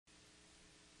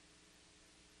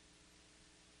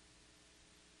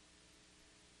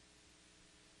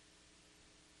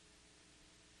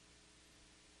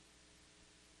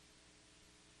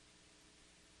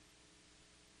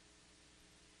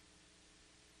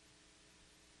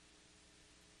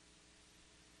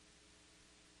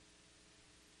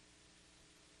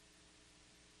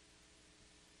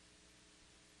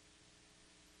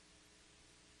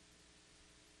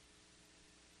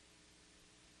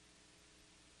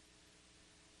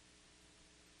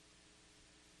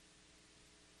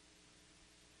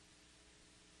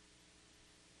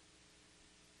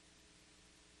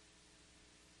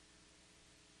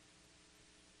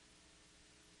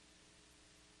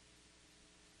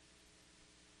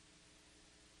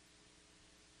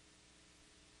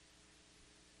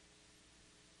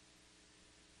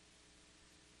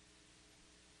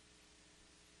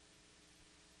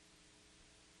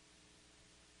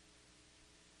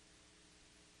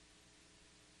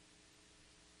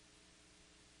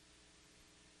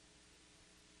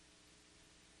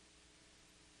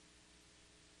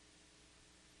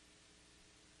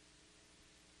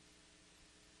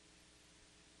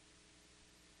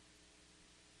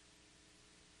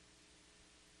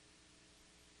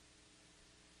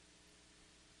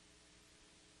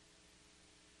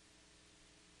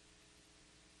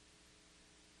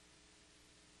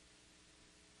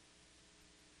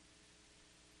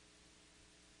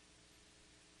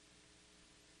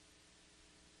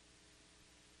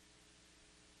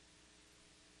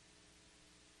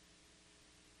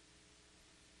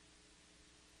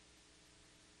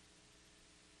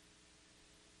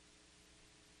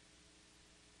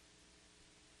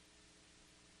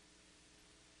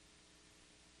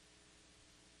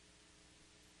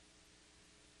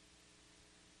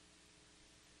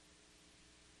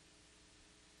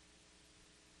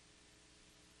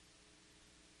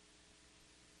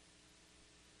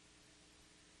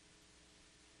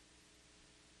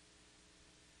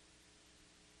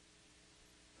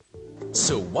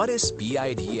So what is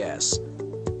PIDS?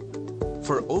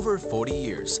 For over 40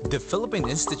 years, the Philippine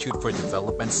Institute for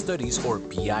Development Studies, or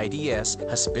PIDS,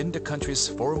 has been the country's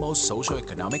foremost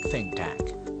socio-economic think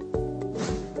tank.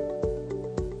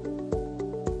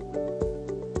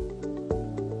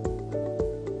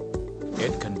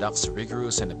 It conducts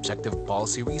rigorous and objective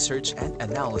policy research and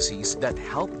analyses that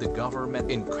help the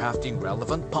government in crafting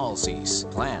relevant policies,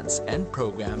 plans, and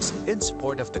programs in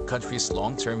support of the country's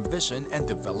long-term vision and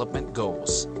development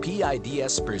goals.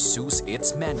 PIDS pursues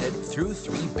its mandate through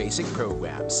three basic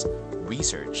programs: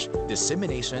 research,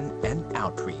 dissemination, and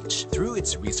outreach. Through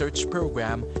its research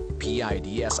program,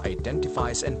 PIDS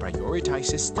identifies and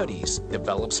prioritizes studies,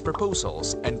 develops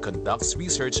proposals, and conducts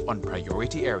research on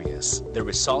priority areas. The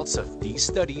results of these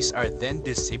studies are then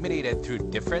disseminated through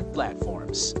different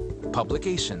platforms,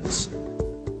 publications,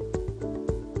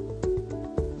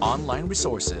 online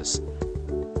resources,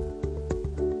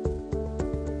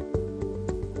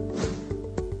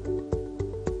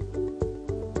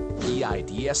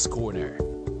 PIDS Corner,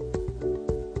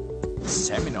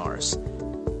 seminars,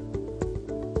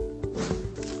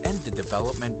 and the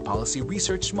Development Policy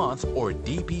Research Month, or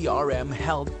DPRM,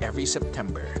 held every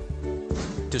September.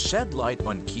 To shed light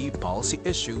on key policy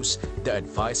issues, the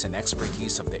advice and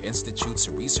expertise of the Institute's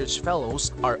research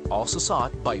fellows are also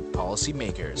sought by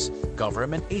policymakers,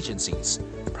 government agencies,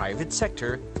 private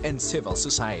sector, and civil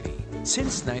society.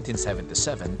 Since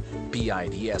 1977,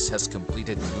 PIDS has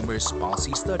completed numerous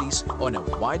policy studies on a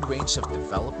wide range of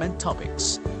development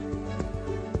topics.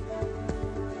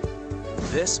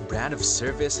 This brand of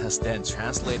service has then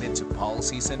translated to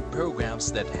policies and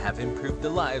programs that have improved the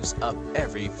lives of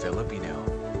every Filipino.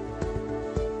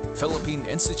 Philippine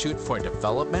Institute for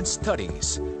Development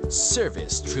Studies,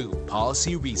 service through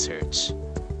policy research.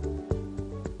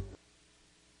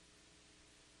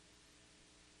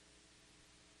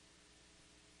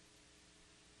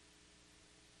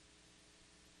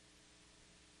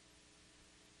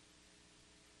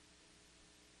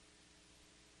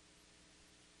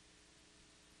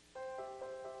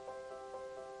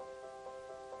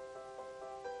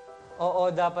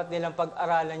 Oo, dapat nilang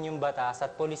pag-aralan yung batas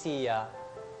at polisiya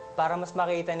para mas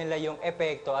makita nila yung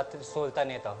epekto at resulta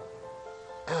nito.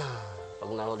 Pag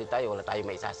nahuli tayo, wala tayong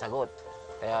maisasagot.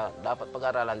 Kaya dapat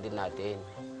pag-aralan din natin.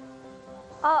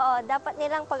 Oo, dapat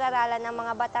nilang pag-aralan ng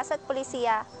mga batas at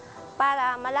polisiya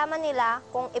para malaman nila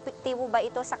kung epektibo ba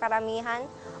ito sa karamihan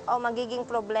o magiging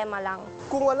problema lang.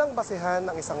 Kung walang basehan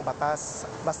ng isang batas,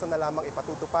 basta na lamang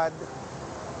ipatutupad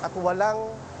at walang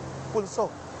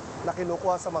pulso na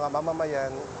kinukuha sa mga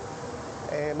mamamayan,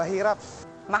 mahirap.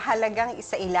 Mahalagang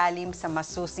isailalim sa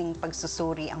masusing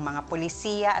pagsusuri ang mga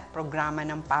polisiya at programa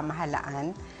ng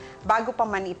pamahalaan bago pa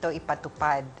man ito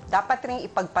ipatupad. Dapat ring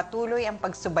ipagpatuloy ang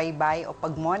pagsubaybay o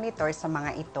pagmonitor sa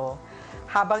mga ito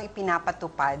habang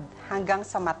ipinapatupad hanggang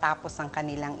sa matapos ang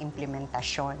kanilang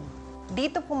implementasyon.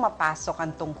 Dito pumapasok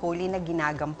ang tungkulin na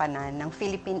ginagampanan ng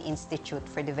Philippine Institute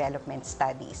for Development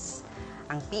Studies.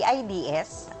 Ang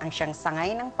PIDS ang siyang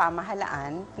sangay ng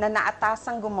pamahalaan na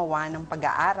naatasang gumawa ng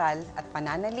pag-aaral at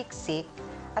pananaliksik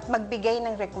at magbigay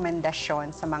ng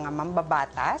rekomendasyon sa mga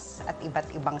mambabatas at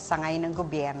iba't ibang sangay ng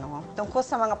gobyerno tungkol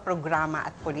sa mga programa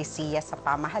at polisiya sa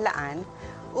pamahalaan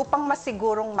upang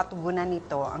masigurong matugunan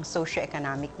nito ang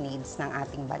socio-economic needs ng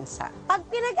ating bansa. Pag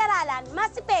pinag-aralan,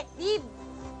 mas effective!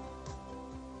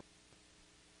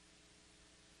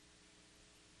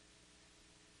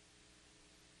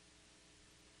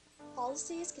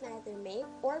 Policies can either make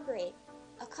or break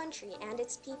a country and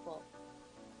its people.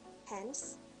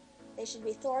 Hence, they should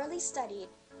be thoroughly studied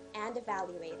and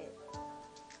evaluated.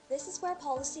 This is where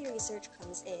policy research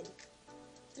comes in.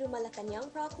 Through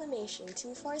Malacanang Proclamation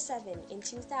 247 in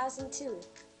 2002,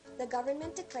 the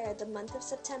government declared the month of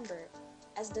September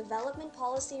as Development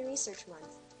Policy Research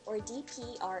Month, or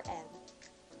DPRM.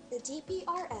 The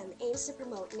DPRM aims to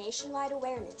promote nationwide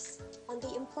awareness on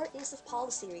the importance of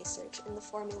policy research in the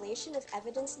formulation of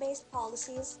evidence-based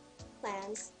policies,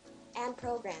 plans, and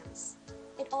programs.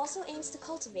 It also aims to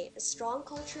cultivate a strong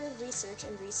culture of research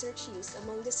and research use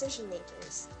among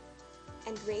decision-makers,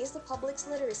 and raise the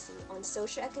public's literacy on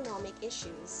socio-economic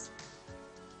issues.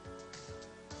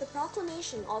 The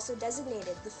proclamation also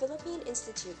designated the Philippine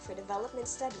Institute for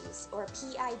Development Studies, or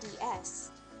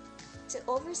PIDS, to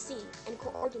oversee and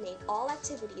coordinate all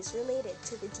activities related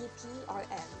to the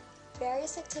DPRM.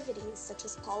 Various activities such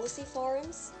as policy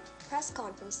forums, press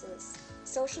conferences,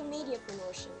 social media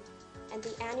promotion, and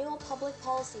the annual Public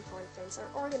Policy Conference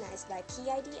are organized by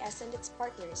PIDS and its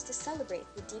partners to celebrate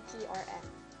the DPRM.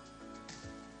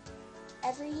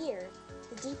 Every year,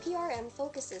 the DPRM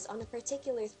focuses on a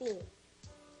particular theme.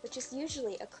 which is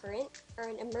usually a current or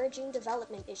an emerging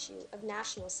development issue of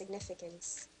national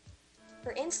significance.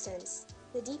 For instance,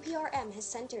 the DPRM has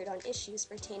centered on issues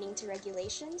pertaining to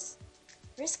regulations,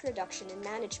 risk reduction and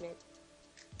management,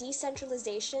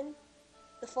 decentralization,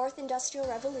 the Fourth Industrial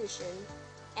Revolution,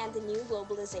 and the new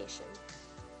globalization.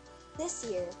 This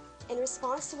year, in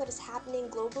response to what is happening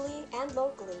globally and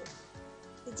locally,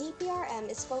 the DPRM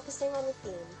is focusing on the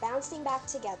theme Bouncing Back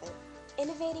Together,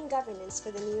 Innovating Governance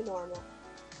for the New Normal.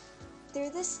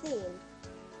 Through this theme,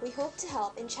 we hope to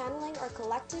help in channeling our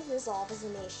collective resolve as a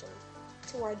nation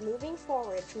toward moving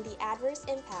forward from the adverse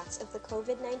impacts of the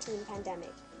COVID-19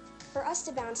 pandemic. For us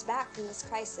to bounce back from this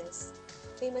crisis,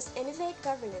 we must innovate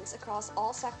governance across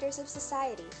all sectors of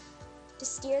society to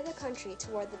steer the country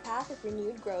toward the path of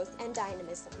renewed growth and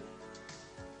dynamism.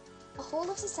 A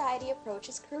whole-of-society approach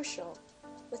is crucial,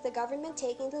 with the government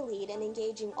taking the lead and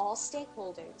engaging all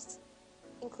stakeholders,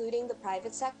 including the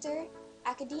private sector,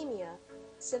 academia,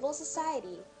 civil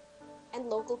society, and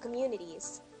local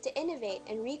communities, to innovate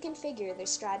and reconfigure their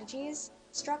strategies,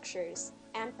 structures,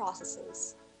 and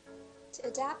processes. To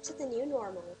adapt to the new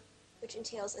normal, which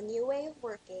entails a new way of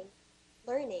working,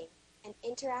 learning, and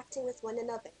interacting with one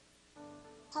another,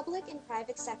 public and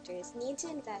private sectors need to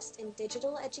invest in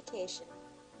digital education,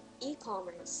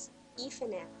 e-commerce,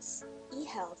 e-finance,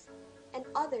 e-health, and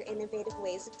other innovative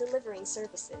ways of delivering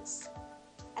services.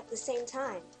 At the same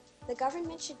time, the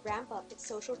government should ramp up its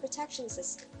social protection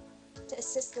system to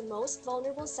assist the most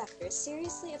vulnerable sectors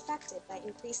seriously affected by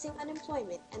increasing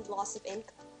unemployment and loss of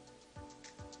income.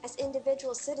 As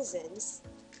individual citizens,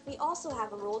 we also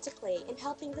have a role to play in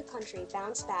helping the country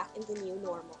bounce back in the new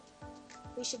normal.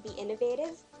 We should be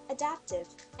innovative, adaptive,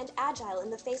 and agile in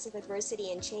the face of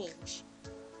adversity and change.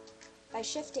 By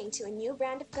shifting to a new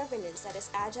brand of governance that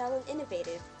is agile and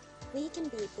innovative, we can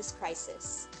beat this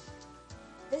crisis.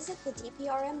 Visit the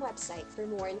DPRM website for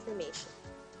more information.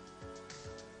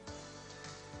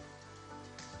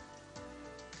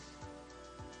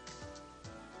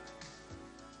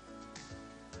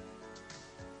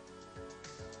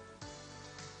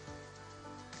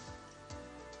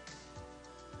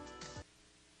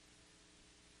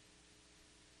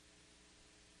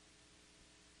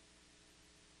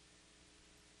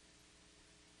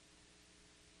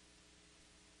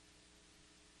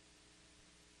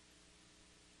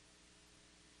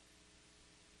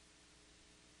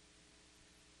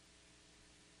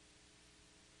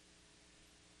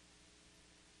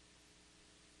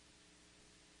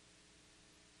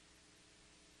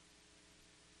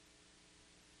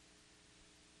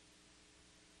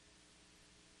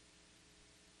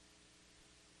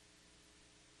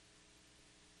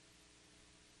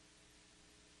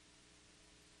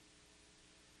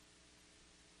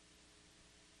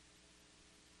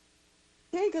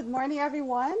 Okay, good morning,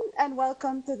 everyone, and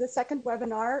welcome to the second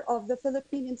webinar of the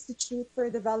Philippine Institute for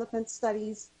Development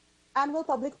Studies Annual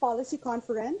Public Policy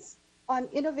Conference on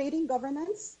Innovating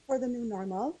Governance for the New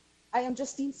Normal. I am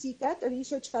Justine Sicat, a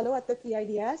research fellow at the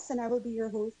PIDS, and I will be your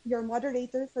host, your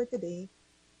moderator for today.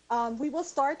 We will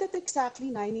start at exactly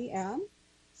 9 a.m.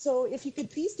 So if you could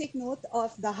please take note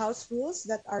of the house rules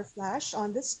that are flashed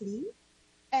on the screen,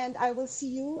 and I will see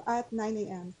you at 9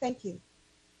 a.m. Thank you.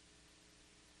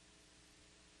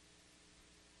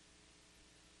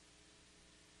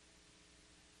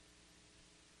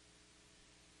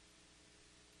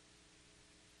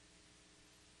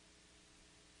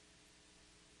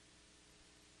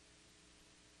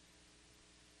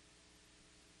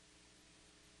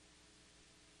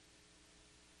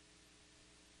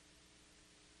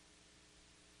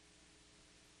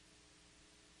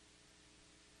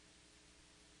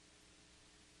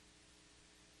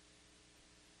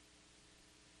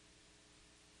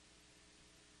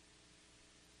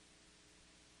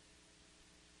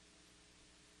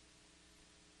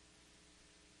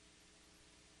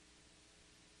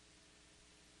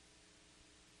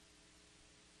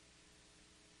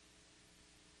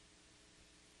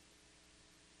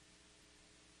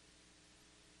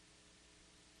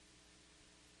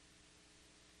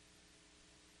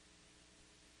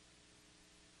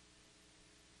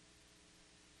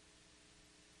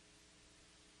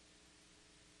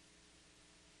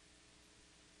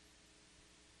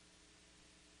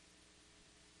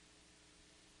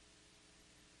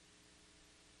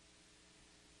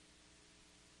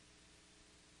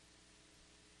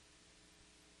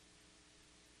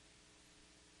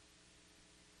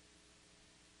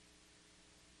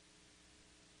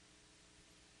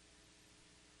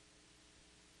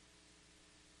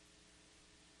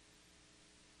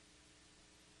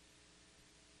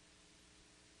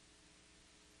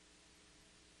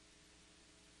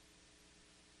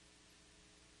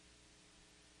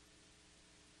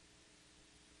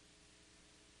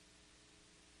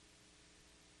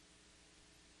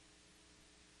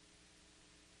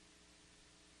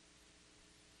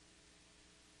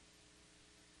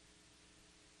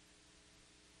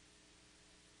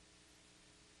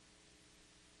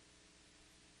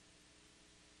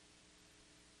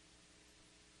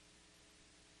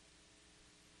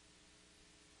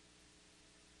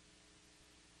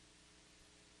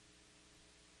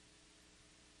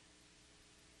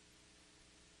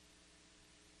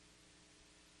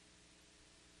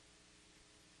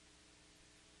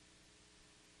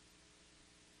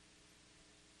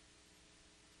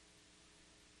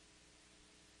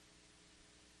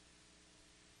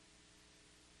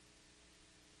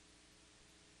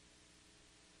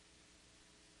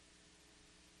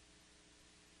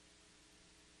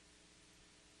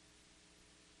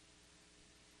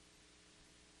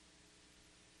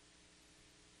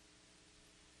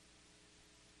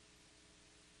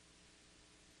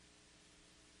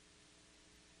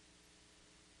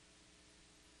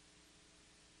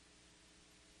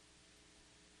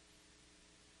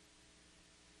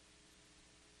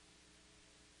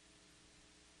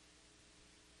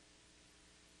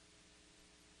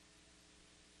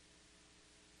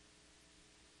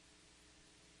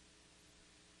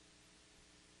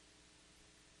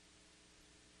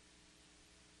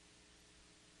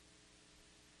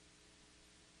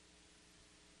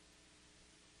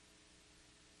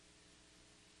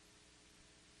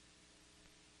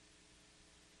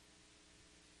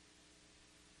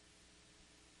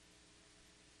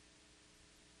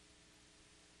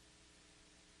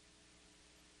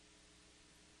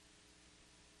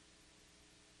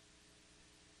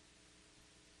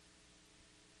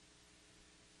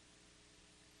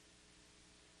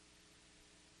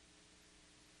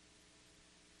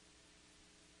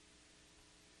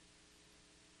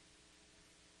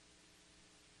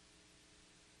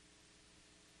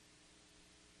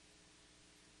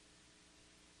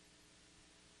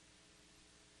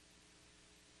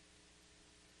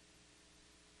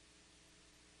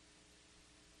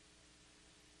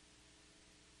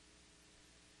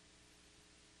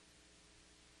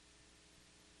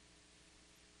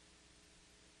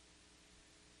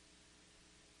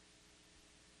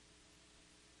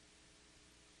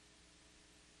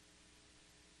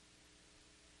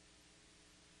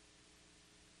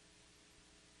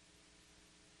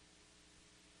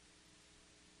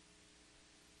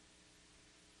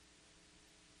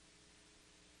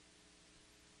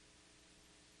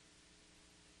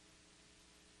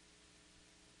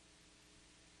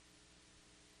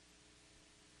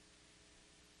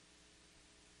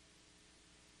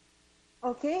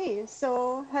 Okay,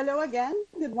 so hello again.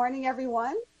 Good morning,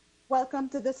 everyone. Welcome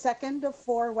to the second of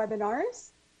 4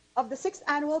 webinars of the 6th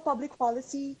Annual Public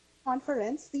Policy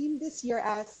Conference, themed this year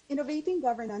as Innovating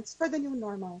Governance for the New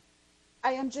Normal.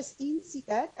 I am Justine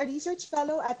Sicat, a research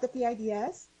fellow at the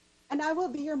PIDS, and I will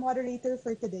be your moderator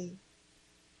for today.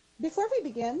 Before we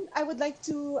begin, I would like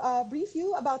to brief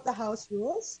you about the House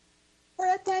rules. For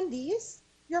attendees,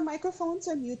 your microphones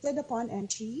are muted upon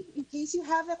entry. In case you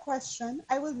have a question,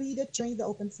 I will read it during the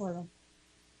open forum.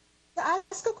 To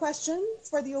ask a question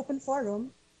for the open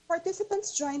forum,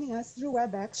 participants joining us through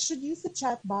WebEx should use the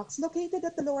chat box located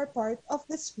at the lower part of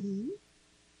the screen.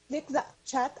 Click the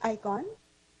chat icon,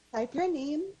 type your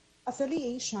name,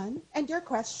 affiliation, and your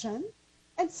question,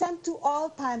 and send to all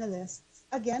panelists.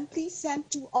 Again, please send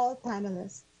to all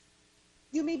panelists.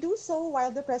 You may do so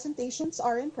while the presentations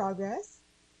are in progress.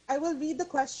 I will read the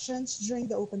questions during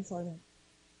the open forum.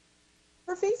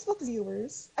 For Facebook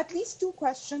viewers, at least 2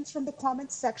 questions from the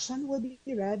comments section will be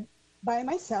read by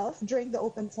myself during the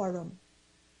open forum.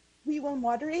 We will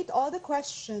moderate all the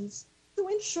questions to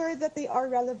ensure that they are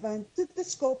relevant to the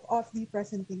scope of the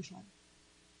presentation.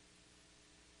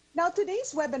 Now,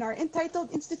 today's webinar,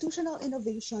 entitled Institutional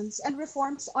Innovations and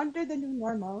Reforms Under the New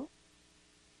Normal,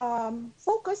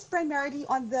 focused primarily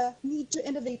on the need to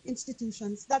innovate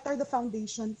institutions that are the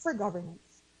foundation for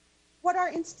governance. What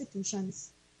are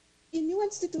institutions? In New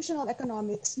Institutional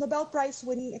Economics, Nobel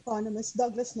Prize-winning economists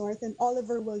Douglas North and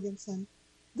Oliver Williamson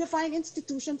define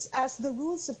institutions as the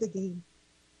rules of the game,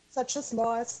 such as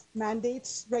laws,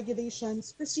 mandates,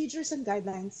 regulations, procedures, and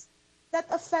guidelines that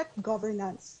affect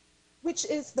governance, which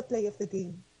is the play of the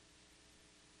game.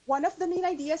 One of the main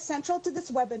ideas central to this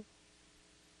webinar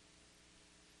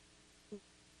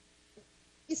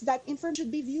is that information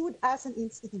should be viewed as an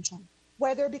institution,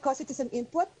 whether because it is an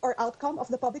input or outcome of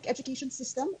the public education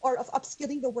system or of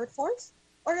upskilling the workforce,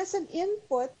 or as an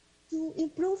input to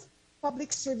improve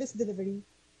public service delivery,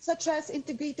 such as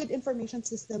integrated information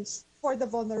systems for the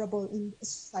vulnerable in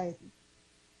society.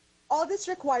 All this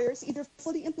requires either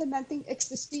fully implementing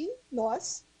existing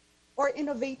laws or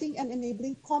innovating and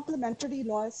enabling complementary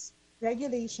laws,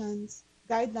 regulations,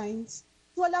 guidelines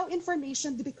to allow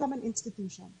information to become an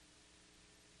institution,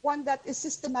 one that is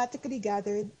systematically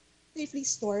gathered, safely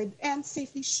stored, and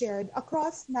safely shared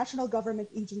across national government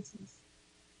agencies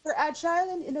for agile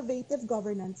and innovative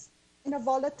governance in a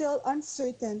volatile,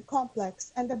 uncertain,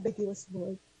 complex, and ambiguous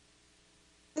world.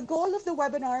 The goal of the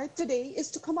webinar today is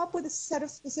to come up with a set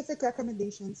of specific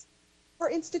recommendations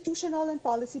for institutional and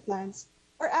policy plans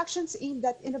or actions aimed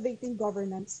at innovating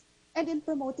governance and in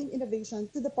promoting innovation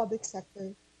to the public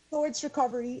sector towards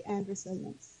recovery and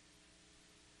resilience.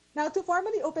 Now, to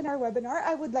formally open our webinar,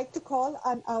 I would like to call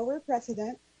on our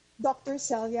president, Dr.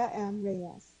 Celia M.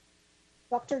 Reyes.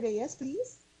 Dr. Reyes,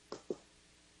 please.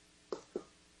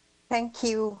 Thank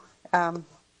you,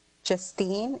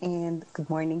 Justine, and good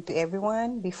morning to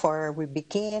everyone. Before we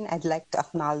begin, I'd like to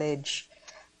acknowledge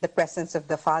the presence of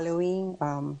the following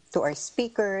to our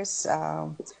speakers.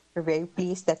 We're very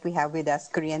pleased that we have with us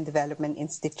Korean Development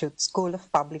Institute School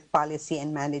of Public Policy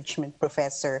and Management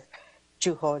Professor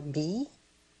Joo-ho Lee,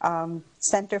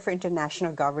 Center for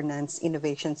International Governance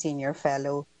Innovation Senior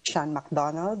Fellow Sean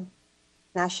McDonald,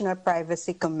 National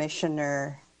Privacy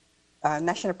Commission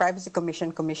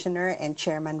Commissioner and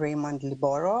Chairman Raymund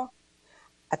Liboro,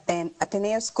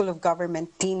 Ateneo School of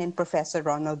Government Dean and Professor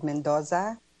Ronald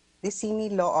Mendoza, Disini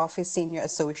Law Office Senior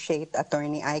Associate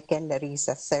Attorney Aiken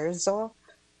Larisa Serzo,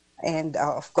 and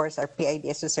of course our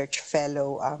PIDS Research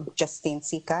Fellow Justine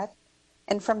Sicat.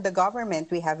 And from the government,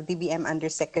 we have DBM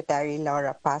Undersecretary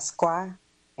Laura Pasqua,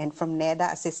 and from NEDA,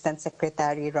 Assistant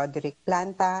Secretary Roderick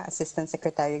Planta, Assistant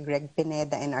Secretary Greg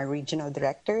Pineda, and our regional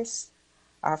directors.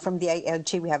 From the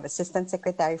ILG, we have Assistant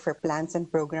Secretary for Plans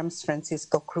and Programs,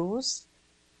 Francisco Cruz.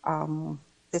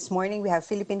 This morning, we have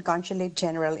Philippine Consulate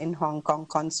General in Hong Kong,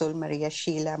 Consul Maria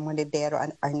Sheila Monedero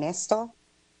and Ernesto.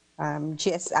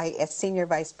 GSIS Senior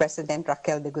Vice President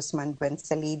Raquel de Guzman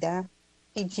Buensalida,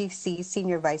 PGC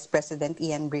Senior Vice President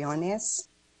Ian Briones,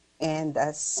 and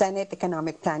Senate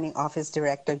Economic Planning Office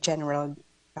Director General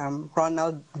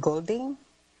Ronald Golding,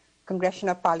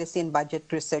 Congressional Policy and Budget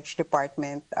Research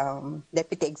Department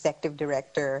Deputy Executive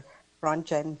Director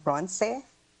Ronjan Bronce,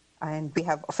 and we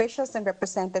have officials and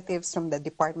representatives from the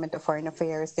Department of Foreign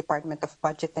Affairs, Department of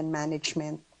Budget and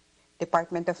Management,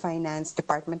 Department of Finance,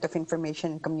 Department of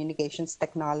Information and Communications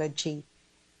Technology,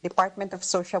 Department of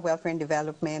Social Welfare and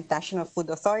Development, National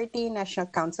Food Authority, National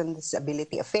Council on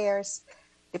Disability Affairs,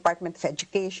 Department of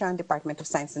Education, Department of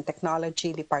Science and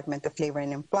Technology, Department of Labor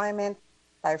and Employment,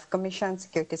 Tariff Commission,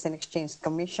 Securities and Exchange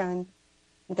Commission,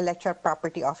 Intellectual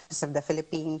Property Office of the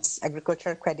Philippines,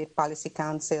 Agricultural Credit Policy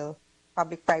Council,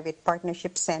 Public-Private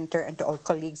Partnership Center, and to all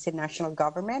colleagues in national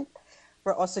government.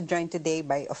 We're also joined today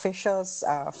by officials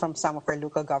from some of our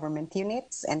local government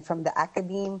units, and from the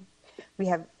academe, we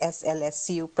have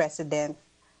SLSU President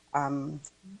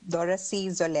Dorothy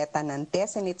Zoleta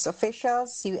Nantes and its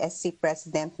officials, USC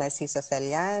President Narciso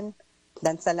Celian,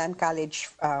 Dansalan College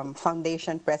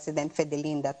Foundation President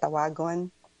Fidelinda Tawagon,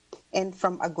 and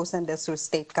from Agusan del Sur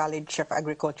State College of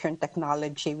Agriculture and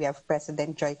Technology, we have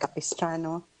President Joy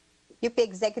Capistrano, UP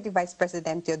Executive Vice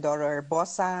President Teodoro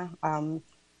Herbosa,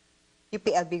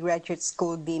 UPLB Graduate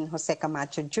School Dean Jose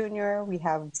Camacho Jr., we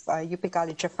have UP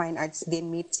College of Fine Arts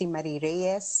Dean Mitzi Marie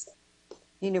Reyes,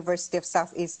 University of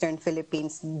Southeastern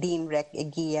Philippines Dean Rec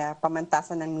Eguia,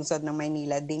 Pamantasan ng Lungsod ng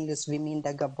Maynila Dean Luz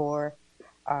Viminda Gabor,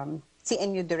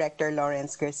 CNU Director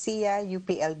Lawrence Garcia,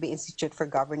 UPLB Institute for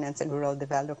Governance and Rural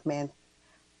Development,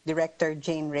 Director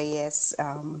Jane Reyes,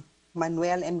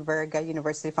 Manuel Enverga,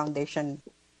 University Foundation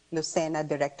Lucena,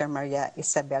 Director Maria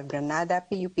Isabel Granada,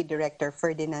 PUP Director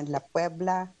Ferdinand La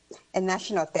Puebla, and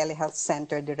National Telehealth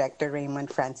Center Director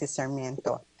Raymund Francis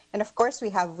Sarmiento. And of course, we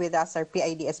have with us our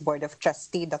PIDS Board of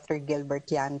Trustee, Dr. Gilbert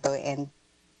Llanto, and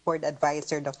Board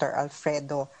Advisor, Dr.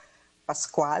 Alfredo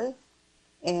Pascual.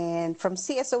 And from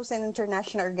CSOs and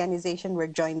international organization, we're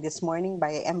joined this morning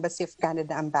by Embassy of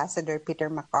Canada Ambassador Peter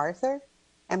MacArthur,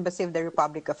 Embassy of the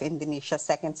Republic of Indonesia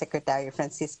Second Secretary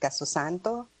Francisca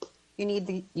Susanto,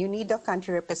 UNIDO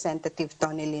Country Representative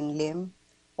Tony Lin Lim,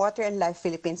 Water and Life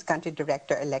Philippines Country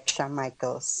Director Alexia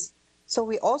Michaels. So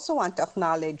we also want to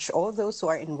acknowledge all those who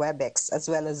are in WebEx, as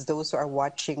well as those who are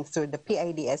watching through the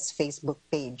PIDS Facebook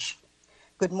page.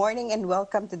 Good morning and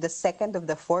welcome to the second of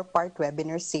the four-part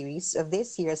webinar series of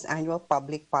this year's Annual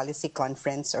Public Policy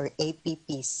Conference, or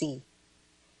APPC.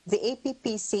 The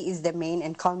APPC is the main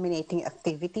and culminating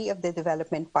activity of the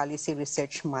Development Policy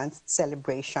Research Month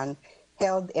celebration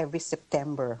held every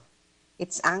September.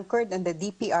 It's anchored on the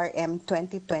DPRM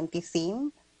 2020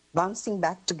 theme, Bouncing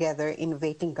Back Together,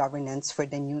 Innovating Governance for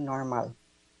the New Normal.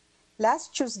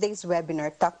 Last Tuesday's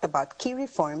webinar talked about key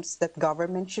reforms that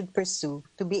government should pursue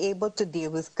to be able to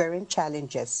deal with current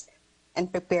challenges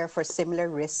and prepare for similar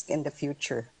risks in the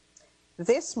future.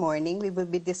 This morning, we will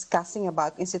be discussing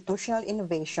about institutional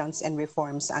innovations and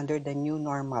reforms under the new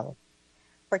normal.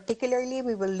 Particularly,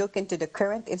 we will look into the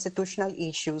current institutional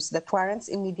issues that warrants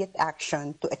immediate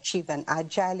action to achieve an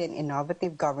agile and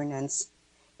innovative governance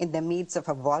in the midst of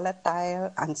a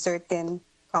volatile, uncertain,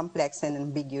 complex, and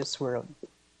ambiguous world.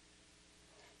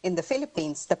 In the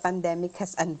Philippines, the pandemic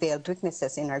has unveiled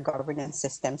weaknesses in our governance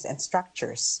systems and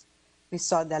structures. We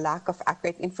saw the lack of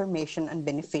accurate information on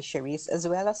beneficiaries as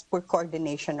well as poor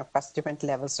coordination across different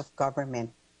levels of government.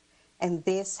 And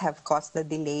this have caused the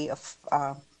delay of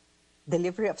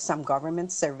delivery of some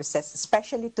government services,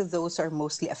 especially to those who are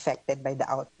mostly affected by the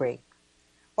outbreak.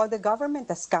 While the government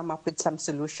has come up with some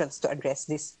solutions to address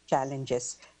these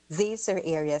challenges, these are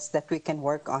areas that we can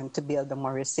work on to build a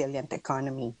more resilient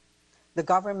economy. The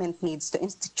government needs to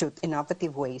institute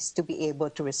innovative ways to be able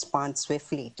to respond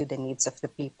swiftly to the needs of the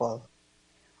people.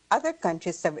 Other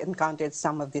countries have encountered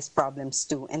some of these problems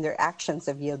too, and their actions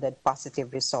have yielded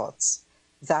positive results.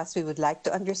 Thus, we would like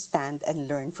to understand and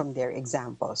learn from their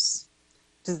examples.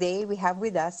 Today, we have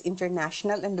with us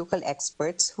international and local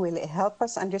experts who will help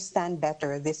us understand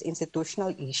better these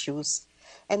institutional issues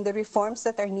and the reforms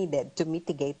that are needed to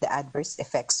mitigate the adverse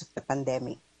effects of the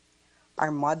pandemic.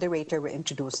 Our moderator will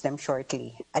introduce them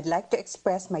shortly. I'd like to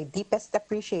express my deepest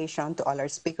appreciation to all our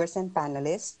speakers and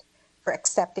panelists for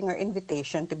accepting our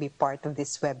invitation to be part of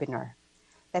this webinar.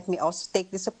 Let me also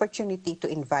take this opportunity to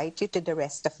invite you to the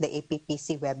rest of the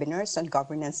APPC webinars on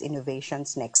governance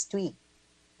innovations next week.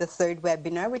 The third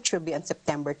webinar, which will be on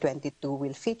September 22,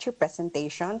 will feature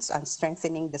presentations on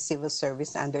strengthening the civil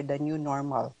service under the new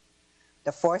normal.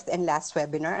 The fourth and last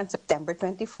webinar on September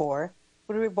 24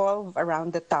 will revolve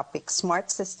around the topic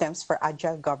Smart Systems for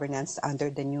Agile Governance under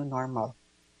the New Normal.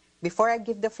 Before I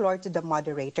give the floor to the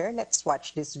moderator, let's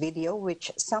watch this video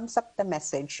which sums up the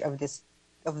message of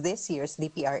this year's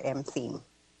DPRM theme.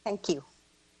 Thank you.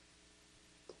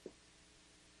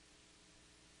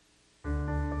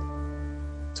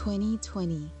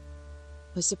 2020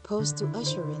 was supposed to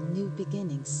usher in new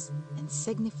beginnings and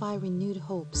signify renewed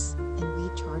hopes and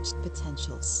recharged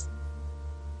potentials.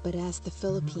 But as the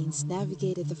Philippines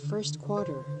navigated the first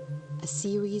quarter, a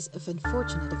series of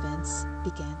unfortunate events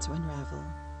began to unravel.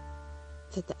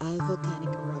 The Taal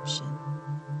volcanic eruption,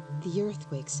 the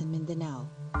earthquakes in Mindanao,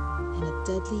 and a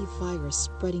deadly virus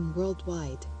spreading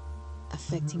worldwide,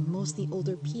 affecting mostly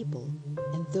older people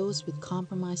and those with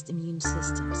compromised immune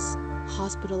systems,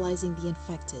 hospitalizing the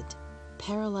infected,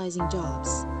 paralyzing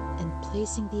jobs and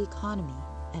placing the economy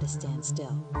at a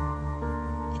standstill.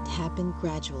 It happened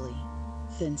gradually,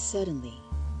 then suddenly,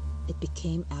 it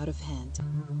became out of hand.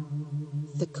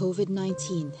 The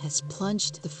COVID-19 has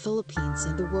plunged the Philippines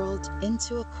and the world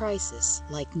into a crisis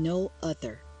like no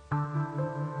other.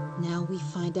 Now we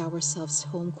find ourselves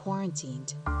home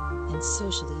quarantined and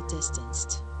socially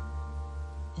distanced.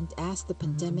 And as the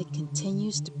pandemic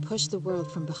continues to push the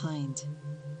world from behind,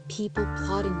 people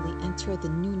ploddingly enter the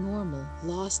new normal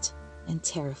lost and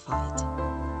terrified.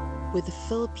 With the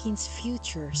Philippines'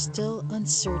 future still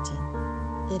uncertain,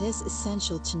 it is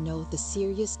essential to know the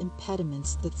serious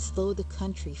impediments that slow the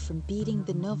country from beating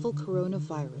the novel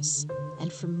coronavirus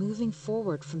and from moving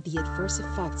forward from the adverse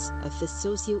effects of the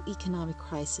socio-economic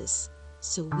crisis,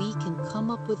 so we can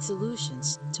come up with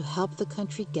solutions to help the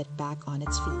country get back on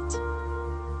its feet.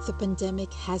 The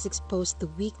pandemic has exposed the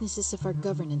weaknesses of our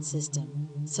governance system,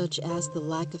 such as the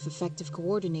lack of effective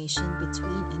coordination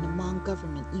between and among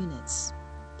government units,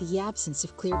 the absence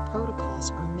of clear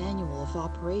protocols or manual of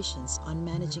operations on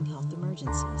managing health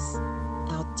emergencies,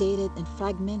 outdated and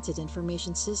fragmented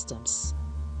information systems,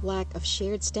 lack of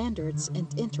shared standards and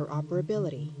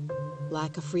interoperability,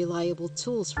 lack of reliable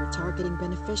tools for targeting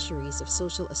beneficiaries of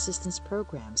social assistance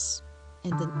programs,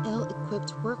 and an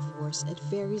ill-equipped workforce at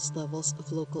various levels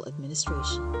of local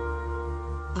administration.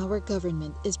 Our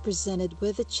government is presented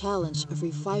with the challenge of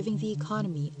reviving the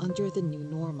economy under the new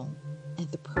normal and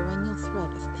the perennial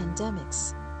threat of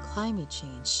pandemics, climate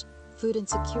change, food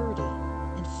insecurity,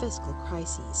 and fiscal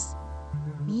crises.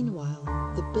 Meanwhile,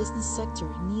 the business sector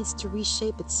needs to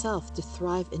reshape itself to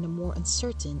thrive in a more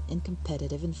uncertain and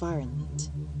competitive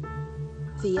environment.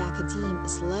 The academe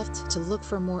is left to look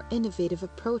for more innovative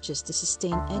approaches to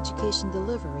sustain education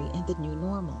delivery in the new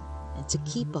normal and to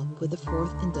keep up with the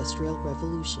fourth industrial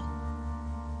revolution.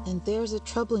 And there's a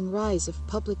troubling rise of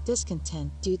public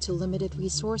discontent due to limited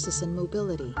resources and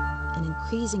mobility, and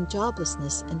increasing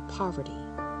joblessness and poverty.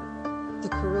 The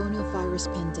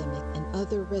coronavirus pandemic and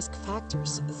other risk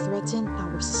factors threaten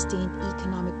our sustained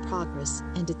economic progress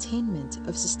and attainment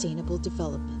of sustainable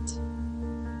development.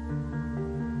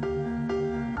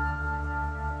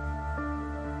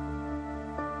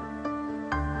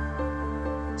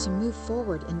 To move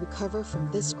forward and recover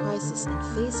from this crisis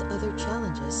and face other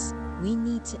challenges, we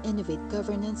need to innovate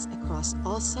governance across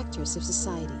all sectors of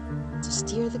society to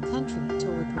steer the country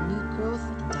toward renewed growth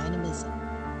and dynamism.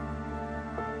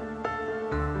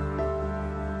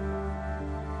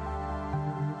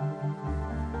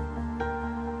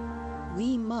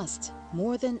 We must,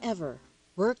 more than ever,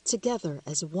 work together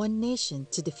as one nation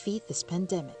to defeat this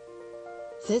pandemic.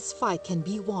 This fight can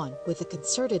be won with a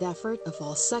concerted effort of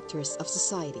all sectors of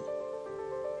society.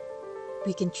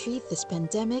 We can treat this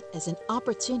pandemic as an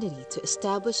opportunity to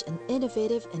establish an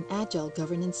innovative and agile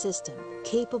governance system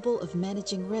capable of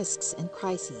managing risks and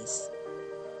crises.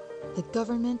 The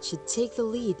government should take the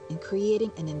lead in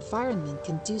creating an environment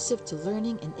conducive to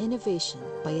learning and innovation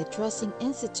by addressing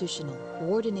institutional,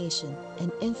 coordination,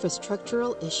 and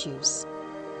infrastructural issues.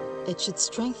 It should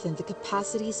strengthen the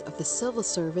capacities of the civil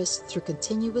service through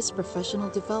continuous professional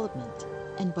development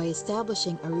and by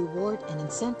establishing a reward and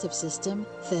incentive system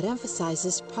that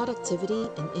emphasizes productivity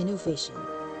and innovation.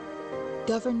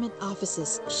 Government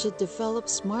offices should develop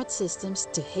smart systems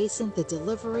to hasten the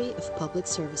delivery of public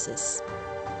services.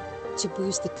 To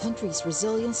boost the country's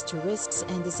resilience to risks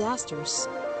and disasters,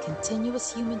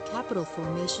 continuous human capital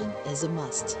formation is a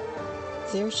must.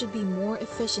 There should be more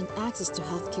efficient access to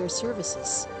healthcare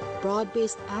services,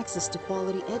 broad-based access to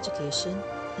quality education,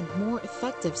 and more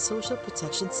effective social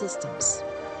protection systems.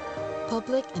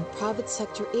 Public and private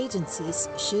sector agencies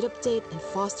should update and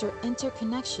foster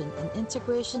interconnection and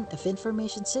integration of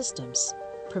information systems,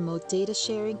 promote data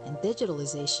sharing and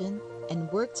digitalization, and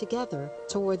work together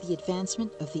toward the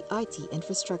advancement of the IT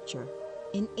infrastructure.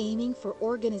 In aiming for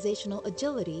organizational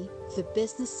agility, the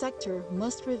business sector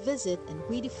must revisit and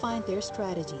redefine their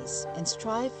strategies and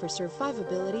strive for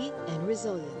survivability and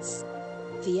resilience.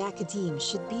 The academe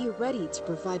should be ready to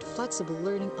provide flexible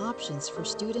learning options for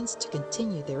students to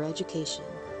continue their education.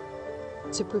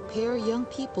 To prepare young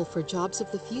people for jobs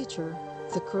of the future,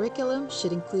 the curriculum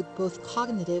should include both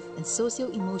cognitive and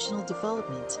socio-emotional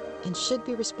development and should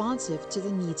be responsive to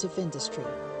the needs of industry.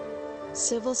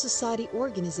 Civil society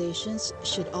organizations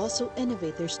should also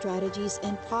innovate their strategies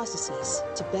and processes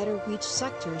to better reach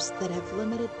sectors that have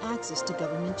limited access to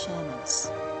government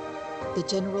channels. The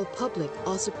general public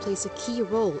also plays a key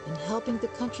role in helping the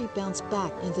country bounce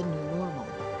back in the new normal.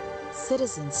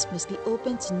 Citizens must be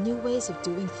open to new ways of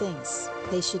doing things.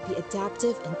 They should be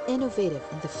adaptive and innovative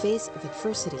in the face of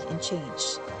adversity and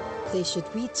change. They should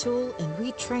retool and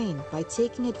retrain by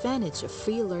taking advantage of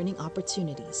free learning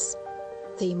opportunities.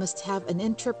 They must have an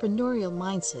entrepreneurial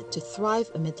mindset to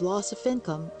thrive amid loss of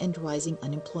income and rising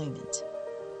unemployment.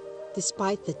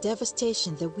 Despite the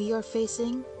devastation that we are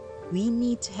facing, we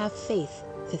need to have faith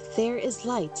that there is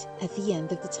light at the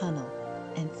end of the tunnel,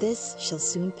 and this shall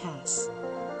soon pass.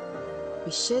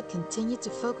 We should continue to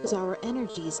focus our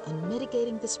energies on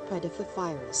mitigating the spread of the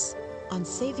virus, on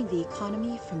saving the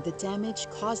economy from the damage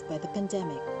caused by the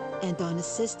pandemic, and on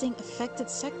assisting affected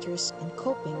sectors in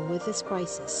coping with this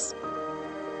crisis.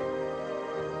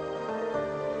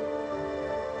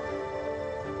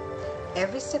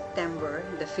 Every September,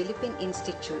 the Philippine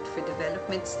Institute for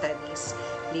Development Studies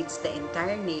leads the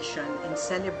entire nation in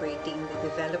celebrating the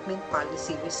Development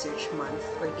Policy Research Month,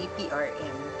 or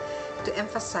DPRM, to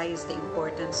emphasize the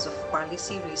importance of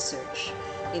policy research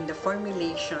in the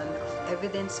formulation of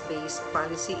evidence-based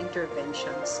policy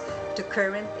interventions to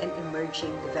current and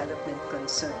emerging development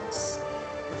concerns.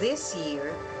 This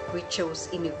year, we chose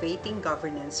Innovating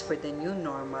Governance for the New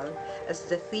Normal as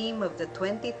the theme of the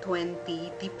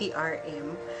 2020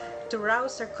 DPRM to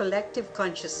rouse our collective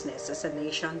consciousness as a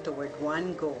nation toward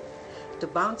one goal, to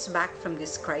bounce back from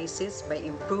this crisis by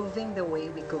improving the way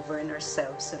we govern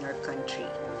ourselves and our country.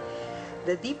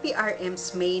 The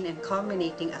DPRM's main and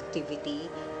culminating activity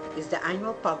is the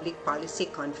Annual Public Policy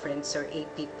Conference, or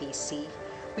APPC,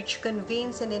 which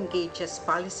convenes and engages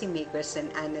policymakers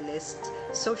and analysts,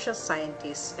 social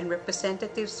scientists, and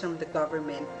representatives from the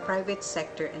government, private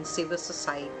sector, and civil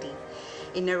society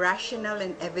in a rational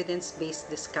and evidence-based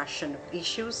discussion of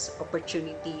issues,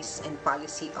 opportunities, and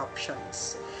policy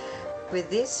options. With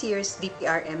this year's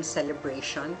DPRM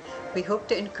celebration, we hope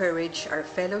to encourage our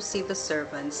fellow civil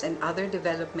servants and other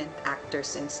development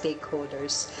actors and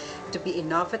stakeholders to be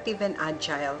innovative and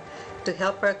agile to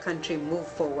help our country move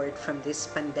forward from this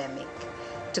pandemic.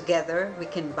 Together, we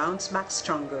can bounce back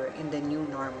stronger in the new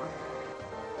normal.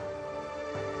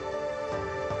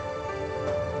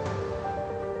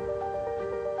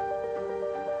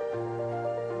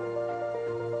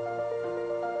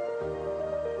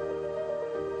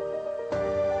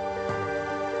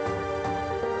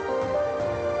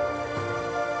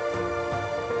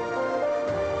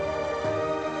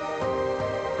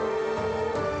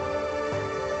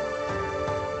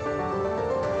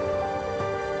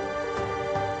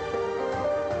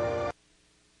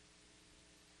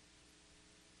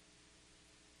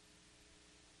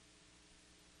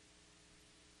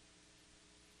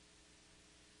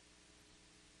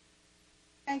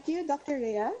 Thank you, Dr.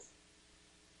 Reyes.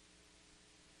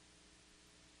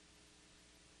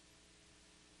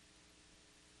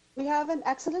 We have an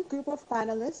excellent group of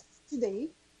panelists today.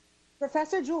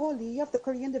 Professor Joo-Ho Lee of the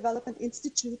Korean Development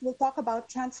Institute will talk about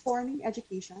transforming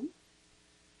education.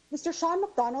 Mr. Sean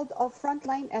McDonald of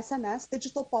FrontlineSMS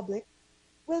Digital Public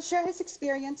will share his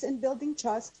experience in building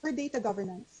trust for data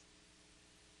governance.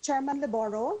 Chairman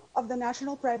Liboro of the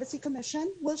National Privacy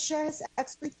Commission will share his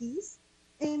expertise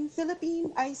in Philippine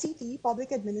ICT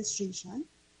Public Administration.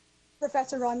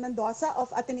 Professor Ron Mendoza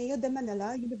of Ateneo de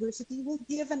Manila University will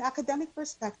give an academic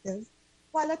perspective,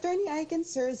 while Attorney Aiken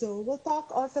Serzo will talk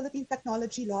of Philippine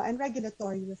technology law and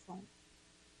regulatory reform.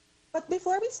 But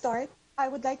before we start, I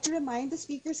would like to remind the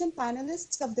speakers and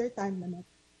panelists of their time limit.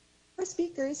 For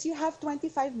speakers, you have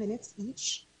 25 minutes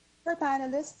each. For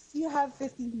panelists, you have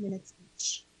 15 minutes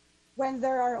each. When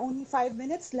there are only 5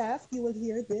 minutes left, you will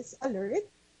hear this alert.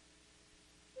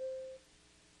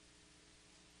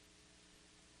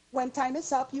 When time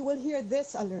is up, you will hear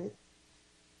this alert.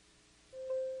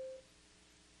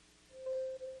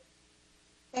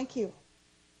 Thank you.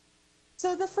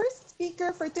 So the first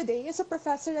speaker for today is a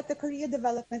professor at the Korea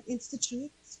Development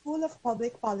Institute School of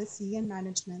Public Policy and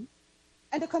Management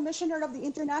and a commissioner of the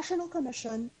International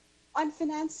Commission on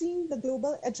Financing the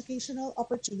Global Educational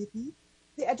Opportunity,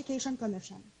 the Education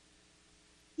Commission.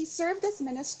 He served as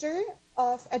Minister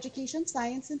of Education,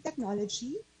 Science, and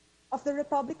Technology of the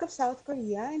Republic of South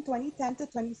Korea in 2010 to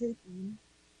 2013,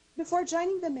 before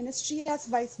joining the ministry as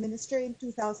Vice Minister in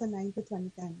 2009 to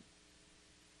 2010.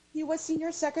 He was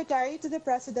Senior Secretary to the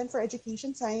President for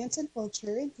Education, Science, and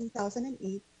Culture in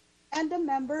 2008, and a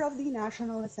member of the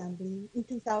National Assembly in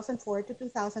 2004 to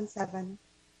 2007.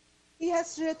 He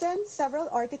has written several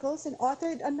articles and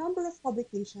authored a number of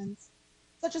publications,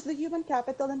 such as the Human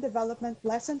Capital and Development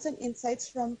Lessons and Insights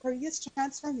from Korea's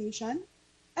Transformation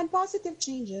and Positive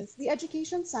Changes, the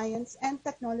Education, Science, and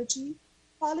Technology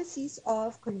Policies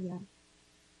of Korea.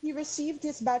 He received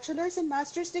his bachelor's and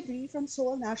master's degree from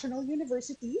Seoul National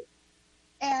University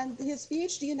and his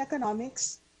PhD in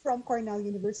economics from Cornell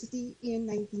University in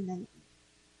 1990.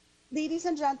 Ladies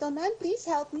and gentlemen, please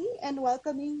help me in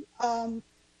welcoming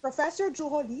Professor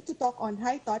Juho Lee to talk on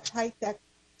high-touch, high-tech,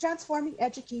 transforming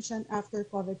education after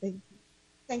COVID-19.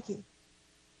 Thank you.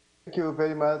 Thank you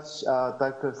very much,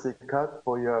 Dr. Sicat,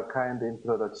 for your kind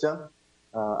introduction.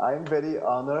 I'm very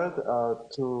honored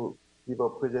to give a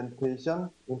presentation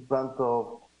in front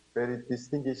of very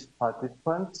distinguished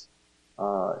participants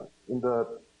in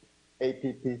the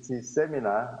APPC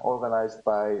seminar organized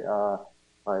by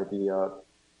the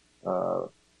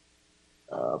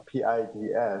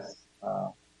PIDS.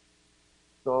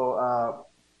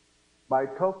 My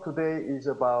talk today is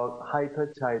about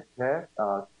high-touch, high-tech,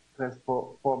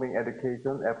 transforming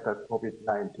education after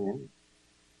COVID-19.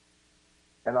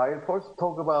 And I'll first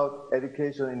talk about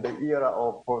education in the era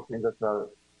of post-industrial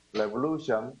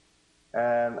revolution.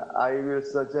 And I will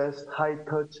suggest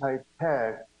high-touch,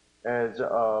 high-tech as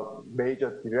a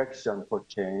major direction for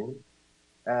change.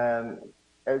 And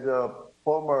as a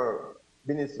former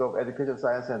Minister of Education,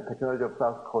 Science, and Technology of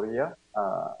South Korea,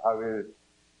 I will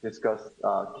discuss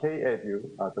K-Edu,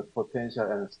 the potential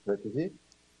and strategy.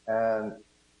 And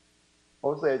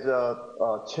also as a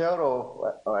chair of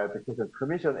Education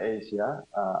Commission Asia,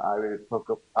 I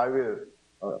will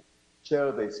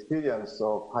share the experience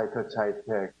of high-touch,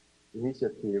 high-tech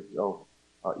initiatives of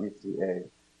ECA.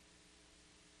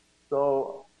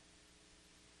 So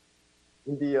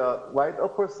in the right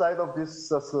upper side of this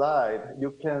slide,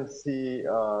 you can see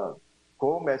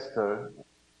Go Master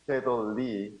Shadow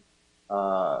Lee.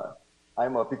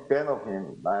 I'm a big fan of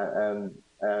him, and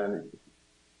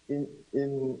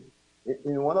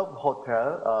in one of the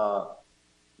hotel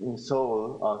in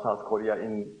Seoul, South Korea,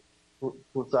 in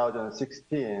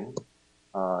 2016,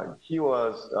 he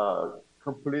was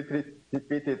completely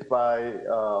defeated by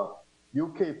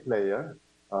UK player.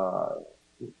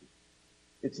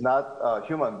 It's not a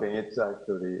human being, it's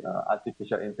actually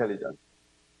artificial intelligence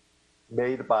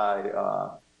made by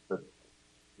the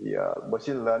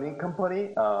machine learning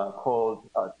company called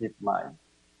DeepMind.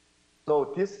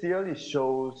 So this really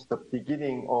shows the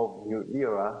beginning of new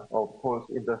era of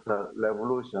post-industrial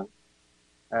revolution.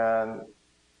 And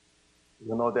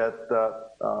you know that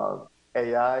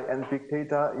AI and big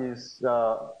data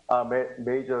are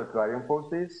major driving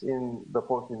forces in the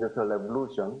post-industrial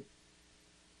revolution.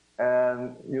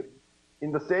 And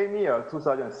in the same year,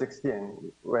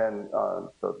 2016, when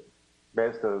the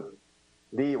Master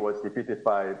Lee was defeated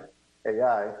by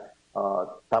AI,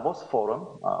 Davos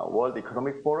Forum, World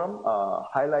Economic Forum,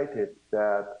 highlighted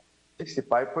that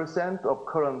 65% of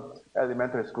current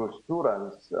elementary school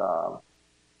students,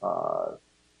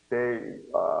 they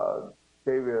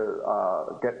will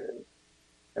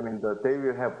they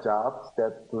will have jobs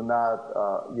that do not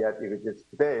yet exist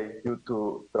today due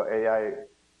to the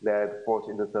AI-led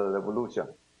post-industrial revolution.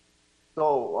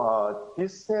 So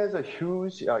this has a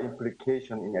huge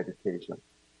implication in education.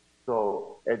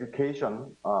 So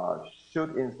education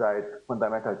should incite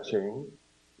fundamental change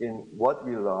in what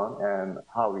we learn and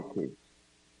how we teach.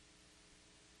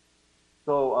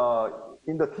 So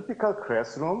in the typical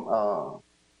classroom,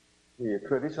 the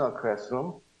traditional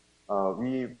classroom,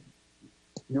 we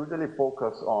usually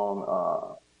focus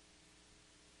on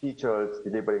teachers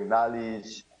delivering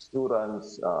knowledge,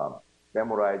 students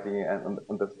memorizing and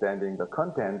understanding the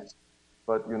contents.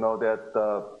 But you know that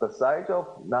the size of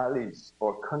knowledge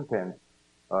or content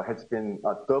has been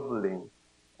doubling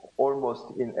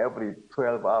almost in every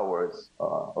 12 hours,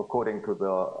 according to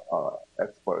the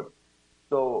experts.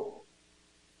 So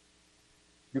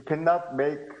you cannot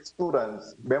make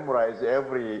students memorize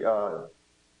every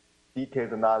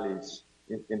detailed knowledge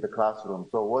in the classroom.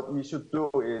 So what we should do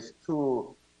is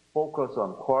to focus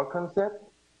on core concepts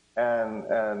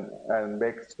and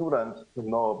make students to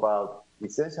know about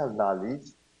essential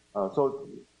knowledge. So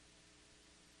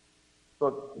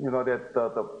you know that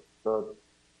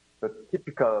the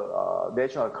typical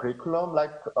national curriculum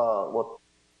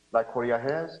like Korea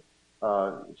has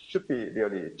should be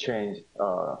really changed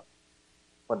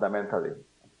fundamentally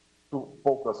to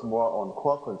focus more on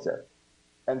core concepts.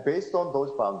 And based on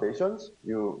those foundations,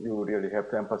 you really have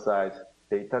to emphasize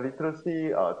data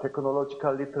literacy,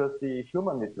 technological literacy,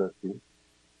 human literacy,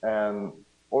 and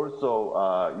also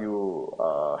you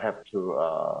have to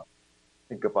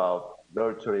think about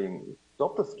nurturing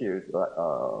softer skills,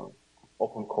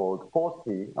 often called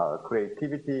 4C,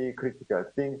 creativity, critical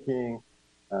thinking,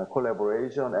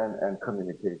 collaboration, and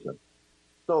communication.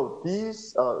 So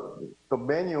these, the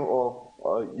menu of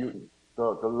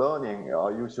the learning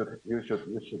you should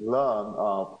learn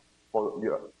for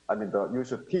your, you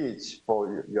should teach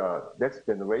for your next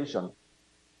generation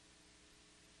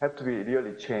have to be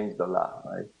really changed a lot,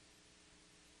 right?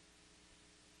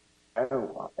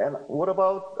 And what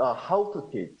about how to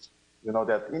teach? You know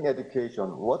that in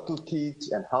education, what to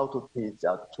teach and how to teach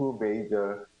are two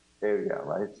major areas,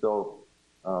 right? So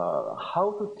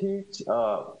how to teach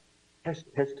has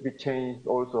to be changed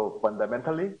also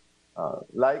fundamentally,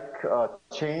 like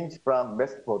change from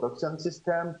mass production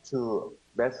system to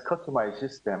mass customization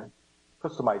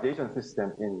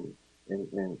system in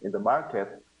the market,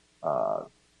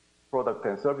 product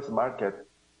and service market.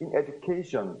 In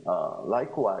education,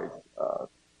 likewise,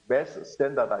 mass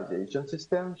standardization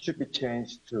system should be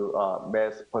changed to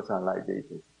mass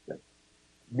personalization system,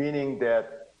 meaning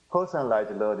that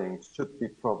personalized learning should be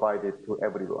provided to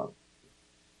everyone.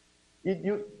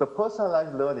 The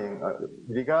personalized learning,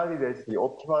 regarded as the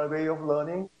optimal way of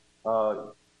learning,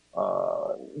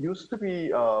 used to be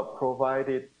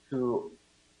provided to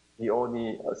the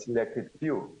only selected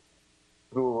few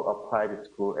through a private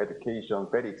school education,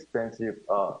 very expensive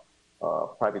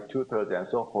private tutors and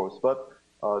so forth. But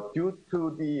due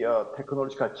to the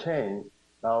technological change,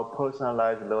 now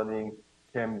personalized learning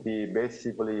can be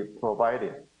massively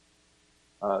provided.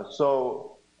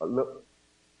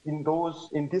 In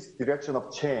this direction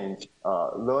of change,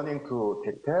 learning to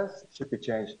take tests should be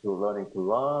changed to learning to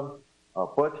learn,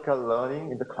 vertical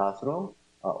learning in the classroom,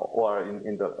 or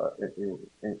in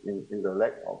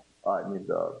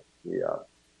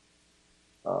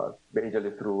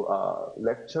majorly through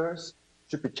lectures,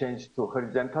 should be changed to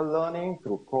horizontal learning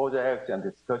through projects and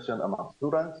discussion among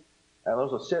students, and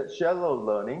also shallow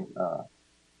learning,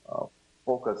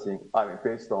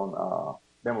 based on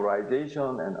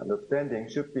memorization and understanding,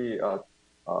 should be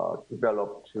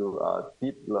developed to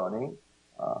deep learning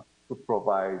to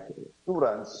provide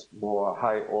students more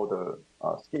high-order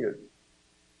skills.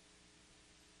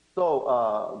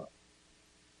 So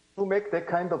to make that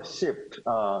kind of shift,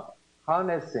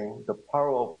 harnessing the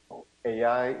power of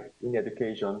AI in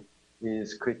education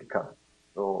is critical.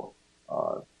 So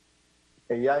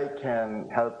AI can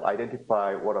help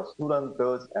identify what a student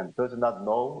does and does not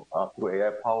know through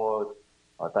AI-powered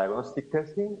diagnostic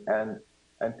testing and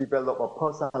develop a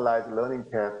personalized learning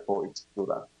path for each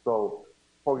student. So,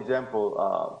 for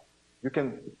example, you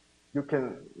can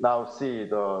now see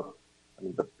the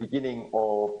beginning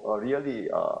of a really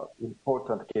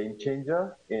important game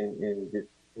changer in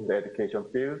the education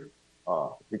field,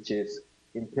 which is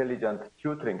intelligent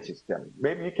tutoring system.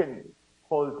 Maybe you can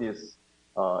call this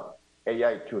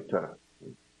AI tutor.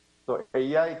 So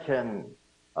AI can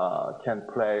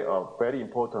play a very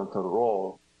important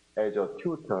role as a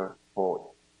tutor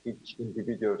for each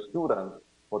individual student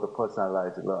for the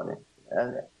personalized learning.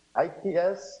 And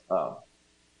ITS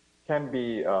can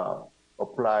be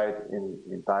applied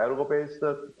in dialogue-based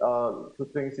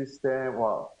tutoring system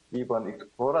or even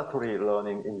exploratory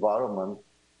learning environment.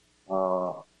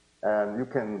 And you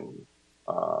can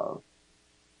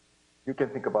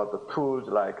think about the tools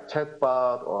like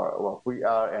chatbot or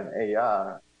VR and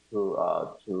AR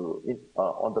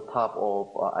on the top of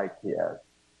ITS.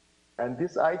 And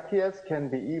this ITS can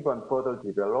be even further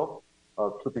developed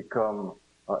to become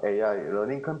AI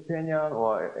learning companion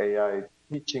or AI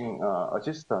teaching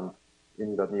assistant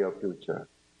in the near future.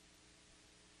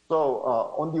 So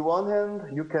on the one hand,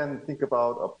 you can think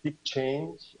about a big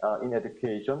change in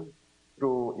education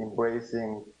through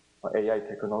embracing AI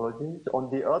technologies. On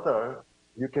the other,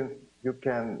 you can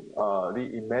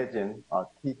reimagine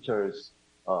teachers'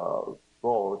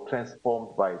 role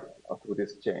transformed through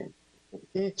this change.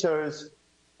 Teachers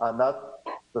are not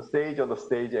the stage on the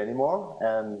stage anymore,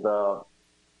 and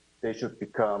they should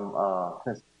become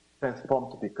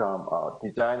transformed to become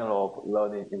designer of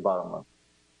learning environment.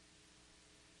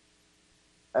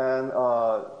 And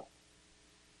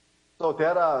so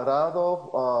there are a lot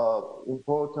of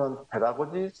important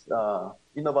pedagogies,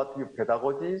 innovative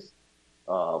pedagogies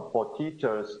for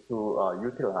teachers to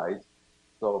utilize.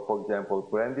 So for example,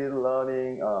 blended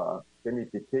learning,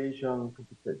 gamification,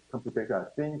 computational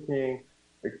thinking,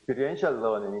 experiential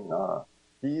learning,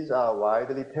 these are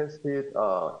widely tested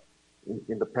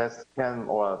in the past 10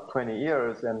 or 20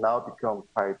 years and now become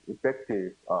quite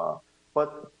effective.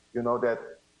 But you know that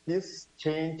this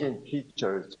change in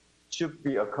teachers should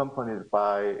be accompanied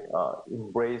by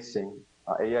embracing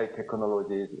AI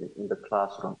technologies in the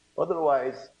classroom.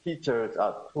 Otherwise, teachers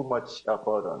are too much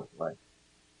burdened, right?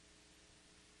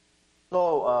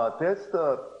 So that's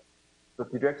the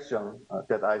direction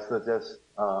that I suggest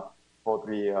for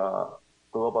the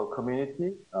global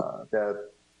community, that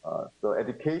the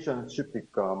education should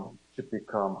become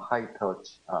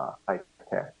high-touch,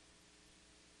 high-tech.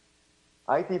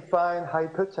 I define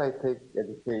high-touch, high-tech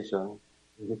education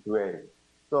in this way.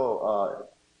 So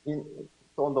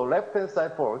on the left-hand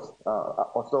side first,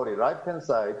 right-hand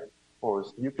side,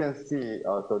 course, you can see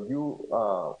the new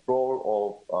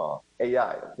role of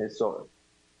AI. Okay, so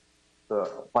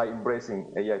by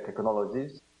embracing AI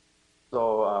technologies,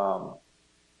 so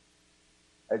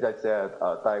as I said,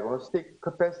 diagnostic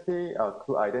capacity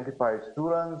to identify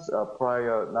students'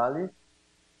 prior knowledge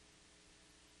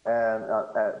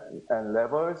and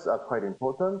levels are quite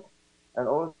important, and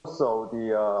also the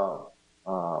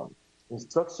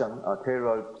instruction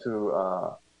tailored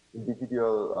to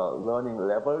individual learning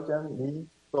levels and needs.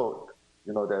 So,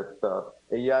 you know that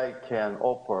AI can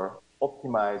offer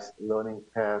optimized learning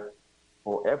path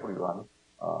for everyone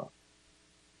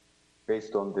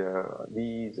based on their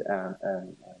needs and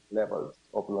levels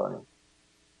of learning.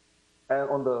 And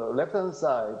on the left-hand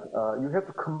side, you have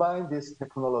to combine this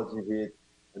technology with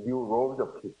new roles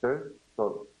of teachers.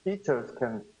 So teachers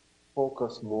can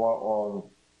focus more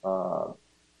on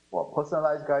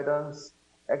personalized guidance,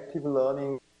 active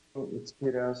learning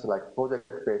experience like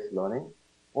project-based learning,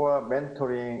 or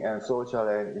mentoring and social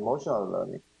and emotional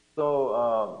learning.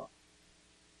 So,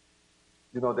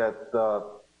 you know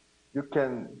that you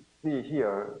can see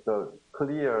here the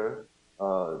clear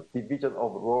division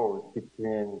of roles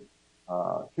between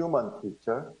human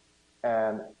teacher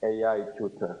and AI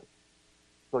tutor.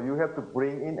 So you have to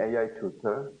bring in AI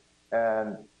tutor,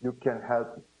 and you can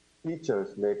help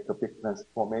teachers make the big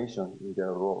transformation in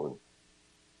their role.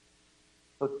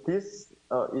 So this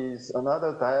is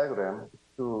another diagram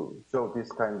to show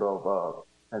this kind of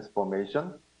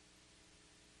transformation.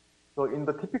 So in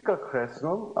the typical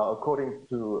classroom, according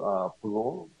to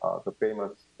Bloom, the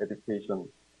famous education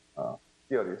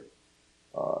theorist,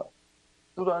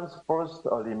 students first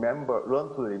learn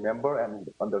to remember and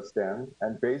understand,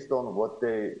 and based on what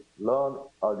they learn,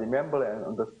 remember and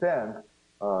understand,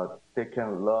 they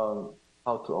can learn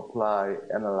how to apply,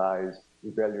 analyze,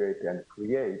 evaluate, and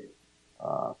create,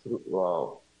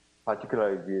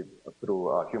 particularly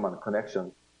through human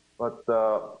connection. But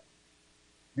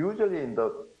usually in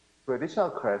the traditional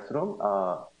classroom,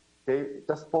 they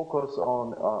just focus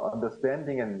on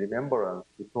understanding and remembrance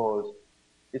because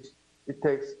it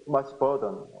takes much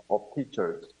burden of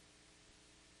teachers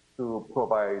to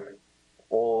provide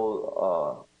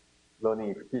all learning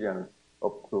experience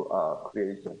up to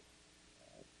creation.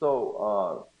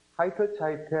 So high-touch,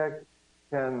 high-tech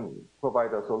can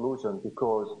provide a solution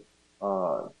because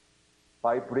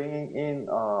by bringing in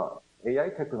AI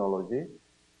technology,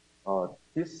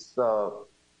 this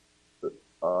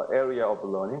area of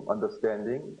learning,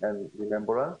 understanding, and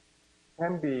remembrance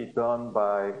can be done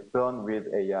with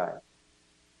AI.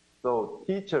 So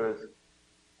teachers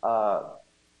are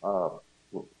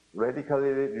radically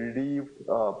relieved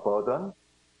burden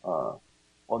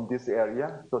on this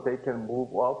area, so they can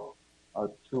move up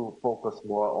to focus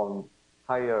more on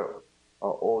higher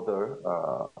order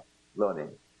learning.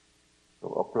 So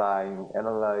applying,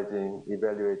 analyzing,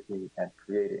 evaluating, and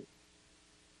creating.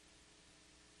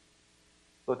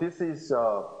 So this is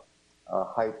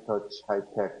high-touch,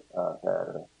 high-tech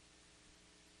diagram.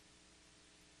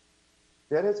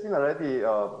 There has been already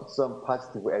some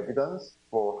positive evidence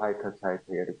for high-touch,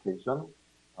 high-tech education.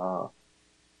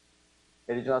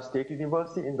 Arizona State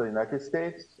University in the United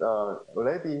States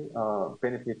already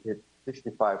benefited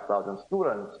 65,000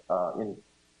 students in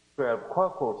 12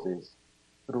 core courses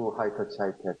through high-touch,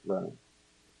 high-tech learning.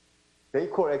 They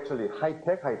call actually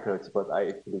high-tech, high-touch, but I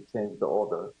actually changed the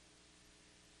order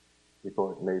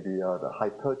because maybe the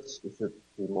high-touch should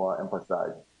be more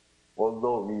emphasized,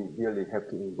 although we really have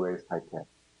to embrace high-tech.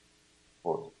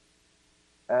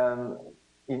 And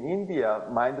in India,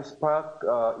 MindSpark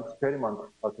experiment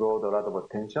draws a lot of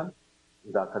attention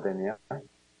in the academia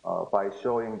by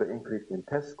showing the increase in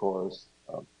test scores,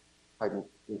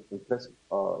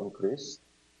 increase.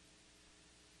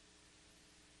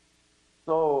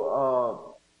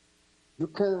 So you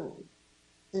can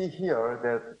see here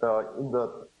that in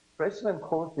the freshman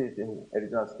courses in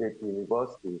Arizona State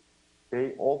University,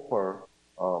 they offer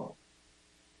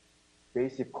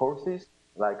basic courses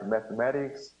like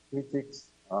mathematics,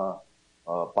 physics,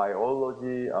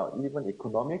 biology, even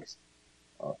economics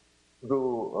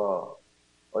through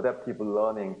adaptive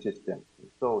learning systems.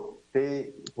 So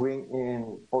they bring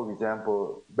in, for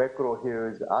example,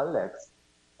 McGraw-Hill's Alex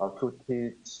to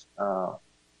teach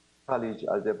college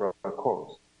algebra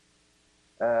course.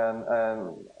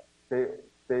 And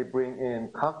they bring in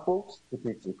cookbooks to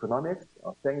teach economics,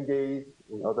 Cengage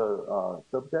in other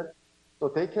subjects. So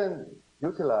they can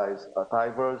utilize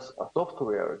diverse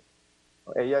software,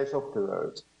 AI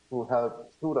softwares, to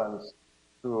help students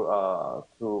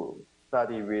to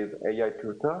study with AI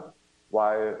tutor,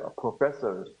 while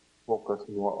professors focus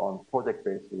more on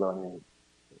project-based learning.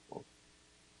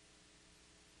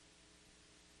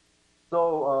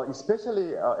 So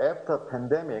especially after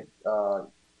pandemic,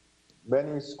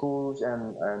 many schools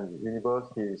and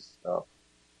universities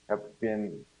have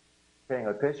been paying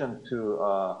attention to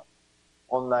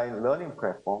online learning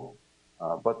platform,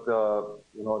 but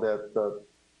you know that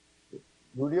you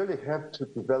really have to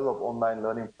develop online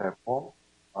learning platform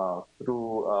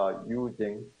through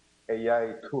using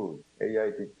AI tools,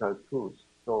 AI digital tools.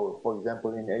 So, for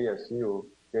example, in ASU,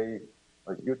 they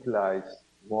utilize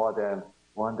more than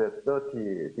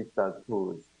 130 digital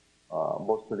tools,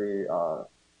 mostly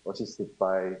assisted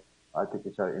by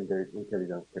artificial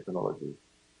intelligence technology.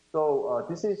 So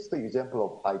this is the example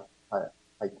of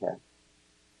high tech.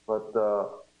 But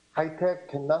high tech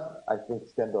cannot, I think,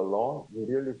 stand alone. We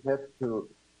really have to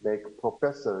make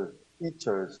professors,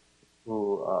 teachers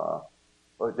to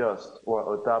adjust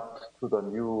or adapt to the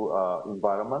new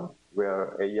environment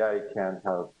where AI can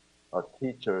help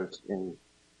teachers in,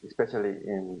 especially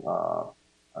in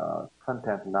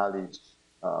content knowledge.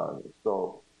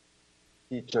 So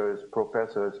teachers,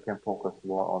 professors can focus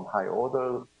more on high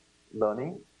order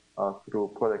learning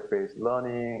through project-based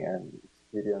learning and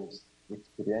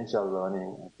experiential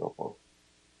learning and so forth.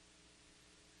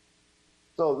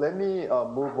 So let me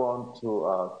move on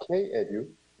to K-Edu.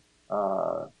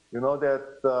 You know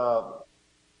that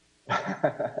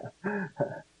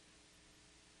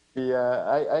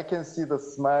I can see the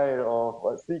smile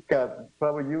of Sicat.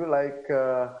 Probably you like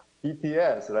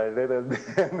BTS, right? Rather than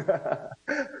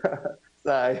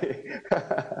Sai.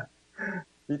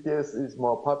 BTS is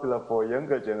more popular for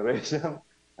younger generation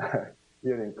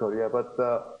here in Korea, but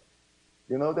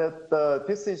you know that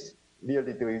this is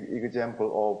really the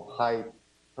example of high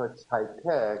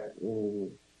tech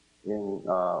in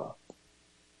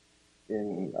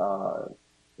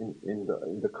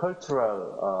the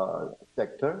cultural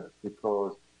sector,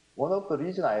 because one of the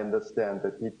reasons I understand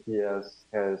that BTS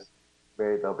has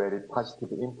made a very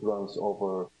positive influence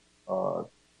over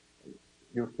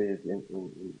youth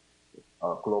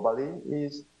globally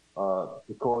is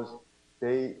because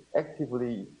they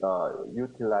actively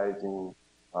utilizing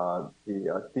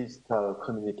the digital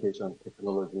communication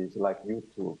technologies like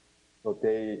YouTube. So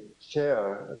they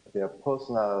share their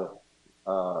personal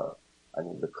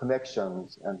the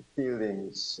connections and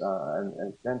feelings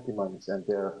and sentiments and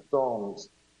their songs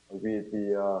with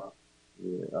the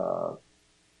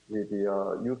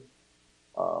youth,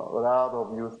 a lot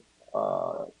of youth,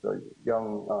 the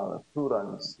young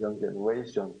students, young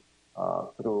generation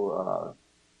through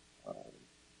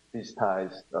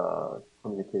digitized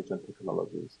communication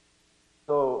technologies.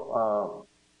 So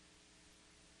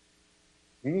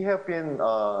we have been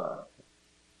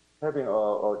having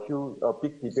a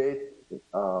big debate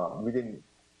within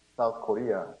South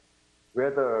Korea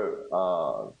whether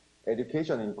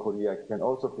education in Korea can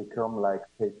also become like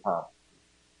K-pop,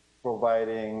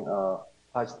 providing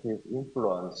positive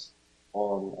influence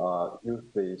on youth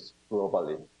base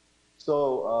globally.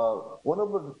 So one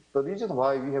of the reasons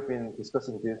why we have been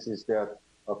discussing this is that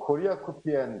Korea could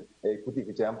be a good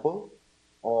example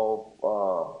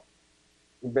of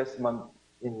investment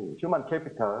in human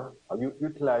capital,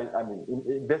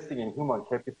 investing in human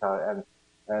capital,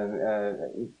 and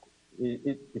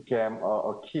it became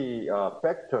a key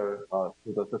factor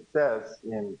to the success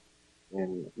in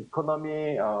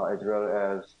economy as well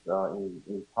as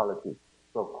in politics.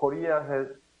 So Korea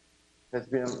has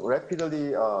been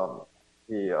rapidly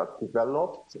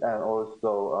developed and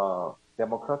also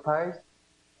democratized,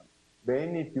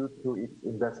 mainly due to its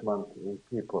investment in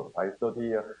people. Right? So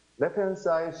the left-hand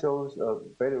side shows a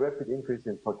very rapid increase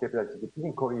in per capita GDP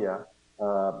in Korea.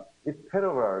 It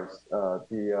parallels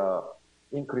the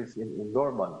increase in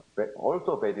enrollment, but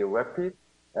also very rapid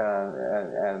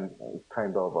and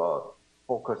kind of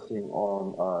focusing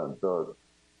on the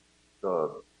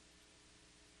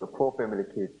poor family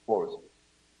kids first.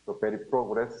 So very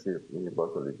progressive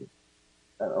universalism.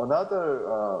 And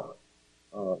another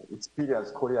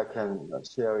experience Korea can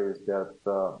share is that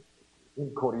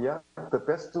in Korea, the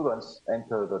best students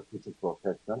enter the teaching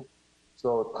profession.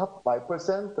 So top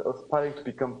 5% aspiring to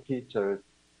become teachers,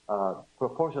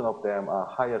 proportion of them are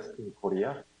highest in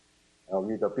Korea,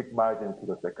 with a big margin to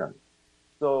the second.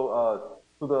 So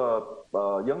to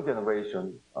the young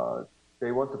generation,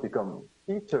 they want to become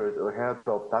teachers ahead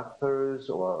of doctors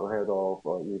or ahead of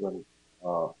even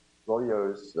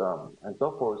lawyers and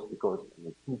so forth, because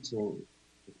teaching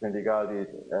has been regarded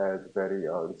as very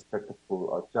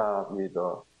respectful job with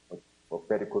a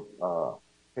very good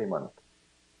payment.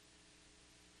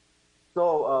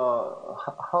 So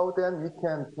how then we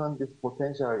can turn this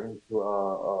potential into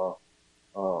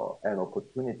an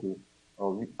opportunity?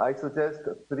 I suggest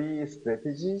 3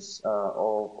 strategies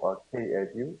of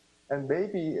K-Edu, And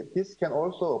maybe this can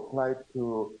also apply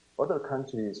to other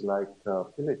countries like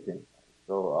Philippines.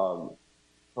 So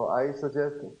I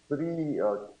suggest three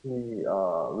key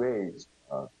ways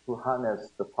to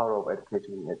harness the power of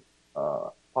education,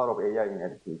 power of AI in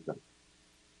education.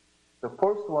 The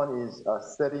first one is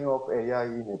setting up AI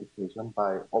in education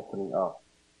by opening up.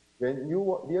 When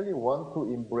you really want to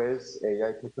embrace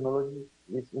AI technology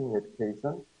in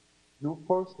education, you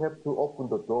first have to open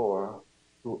the door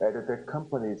to edtech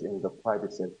companies in the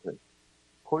private sector.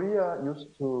 Korea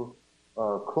used to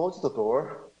close the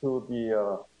door to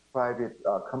the private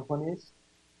companies.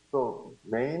 So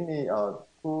mainly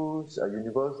schools,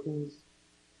 universities,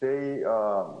 they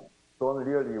don't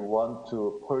really want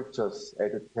to purchase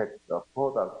edtech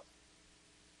products.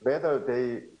 Rather,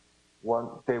 they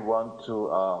want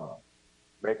to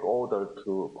make order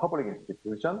to public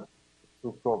institutions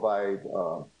to provide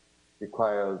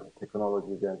required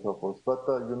technologies and so forth. But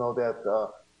you know that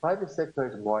private sector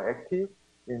is more active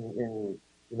in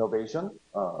innovation,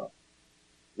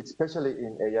 especially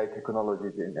in AI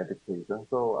technologies in education.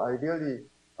 So I really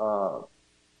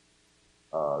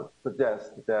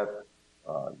suggest that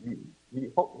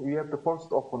we have to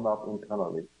first open up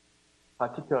internally,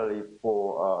 particularly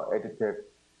for edtech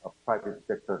private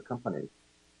sector companies.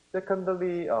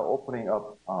 Secondly, opening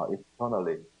up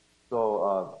externally.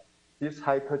 So this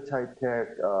high-touch,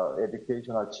 high-tech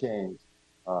educational change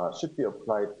should be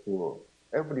applied to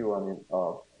everyone in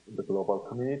the global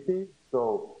community.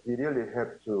 So we really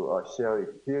have to share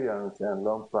experience and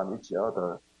learn from each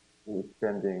other in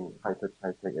expanding high-touch,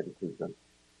 high-tech education.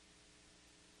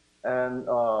 And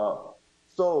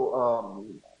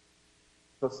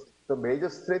the major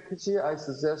strategy I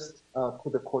suggest to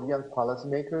the Korean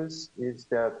policymakers is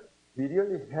that we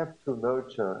really have to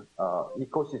nurture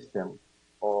ecosystem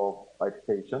of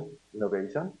education,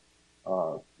 innovation,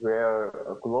 where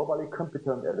globally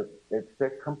competent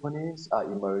edtech companies are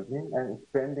emerging and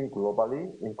expanding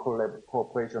globally in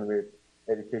cooperation with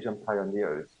education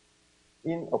pioneers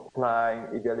in applying,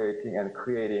 evaluating, and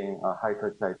creating a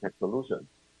high-touch, high-tech solutions.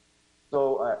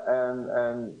 So,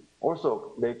 and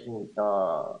also making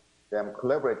them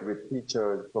collaborate with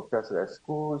teachers, professors at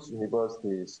schools,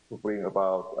 universities to bring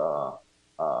about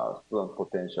student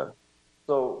potential.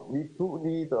 So we do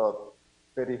need a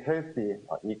very healthy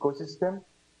ecosystem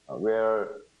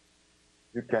where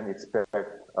you can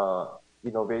expect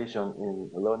innovation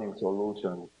in learning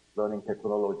solutions, learning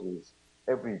technologies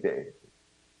every day.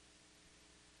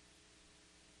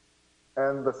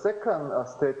 And the second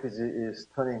strategy is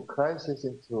turning crisis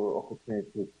into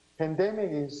opportunity.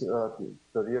 Pandemic is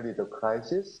really the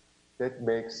crisis that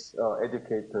makes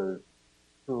educators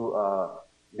to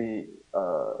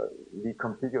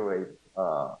reconfigure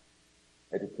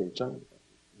education,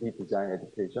 redesign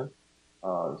education.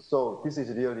 So this is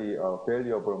really a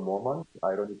valuable moment,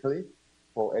 ironically,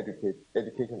 for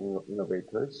education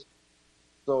innovators.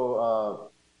 So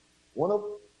one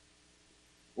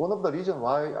of the reasons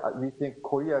why we think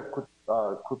Korea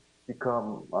could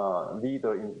become a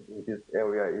leader in this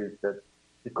area is that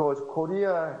because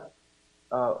Korea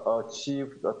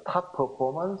achieved a top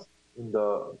performance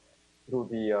through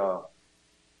the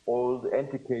old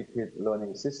antiquated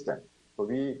learning system. So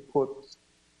we put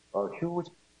huge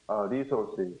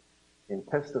resources in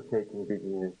test-taking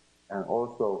business and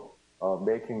also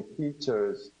making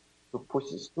teachers to push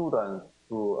students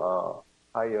to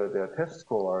higher their test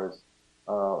scores.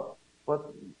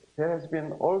 But there has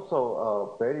been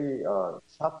also very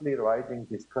sharply rising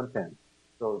discontent.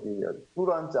 So the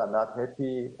students are not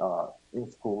happy in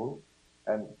school,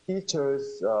 and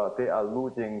teachers, they are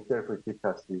losing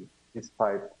self-efficacy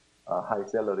despite high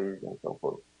salaries and so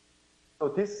forth. So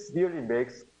this really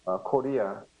makes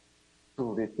Korea to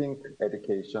rethink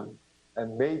education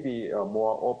and maybe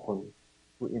more open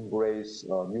to embrace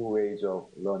new ways of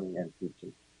learning and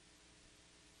teaching.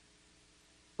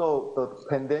 So this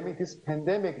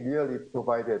pandemic really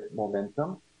provided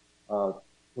momentum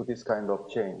to this kind of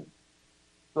change.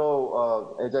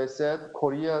 So as I said,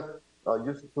 Korea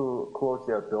used to close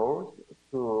their doors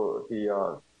to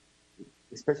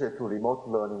especially to remote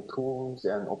learning tools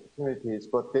and opportunities,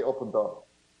 but they opened up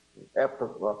after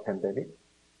the pandemic.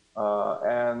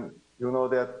 And you know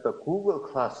that the Google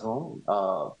Classroom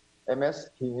MS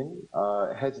team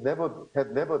had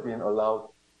never been allowed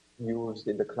used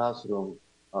in the classroom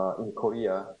in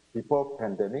Korea before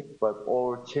pandemic, but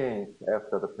all changed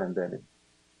after the pandemic.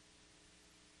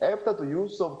 After the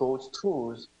use of those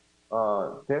tools,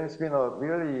 there has been a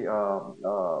really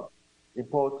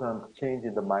important change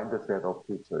in the mindset of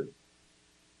teachers.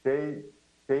 They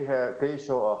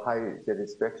show a high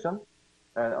satisfaction,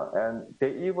 and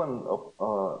they even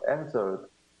answered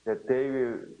that they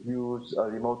will use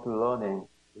remote learning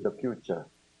in the future.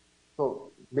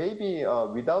 So maybe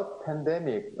without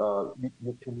pandemic,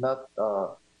 we cannot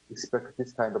expect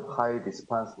this kind of high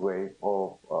response rate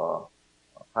of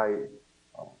high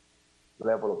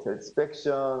level of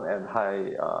satisfaction and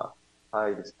high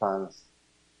response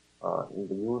in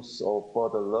the use of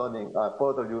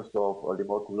further use of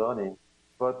remote learning.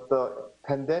 But the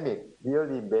pandemic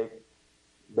really made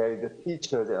the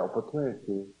teachers an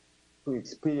opportunity to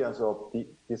experience of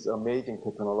these amazing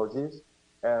technologies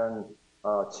and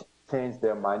change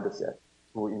their mindset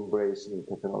to embrace new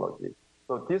technology.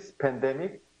 So this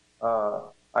pandemic,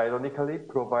 ironically,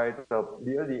 provided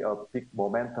really a big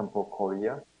momentum for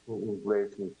Korea to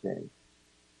embrace new change.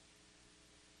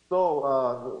 So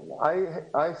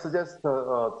I suggest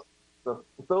the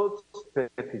third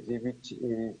strategy, which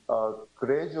is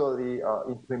gradually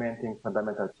implementing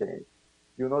fundamental change.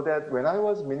 You know that when I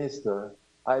was minister,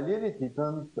 I really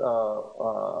didn't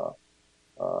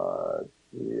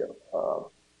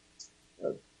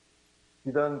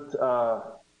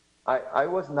I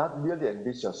was not really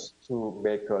ambitious to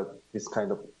make this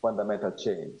kind of fundamental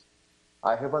change.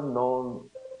 I haven't known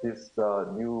these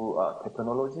new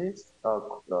technologies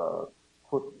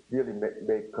could really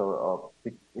make a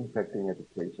big impact in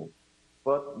education.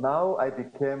 But now I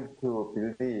became to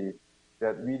believe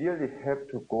that we really have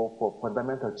to go for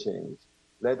fundamental change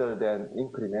rather than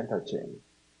incremental change.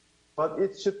 But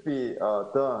it should be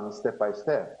done step by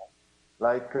step,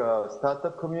 like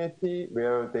startup community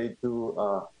where they do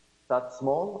start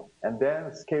small and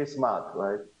then scale smart,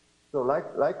 right? So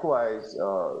likewise,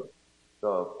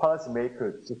 the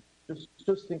policymakers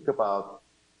just think about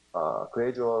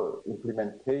gradual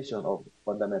implementation of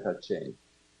fundamental change.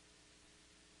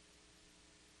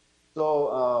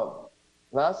 So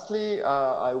lastly,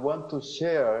 I want to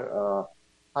share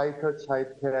High Touch High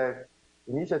Tech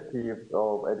initiative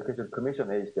of Education Commission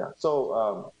Asia.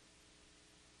 So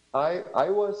I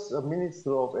was a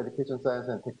Minister of Education, Science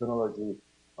and Technology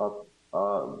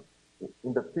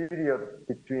in the period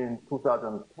between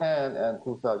 2010 and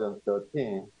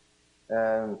 2013.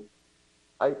 And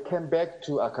I came back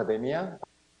to academia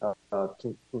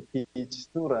to teach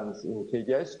students in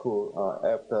KGI school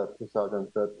after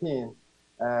 2013.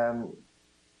 And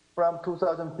from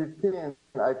 2015,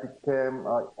 I became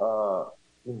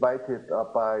invited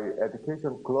by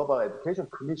Global Education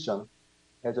Commission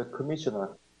as a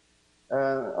commissioner.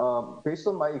 And based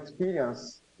on my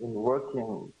experience in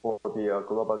working for the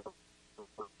global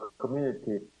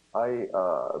community, I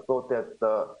thought that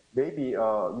maybe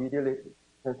we really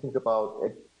can think about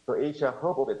the Asia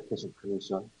Hub of Education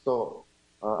Commission. So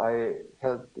I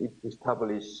helped it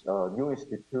establish a new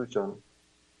institution,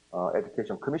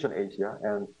 Education Commission Asia,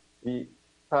 and we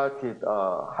started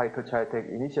High Touch High Tech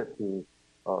initiative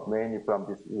mainly from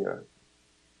this year.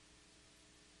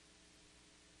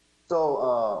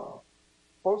 So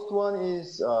first one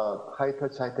is High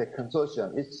Touch High Tech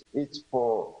Consortium. It's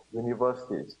for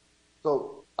universities.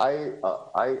 So I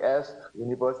asked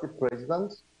university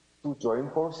presidents to join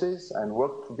forces and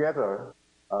work together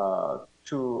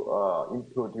to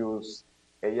introduce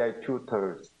AI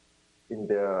tutors in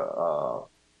their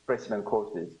freshman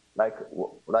courses, like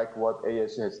what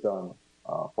ASU has done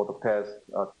for the past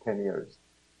 10 years,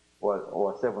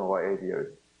 or 7 or 8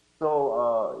 years.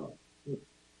 So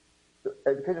the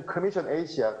Education Commission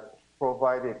Asia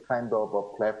provided kind of a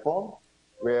platform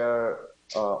where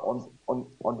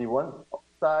on the one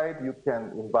side you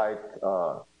can invite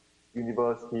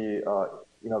university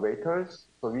innovators.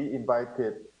 So we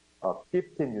invited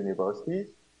 15 universities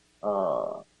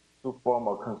to form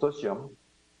a consortium.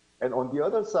 And on the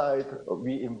other side,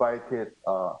 we invited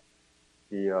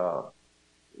the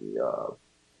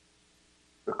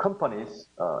companies,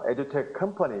 edutech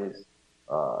companies,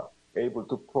 able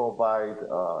to provide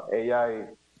AI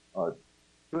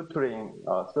tutoring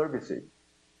services.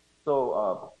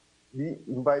 So we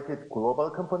invited global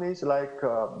companies like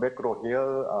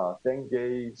McGraw-Hill,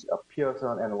 Cengage,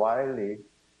 Pearson, and Wiley.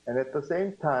 And at the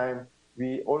same time,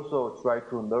 we also try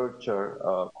to nurture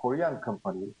Korean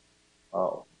companies.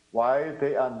 While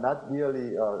they are not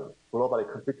really globally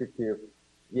competitive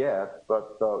yet,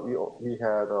 but we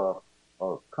had a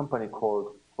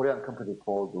Korean company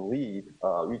called Reed,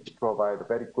 which provide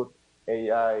very good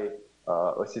AI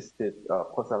assisted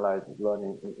personalized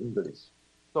learning in English.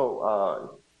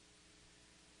 So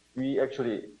we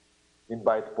actually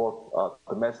invite both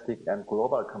domestic and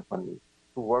global companies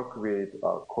to work with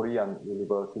Korean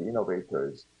university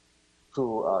innovators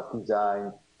to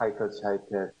design high-touch,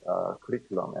 high-tech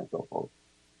curriculum and so forth.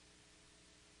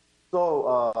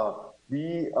 So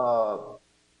we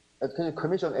Education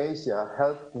Commission Asia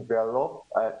helped develop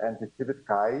and distribute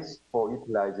guides for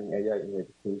utilizing AI in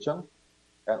education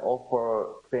and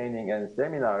offer training and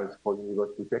seminars for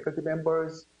university faculty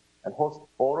members and host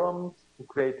forums to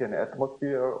create an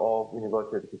atmosphere of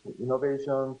university education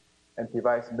innovation and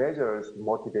devise measures to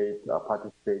motivate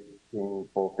participating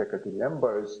for faculty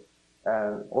members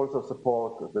and also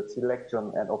support the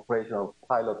selection and operation of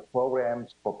pilot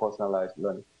programs for personalized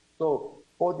learning. So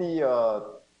for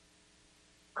the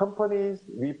companies,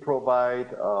 we provide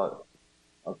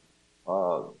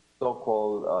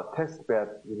so-called testbed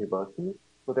university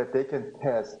so that they can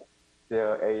test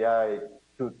their AI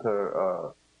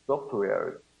tutor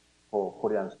software for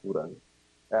Korean students.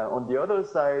 And on the other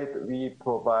side, we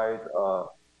provide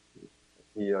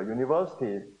the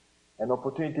universities an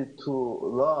opportunity to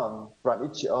learn from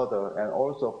each other and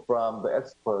also from the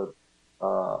experts.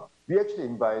 We actually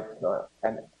invite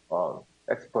an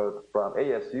expert from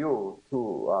ASU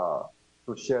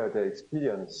to share their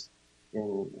experience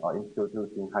in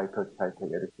introducing high-touch, high-tech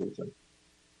education.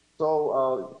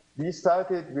 So we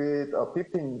started with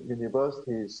 15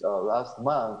 universities last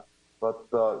month, but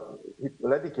it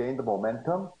already gained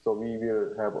momentum. So we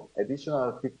will have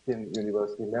additional 15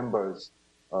 university members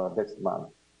next month.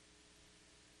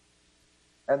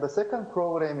 And the second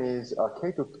program is a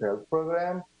K-12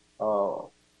 program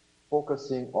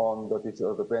focusing on the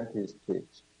disadvantaged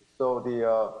kids. So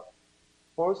the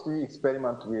first we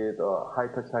experiment with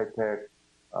high-touch, high-tech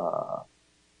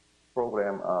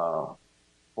program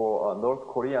for North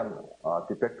Korean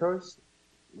defectors.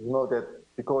 You know that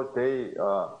because they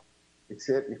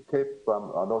escaped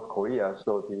from North Korea,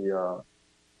 so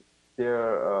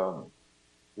the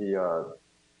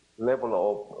level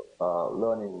of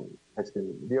learning has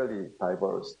been really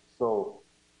diverse. So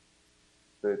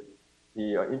the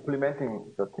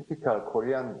implementing the typical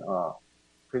Korean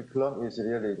curriculum is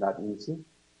really not easy.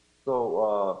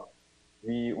 So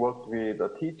we worked with the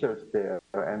teachers there,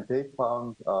 and they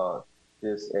found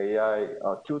this AI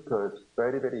tutors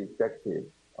very, very effective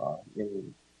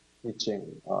in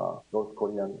teaching North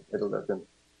Korean adolescent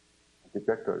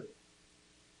defectors.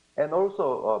 And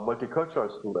also multicultural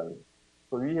students.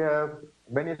 So we have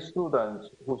many students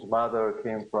whose mother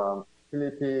came from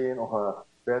Philippines or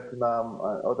Vietnam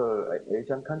and other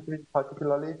Asian countries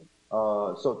particularly.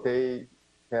 So they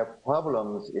have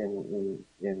problems in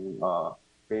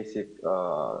basic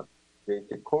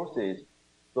courses.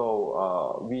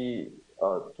 So we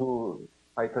do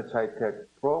high-touch, high-tech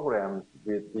programs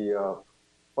with the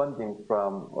funding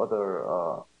from other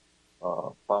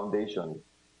foundations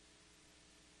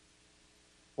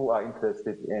who are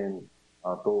interested in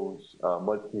those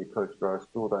multicultural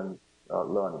students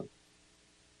learning.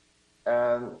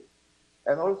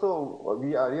 And also,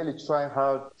 we are really trying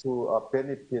hard to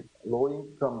benefit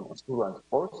low-income students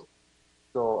first.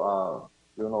 So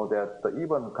you know that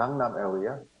even Gangnam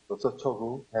area, the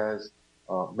Seocho-gu, has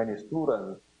many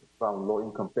students from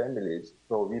low-income families.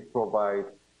 So we provide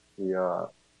the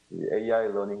AI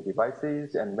learning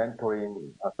devices and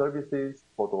mentoring services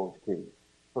for those kids.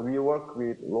 So we work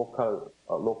with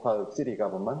local city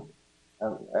government,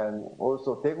 and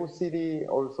also Daegu City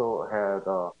also had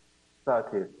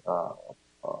started a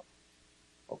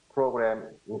program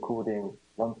including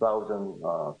 1,000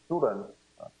 students.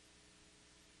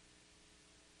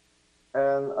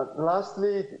 And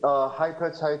lastly,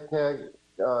 high-touch, high-tech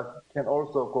can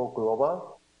also go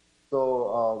global.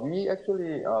 So we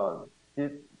actually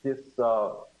did this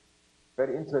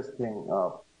very interesting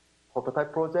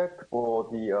prototype project for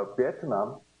the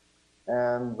Vietnam,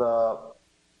 and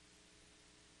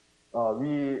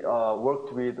we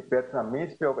worked with Vietnam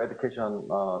Ministry of Education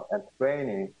and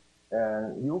Training,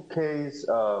 and UK's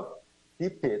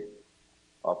DPID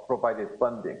provided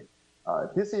funding.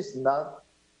 This is not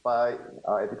by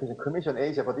Education Commission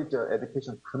Asia, but it's the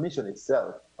Education Commission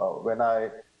itself when I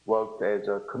worked as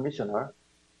a commissioner.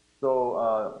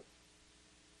 So,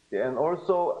 and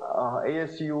also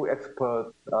ASU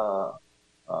experts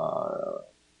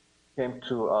came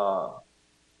to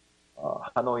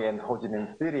Hanoi and Ho Chi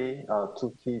Minh City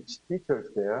to teach teachers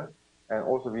there. And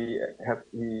also we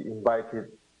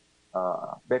invited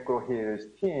Backrow Hill's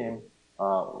team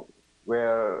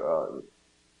where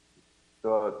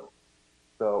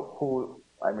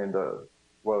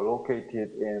were located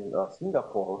in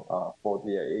Singapore for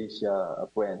the Asia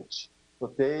branch. So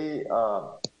they,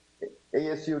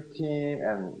 ASU team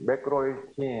and Backrow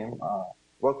team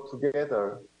worked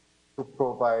together to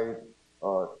provide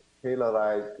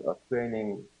tailored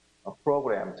training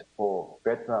programs for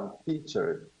Vietnam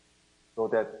teachers so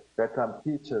that Vietnam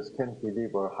teachers can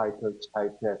deliver high-touch,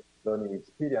 high-tech learning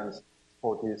experience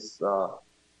for these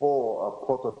 4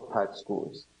 prototype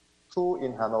schools. 2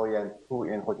 in Hanoi and 2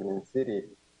 in Ho Chi Minh City.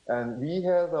 And we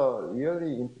had a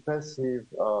really impressive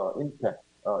impact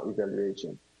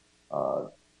evaluation.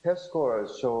 Test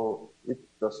scores show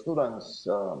the students,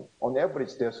 on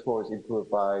average, their scores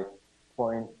improved by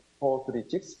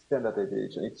 0.436 standard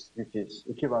deviation, which is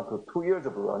equivalent to 2 years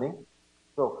of learning.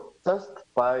 So just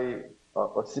by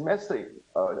a semester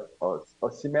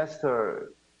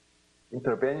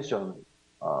intervention,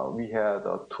 we had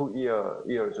 2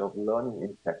 years of learning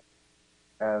impact.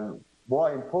 And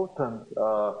more important,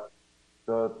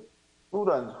 the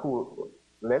students who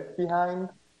left behind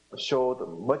showed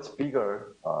much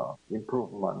bigger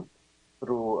improvement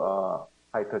through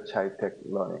high-touch, high-tech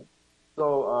learning.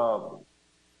 So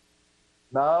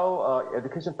now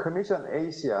Education Commission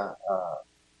Asia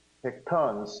take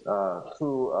turns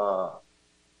to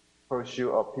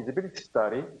pursue a feasibility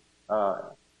study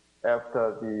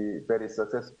after the very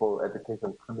successful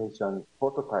Education Commission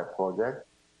prototype project.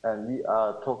 And we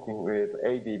are talking with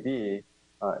ADB.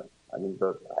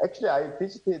 Actually, I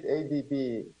visited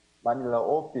ADB Manila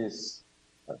office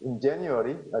in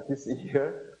January this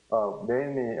year,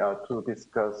 mainly to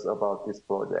discuss about this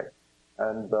project.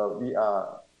 And we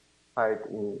are quite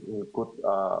in good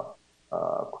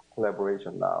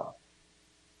collaboration now.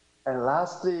 And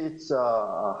lastly, it's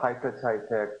high-touch,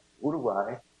 high-tech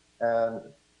Uruguay. And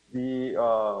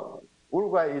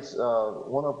Uruguay is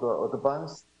one of the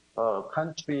advanced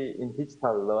country in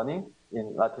digital learning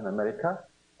in Latin America.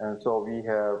 And so we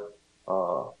have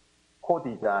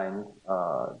co-designed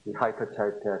the high-touch,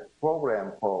 high-tech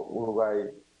program for Uruguay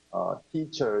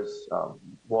teachers,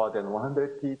 more than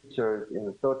 100 teachers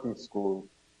in 30 schools,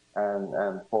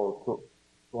 and for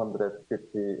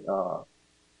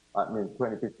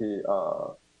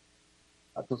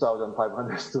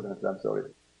 2,500 students, I'm sorry.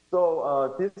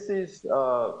 So this is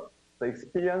the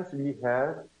experience we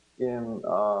had in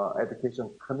Education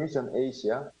Commission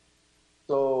Asia.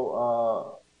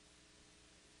 So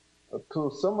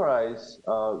to summarize,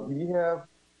 we have,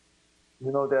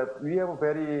 that we have a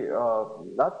very,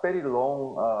 not very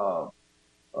long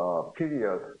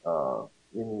period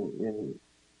in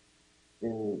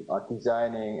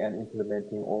designing and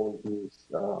implementing all these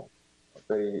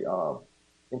very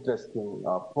interesting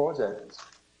projects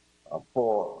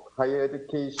for higher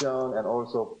education and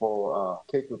also for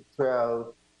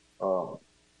K-12,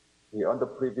 the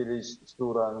underprivileged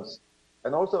students,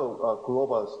 and also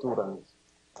global students.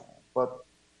 But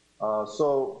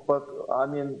I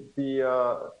mean,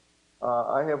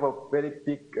 I have a very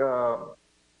big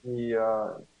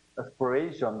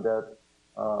aspiration that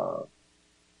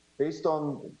based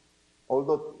on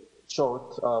although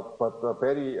short but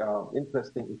very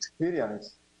interesting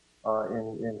experience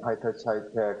in high-touch,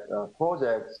 high-tech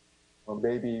projects,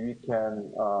 maybe we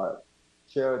can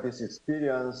share this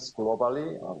experience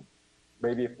globally,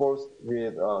 maybe first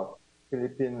with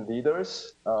Philippine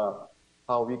leaders,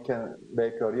 how we can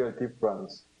make a real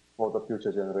difference for the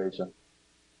future generation.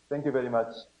 Thank you very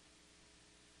much.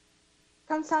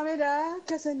 Kamsahamnida,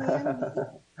 Kasanim.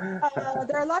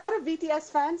 There are a lot of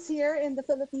BTS fans here in the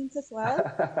Philippines as well.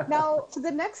 Now,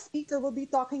 the next speaker will be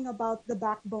talking about the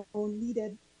backbone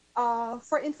needed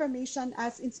for information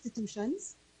as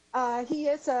institutions. He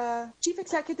is a Chief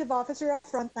Executive Officer of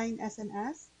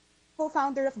FrontlineSMS,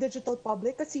 co-founder of Digital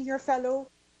Public, a senior fellow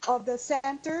of the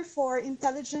Center for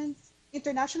Intelligence,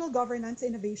 International Governance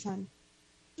Innovation.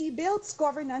 He builds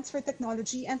governance for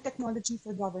technology and technology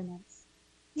for governance.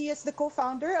 He is the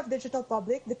co-founder of Digital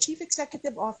Public, the Chief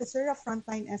Executive Officer of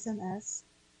FrontlineSMS,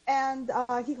 and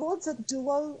he holds a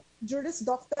dual Juris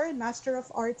Doctor and Master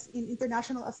of Arts in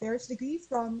International Affairs degree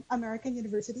from American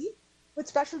University, with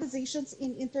specializations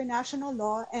in international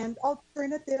law and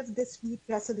alternative dispute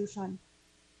resolution.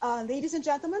 Ladies and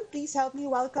gentlemen, please help me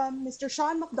welcome Mr.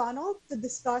 Sean McDonald to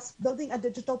discuss building a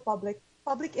digital public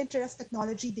interest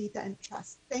technology, data, and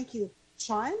trust. Thank you.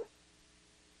 Sean?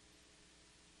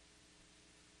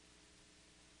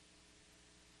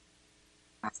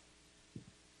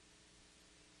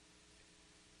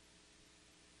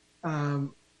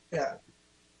 Yeah.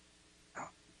 Oh,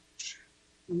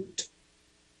 shoot.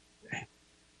 Okay.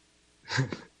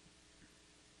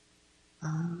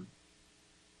 Are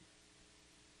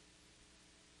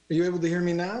you able to hear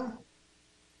me now?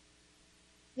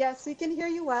 Yes, we can hear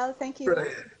you well. Thank you.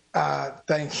 Brilliant.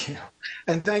 Thank you.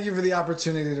 And thank you for the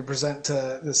opportunity to present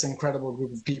to this incredible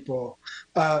group of people.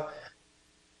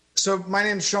 So my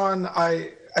name's Sean.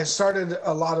 I started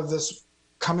a lot of this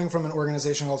coming from an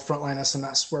organization called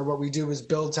FrontlineSMS, where what we do is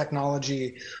build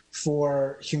technology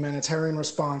for humanitarian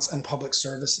response and public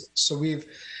services. So we've,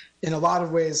 in a lot of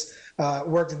ways,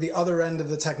 worked at the other end of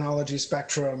the technology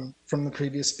spectrum from the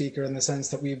previous speaker, in the sense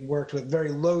that we've worked with very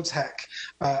low tech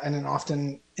and in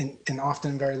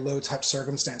often very low touch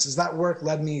circumstances. That work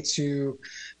led me to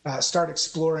start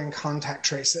exploring contact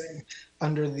tracing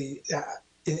under the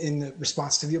in the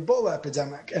response to the Ebola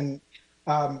epidemic. And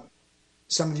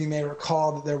some of you may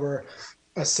recall that there were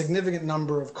a significant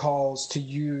number of calls to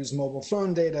use mobile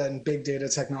phone data and big data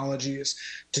technologies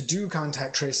to do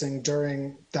contact tracing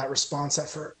during that response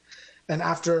effort. And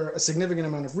after a significant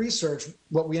amount of research,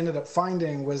 what we ended up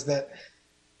finding was that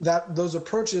those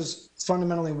approaches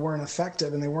fundamentally weren't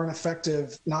effective. And they weren't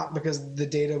effective not because the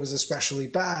data was especially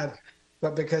bad,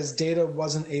 but because data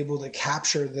wasn't able to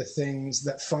capture the things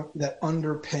that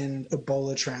underpinned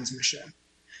Ebola transmission.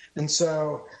 And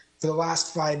so for the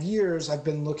last 5 years, I've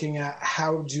been looking at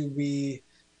how do we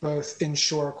both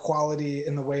ensure quality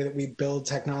in the way that we build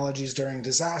technologies during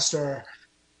disaster,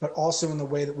 but also in the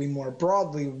way that we more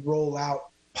broadly roll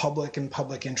out public and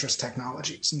public interest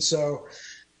technologies. And so,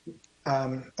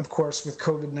 of course, with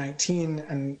COVID-19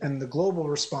 and the global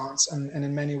response, and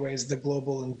in many ways the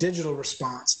global and digital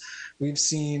response, we've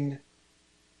seen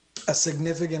a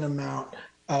significant amount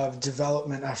of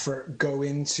development effort go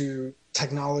into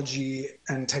technology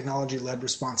and technology-led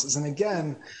responses. And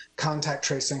again, contact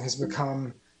tracing has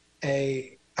become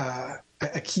a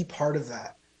key part of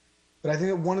that. But I think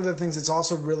that one of the things that's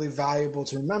also really valuable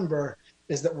to remember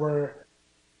is that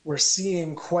we're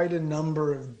seeing quite a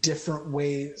number of different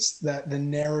ways that the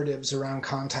narratives around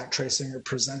contact tracing are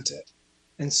presented.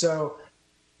 And so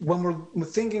when we're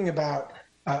thinking about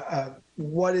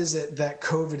what is it that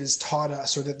COVID has taught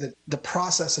us, or that the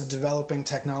process of developing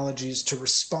technologies to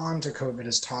respond to COVID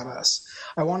has taught us,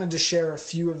 I wanted to share a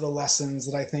few of the lessons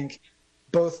that I think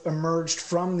both emerged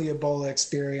from the Ebola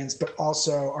experience, but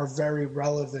also are very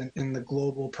relevant in the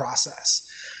global process.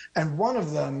 And one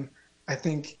of them, I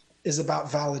think, is about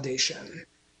validation.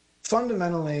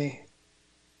 Fundamentally,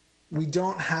 we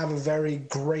don't have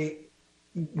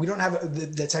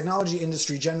the technology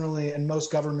industry generally, and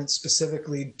most governments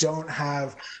specifically, don't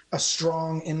have a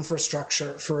strong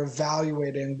infrastructure for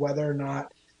evaluating whether or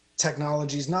not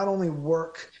technologies not only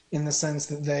work in the sense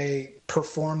that they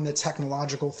perform the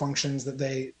technological functions that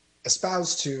they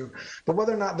espouse to, but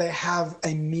whether or not they have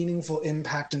a meaningful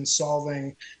impact in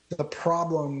solving the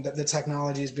problem that the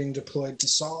technology is being deployed to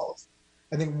solve.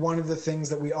 I think one of the things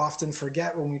that we often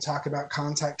forget when we talk about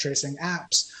contact tracing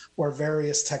apps or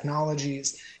various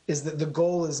technologies is that the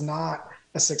goal is not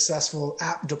a successful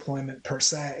app deployment per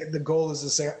se. The goal is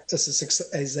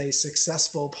a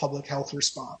successful public health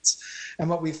response. And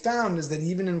what we found is that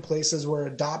even in places where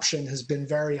adoption has been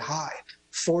very high,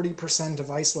 40%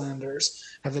 of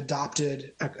Icelanders have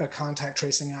adopted a contact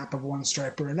tracing app of one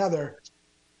stripe or another,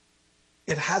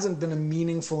 it hasn't been a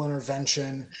meaningful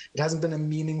intervention. It hasn't been a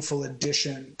meaningful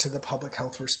addition to the public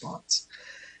health response.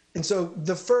 And so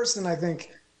the first, and I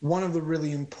think one of the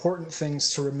really important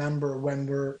things to remember when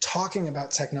we're talking about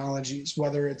technologies,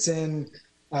 whether it's in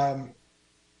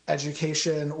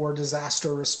education or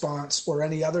disaster response or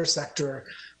any other sector,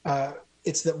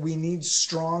 it's that we need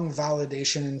strong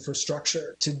validation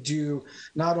infrastructure to do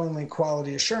not only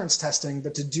quality assurance testing,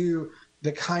 but to do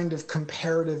the kind of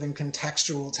comparative and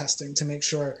contextual testing to make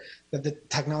sure that the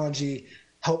technology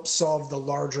helps solve the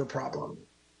larger problem.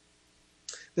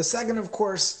 The second, of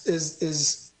course,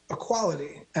 is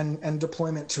equality and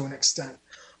deployment to an extent.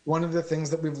 One of the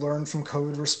things that we've learned from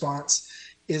COVID response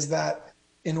is that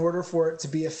in order for it to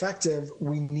be effective,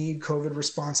 we need COVID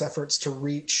response efforts to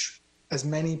reach as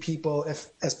many people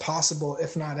as possible,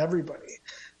 if not everybody.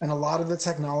 And a lot of the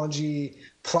technology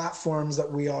platforms that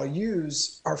we all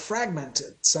use are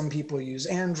fragmented. Some people use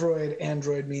Android.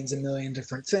 Android means a million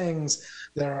different things.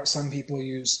 Some people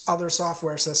use other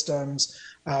software systems.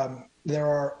 There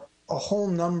are a whole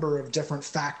number of different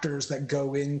factors that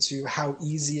go into how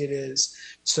easy it is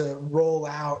to roll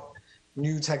out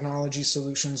new technology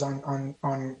solutions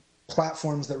on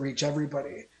platforms that reach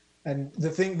everybody. And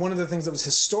one of the things that was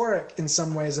historic in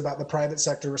some ways about the private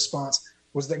sector response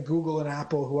was that Google and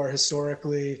Apple, who are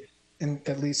historically,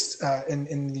 at least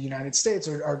in the United States,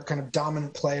 are kind of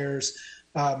dominant players,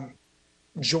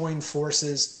 joined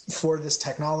forces for this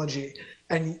technology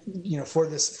and for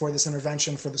this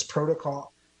intervention, for this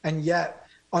protocol. And yet,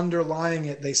 underlying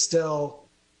it, they still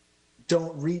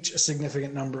don't reach a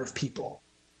significant number of people.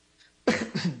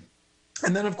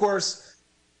 And then, of course,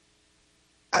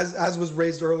 as was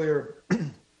raised earlier,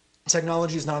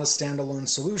 technology is not a standalone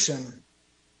solution.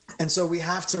 And so we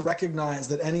have to recognize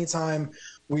that anytime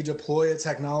we deploy a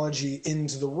technology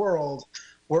into the world,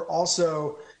 we're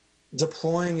also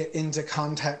deploying it into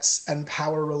contexts and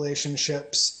power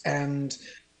relationships and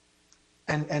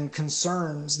and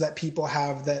concerns that people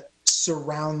have that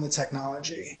surround the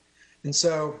technology. And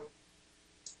so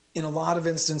in a lot of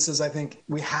instances, I think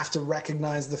we have to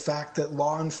recognize the fact that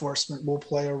law enforcement will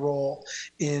play a role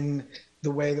in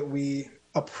the way that we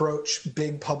approach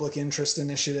big public interest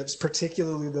initiatives,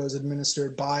 particularly those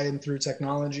administered by and through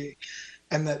technology,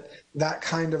 and that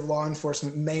kind of law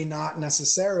enforcement may not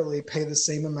necessarily pay the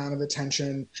same amount of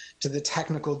attention to the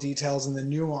technical details and the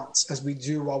nuance as we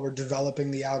do while we're developing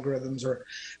the algorithms or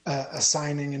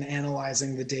assigning and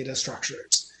analyzing the data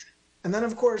structures. And then,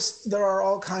 of course, there are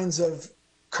all kinds of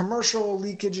commercial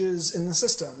leakages in the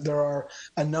system. There are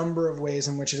a number of ways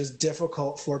in which it is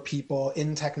difficult for people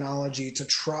in technology to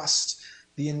trust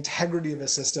the integrity of a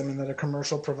system, and that a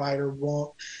commercial provider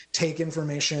won't take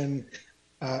information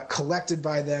collected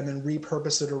by them and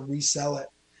repurpose it or resell it.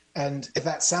 And if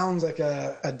that sounds like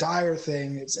a dire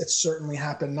thing, it's certainly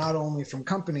happened not only from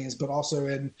companies, but also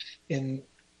in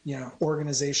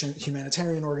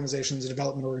humanitarian organizations,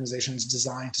 development organizations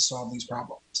designed to solve these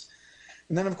problems.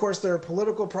 And then, of course, there are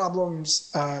political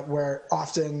problems where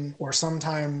often or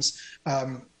sometimes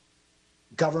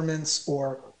governments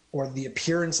or the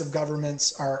appearance of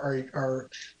governments are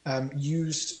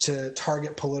used to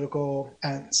target political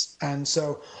ends. And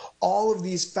so all of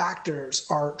these factors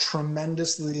are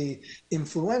tremendously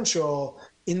influential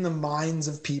in the minds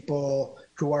of people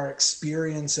who are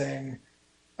experiencing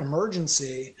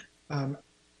emergency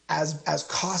as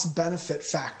cost-benefit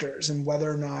factors and whether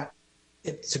or not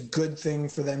it's a good thing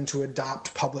for them to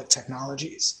adopt public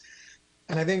technologies.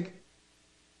 And I think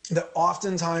that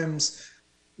oftentimes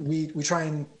we try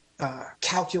and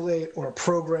calculate or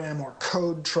program or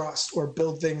code trust or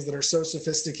build things that are so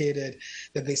sophisticated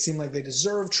that they seem like they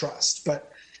deserve trust.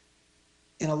 But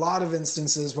in a lot of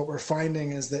instances, what we're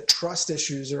finding is that trust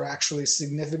issues are actually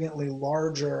significantly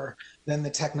larger than the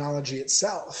technology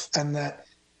itself, and that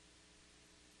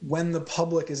when the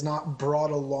public is not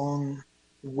brought along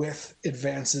with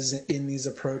advances in these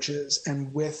approaches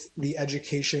and with the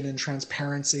education and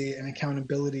transparency and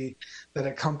accountability that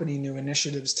accompany new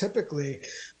initiatives, typically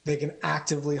they can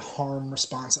actively harm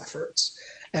response efforts.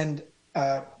 And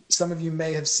some of you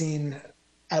may have seen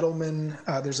Edelman.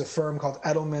 There's a firm called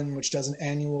Edelman which does an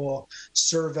annual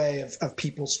survey of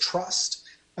people's trust,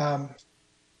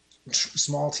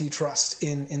 small t trust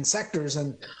in sectors.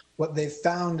 And what they've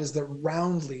found is that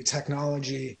roundly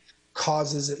technology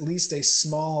causes at least a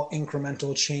small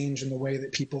incremental change in the way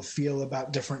that people feel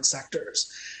about different sectors.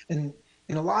 And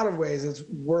in a lot of ways, it's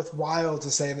worthwhile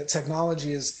to say that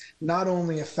technology is not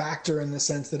only a factor in the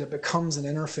sense that it becomes an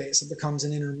interface, it becomes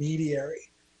an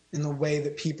intermediary in the way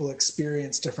that people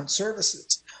experience different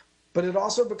services, but it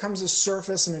also becomes a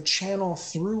surface and a channel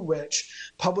through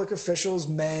which public officials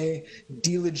may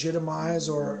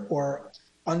delegitimize or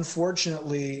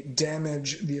unfortunately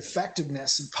damage the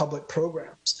effectiveness of public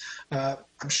programs.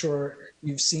 I'm sure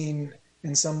you've seen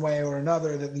in some way or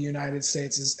another that the United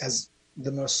States has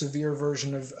the most severe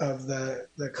version of the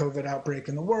COVID outbreak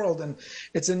in the world. And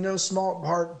it's in no small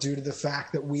part due to the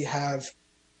fact that we have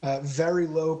very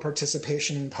low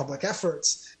participation in public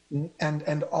efforts.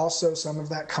 And also some of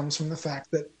that comes from the fact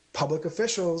that public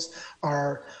officials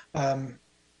are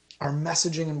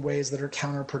messaging in ways that are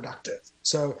counterproductive.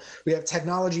 So we have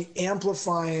technology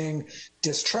amplifying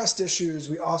distrust issues.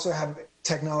 We also have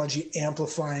technology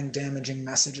amplifying damaging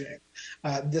messaging.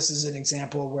 This is an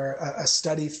example where a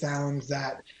study found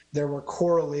that there were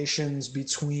correlations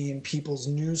between people's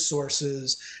news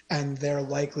sources and their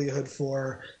likelihood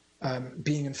for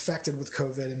being infected with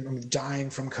COVID and dying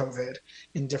from COVID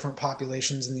in different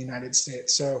populations in the United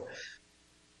States. So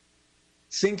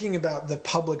thinking about the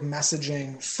public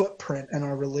messaging footprint and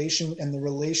our relation and the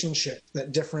relationship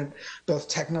that different both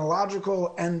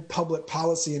technological and public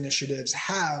policy initiatives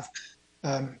have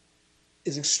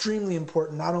is extremely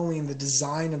important, not only in the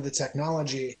design of the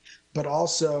technology, but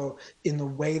also in the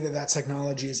way that that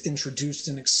technology is introduced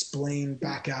and explained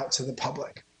back out to the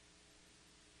public.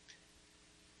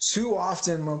 Too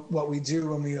often what we do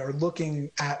when we are looking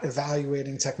at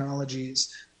evaluating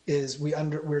technologies is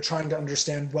we're trying to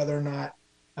understand whether or not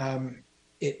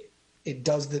it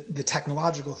does the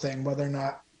technological thing, whether or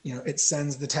not it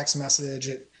sends the text message,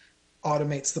 it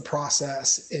automates the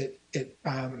process, it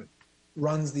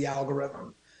runs the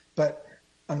algorithm. But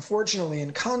unfortunately,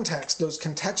 in context, those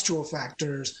contextual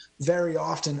factors very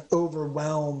often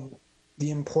overwhelm the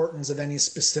importance of any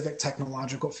specific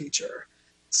technological feature.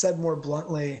 Said more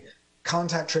bluntly,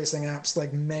 contact tracing apps,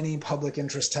 like many public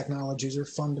interest technologies, are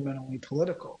fundamentally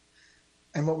political.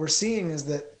 And what we're seeing is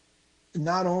that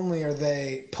not only are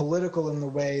they political in the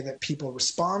way that people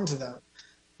respond to them,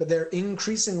 but they're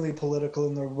increasingly political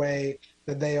in the way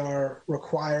that they are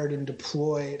required and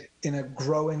deployed in a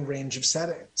growing range of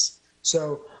settings.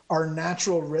 So our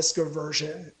natural risk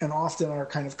aversion and often our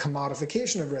kind of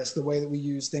commodification of risk, the way that we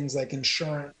use things like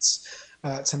insurance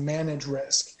to manage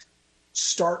risk,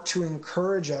 start to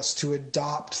encourage us to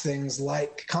adopt things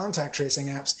like contact tracing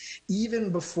apps,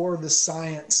 even before the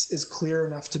science is clear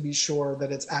enough to be sure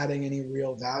that it's adding any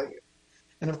real value.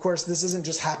 And of course, this isn't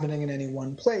just happening in any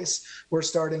one place. We're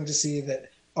starting to see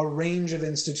that a range of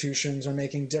institutions are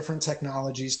making different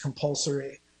technologies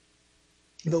compulsory.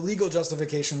 The legal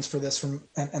justifications for this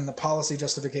and the policy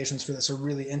justifications for this are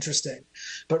really interesting.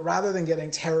 But rather than getting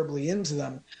terribly into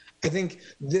them, I think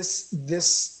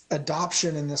this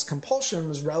adoption and this compulsion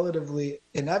was relatively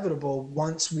inevitable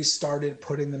once we started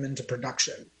putting them into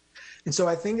production. And so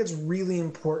I think it's really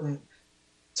important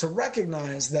to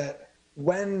recognize that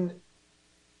when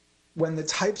the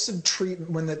types of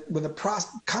treatment,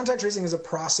 contact tracing is a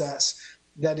process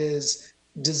that is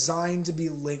designed to be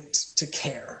linked to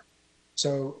care.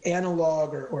 So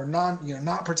analog or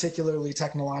not particularly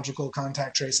technological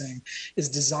contact tracing is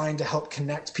designed to help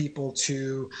connect people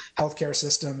to healthcare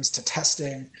systems, to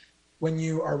testing. When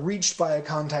you are reached by a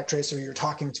contact tracer, you're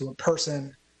talking to a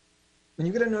person. When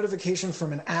you get a notification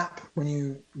from an app, when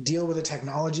you deal with a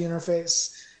technology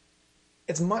interface,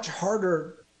 it's much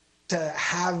harder to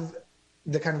have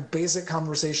the kind of basic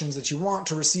conversations that you want,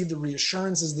 to receive the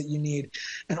reassurances that you need,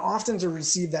 and often to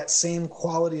receive that same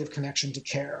quality of connection to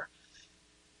care.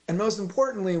 And most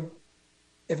importantly,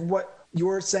 if what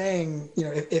you're saying,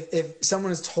 if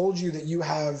someone has told you that you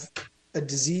have a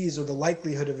disease or the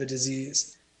likelihood of a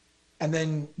disease, and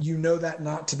then you know that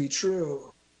not to be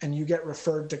true, and you get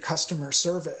referred to customer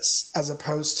service as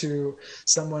opposed to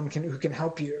someone who can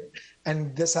help you,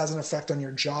 and this has an effect on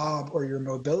your job or your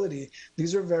mobility,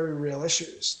 these are very real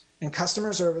issues. And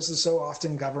customer service is so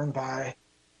often governed by,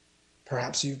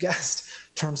 perhaps you've guessed,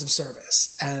 terms of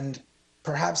service. And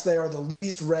perhaps they are the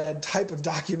least read type of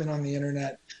document on the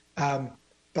internet,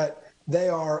 but they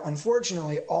are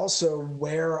unfortunately also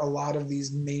where a lot of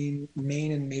these main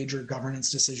and major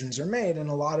governance decisions are made. And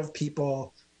a lot of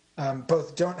people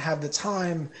both don't have the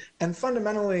time, and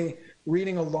fundamentally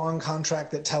reading a long contract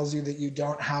that tells you that you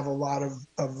don't have a lot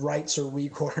of rights or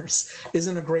recourse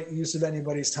isn't a great use of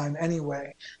anybody's time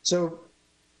anyway. So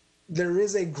there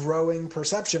is a growing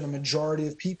perception, a majority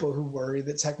of people who worry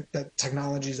that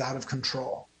technology is out of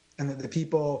control, and that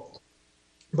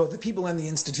both the people and the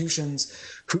institutions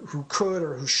who could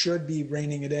or who should be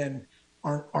reining it in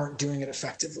aren't doing it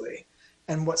effectively.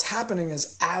 And what's happening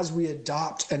is, as we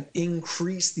adopt and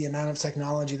increase the amount of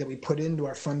technology that we put into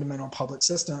our fundamental public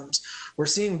systems, we're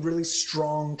seeing really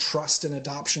strong trust and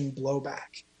adoption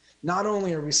blowback. Not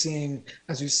only are we seeing,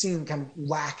 as we've seen, kind of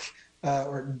lack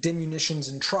or diminutions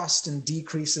in trust and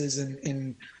decreases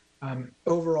in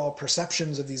overall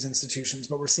perceptions of these institutions,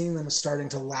 but we're seeing them starting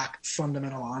to lack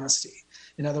fundamental honesty.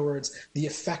 In other words, the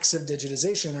effects of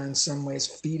digitization are in some ways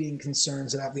feeding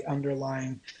concerns about the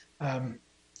underlying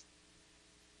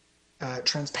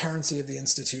transparency of the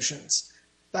institutions.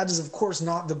 That is, of course,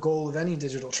 not the goal of any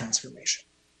digital transformation,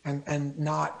 and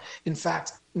not, in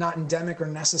fact, not endemic or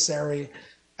necessary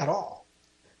at all.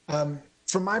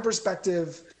 From my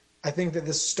perspective, I think that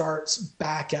this starts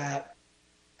back at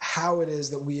how it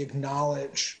is that we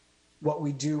acknowledge what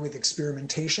we do with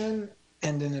experimentation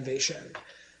and innovation.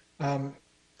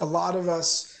 A lot of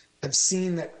us have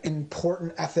seen that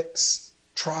important ethics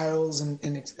trials and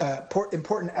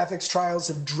important ethics trials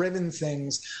have driven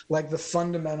things like the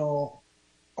fundamental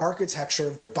architecture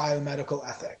of biomedical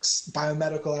ethics.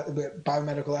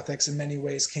 Biomedical ethics in many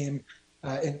ways came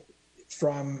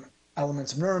from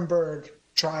elements of Nuremberg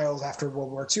trials after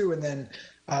World War II, and then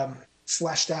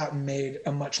fleshed out and made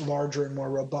a much larger and more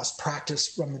robust practice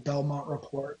from the Belmont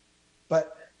Report.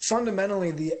 But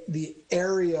fundamentally, the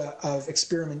area of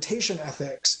experimentation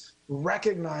ethics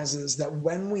recognizes that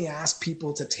when we ask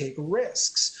people to take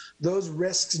risks, those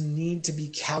risks need to be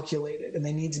calculated, and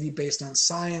they need to be based on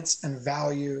science and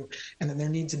value, and then there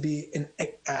need to be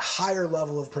a higher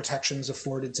level of protections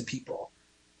afforded to people.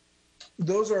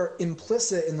 Those are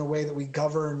implicit in the way that we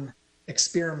govern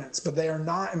experiments, but they are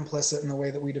not implicit in the way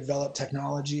that we develop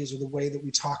technologies or the way that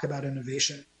we talk about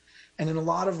innovation. And in a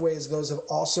lot of ways, those have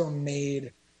also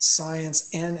made science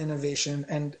and innovation,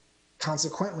 and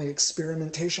consequently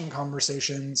experimentation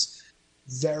conversations,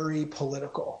 very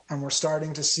political. And we're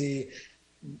starting to see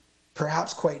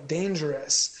perhaps quite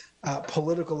dangerous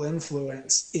political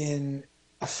influence in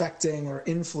affecting or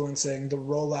influencing the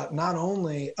rollout not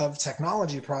only of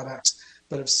technology products,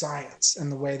 but of science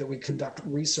and the way that we conduct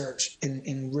research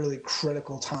in really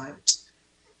critical times.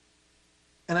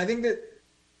 And I think that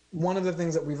one of the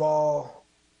things that we've all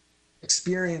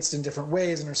experienced in different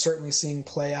ways and are certainly seeing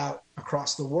play out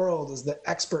across the world is that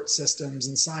expert systems,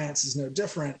 and science is no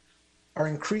different, are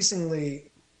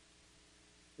increasingly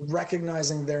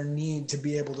recognizing their need to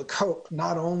be able to cope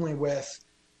not only with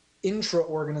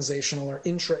intra-organizational or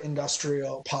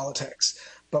intra-industrial politics,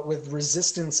 but with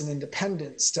resistance and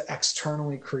independence to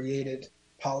externally created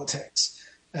politics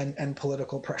and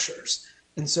political pressures.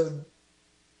 And so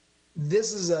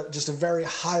this is just a very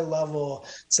high level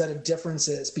set of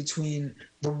differences between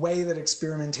the way that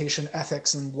experimentation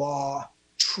ethics and law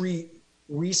treat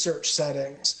research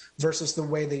settings versus the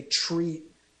way they treat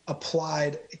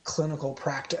applied clinical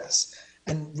practice.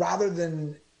 And rather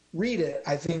than read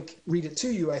it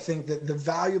to you, I think that the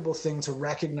valuable thing to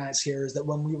recognize here is that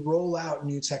when we roll out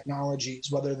new technologies,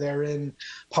 whether they're in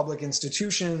public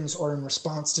institutions or in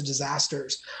response to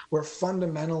disasters, we're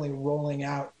fundamentally rolling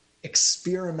out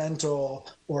experimental,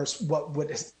 or what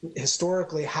would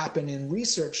historically happen in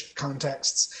research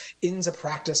contexts, into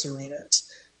practice arenas.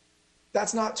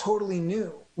 That's not totally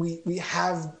new. We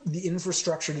have the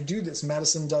infrastructure to do this.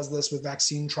 Medicine does this with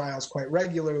vaccine trials quite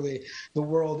regularly. The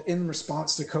world, in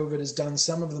response to COVID, has done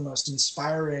some of the most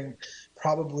inspiring,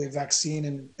 probably, vaccine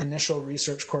and initial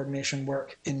research coordination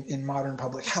work in modern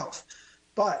public health.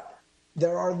 But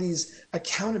there are these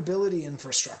accountability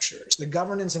infrastructures. The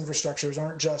governance infrastructures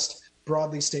aren't just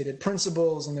broadly stated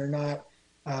principles, and they're not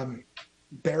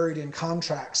buried in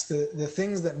contracts. The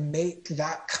things that make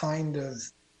that kind of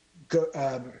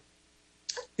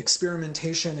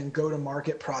experimentation and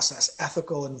go-to-market process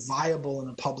ethical and viable in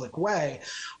a public way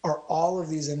are all of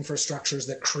these infrastructures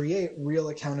that create real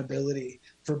accountability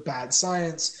for bad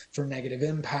science, for negative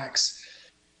impacts,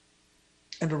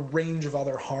 and a range of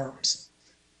other harms.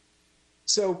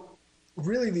 So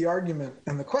really the argument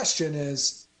and the question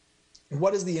is,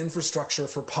 what does the infrastructure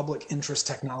for public interest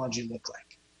technology look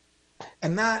like?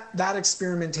 And that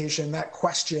experimentation, that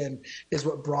question, is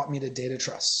what brought me to data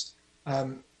trusts.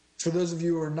 For those of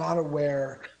you who are not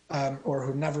aware or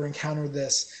who've never encountered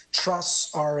this,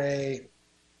 trusts are a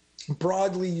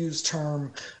broadly used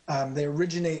term. They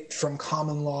originate from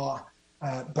common law,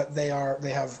 but they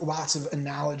have lots of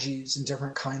analogies in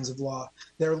different kinds of law.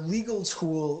 They're legal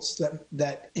tools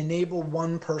that enable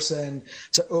one person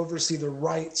to oversee the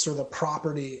rights or the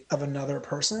property of another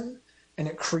person, and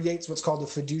it creates what's called a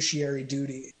fiduciary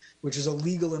duty, which is a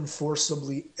legally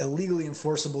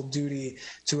enforceable duty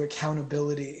to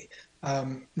accountability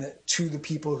to the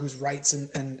people whose rights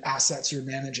and assets you're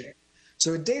managing.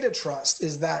 So a data trust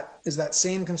is that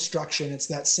same construction, it's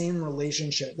that same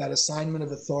relationship, that assignment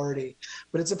of authority,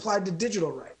 but it's applied to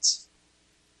digital rights.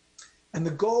 And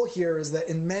the goal here is that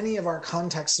in many of our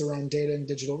contexts around data and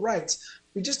digital rights,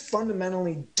 we just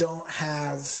fundamentally don't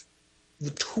have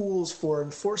the tools for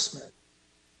enforcement.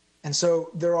 And so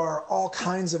there are all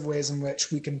kinds of ways in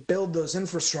which we can build those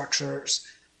infrastructures,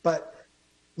 but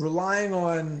relying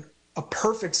on a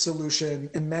perfect solution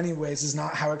in many ways is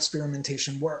not how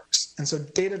experimentation works. And so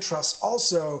data trusts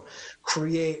also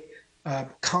create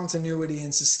continuity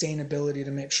and sustainability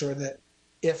to make sure that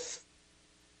if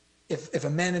a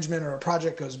management or a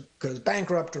project goes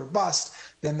bankrupt or bust,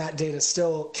 then that data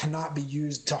still cannot be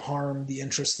used to harm the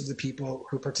interests of the people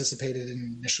who participated in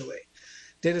it initially.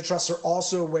 Data trusts are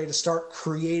also a way to start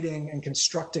creating and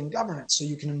constructing governance, so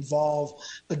you can involve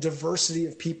a diversity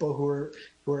of people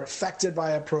who are affected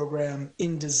by a program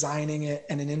in designing it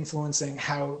and in influencing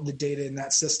how the data in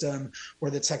that system or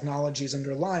the technologies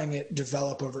underlying it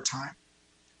develop over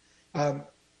time.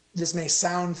 This may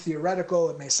sound theoretical,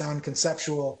 it may sound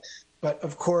conceptual, but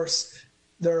of course,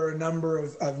 there are a number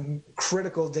of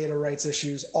critical data rights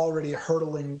issues already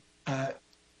hurtling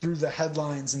through the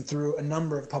headlines and through a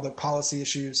number of public policy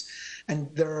issues. And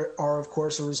there are, of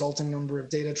course, a resulting number of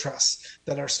data trusts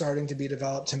that are starting to be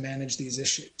developed to manage these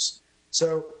issues.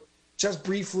 So just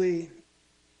briefly,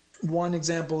 one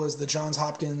example is the Johns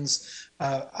Hopkins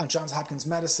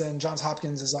Medicine. Johns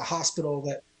Hopkins is a hospital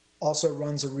that also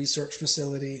runs a research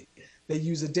facility. They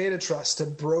use a data trust to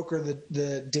broker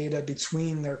the data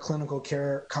between their clinical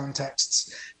care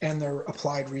contexts and their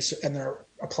applied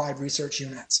research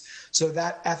units. So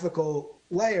that ethical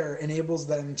layer enables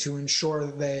them to ensure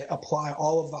that they apply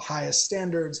all of the highest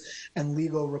standards and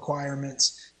legal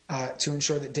requirements to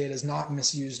ensure that data is not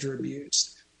misused or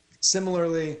abused.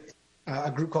 Similarly,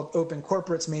 a group called Open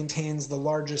Corporates maintains the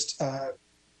largest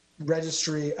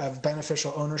registry of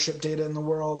beneficial ownership data in the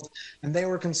world. And they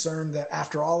were concerned that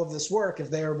after all of this work,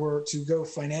 if they were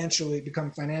to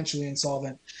become financially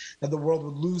insolvent, that the world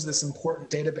would lose this important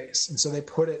database. And so they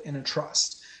put it in a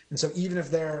trust. And so even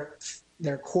if their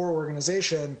core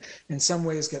organization in some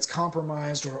ways gets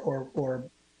compromised or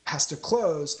has to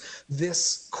close,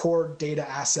 this core data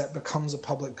asset becomes a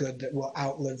public good that will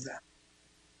outlive them.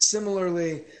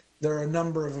 Similarly, there are a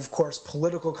number of course,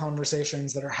 political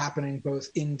conversations that are happening both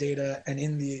in data and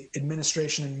in the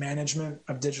administration and management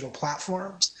of digital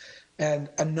platforms. And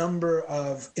a number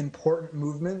of important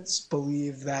movements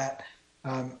believe that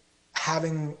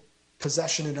having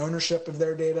possession and ownership of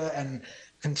their data and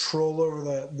control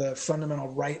over the fundamental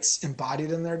rights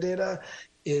embodied in their data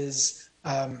is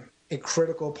a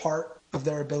critical part of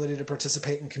their ability to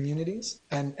participate in communities,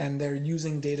 and they're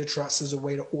using data trusts as a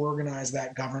way to organize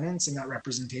that governance and that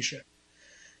representation.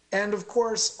 And of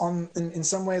course, in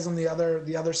some ways, on the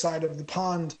other side of the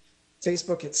pond,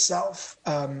 Facebook itself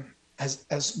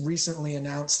has recently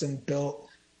announced and built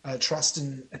a trust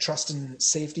and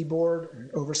safety board,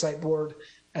 an oversight board,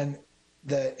 and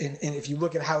if you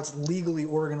look at how it's legally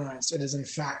organized, it is in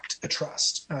fact a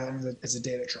trust, it's a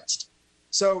data trust.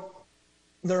 So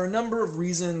there are a number of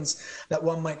reasons that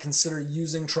one might consider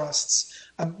using trusts.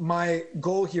 My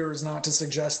goal here is not to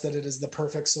suggest that it is the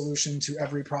perfect solution to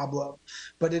every problem,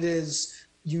 but it is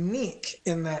unique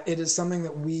in that it is something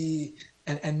that we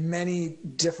and many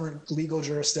different legal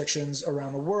jurisdictions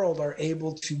around the world are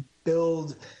able to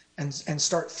build and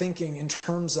start thinking in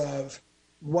terms of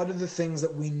what are the things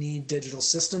that we need digital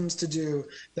systems to do,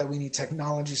 that we need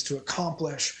technologies to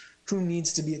accomplish, who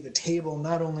needs to be at the table,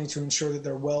 not only to ensure that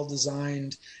they're well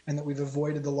designed and that we've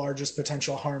avoided the largest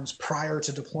potential harms prior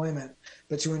to deployment,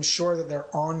 but to ensure that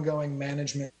their ongoing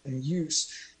management and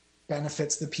use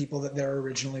benefits the people that they're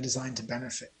originally designed to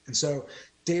benefit. And so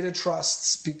data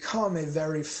trusts become a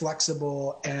very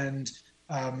flexible and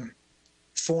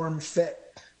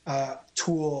form-fit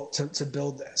tool to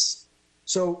build this.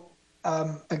 So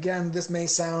again, this may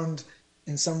sound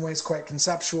in some ways quite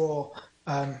conceptual.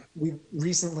 We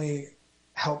recently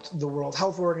helped the World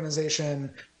Health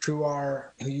Organization, who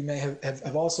you may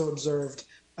have also observed,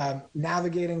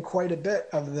 navigating quite a bit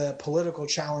of the political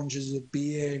challenges of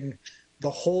being the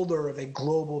holder of a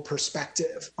global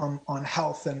perspective on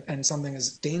health and something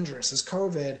as dangerous as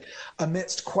COVID,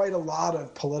 amidst quite a lot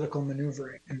of political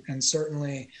maneuvering. And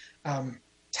certainly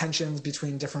tensions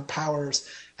between different powers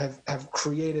have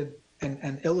created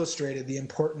and illustrated the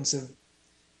importance of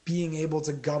being able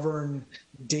to govern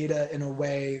data in a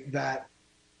way that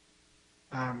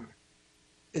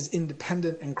is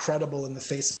independent and credible in the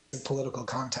face of political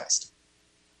contest.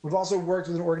 We've also worked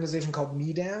with an organization called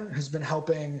MEDAN, who's been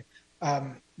helping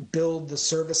build the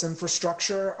service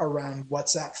infrastructure around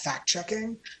WhatsApp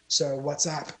fact-checking. So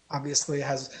WhatsApp obviously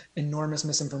has enormous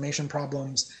misinformation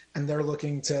problems, and they're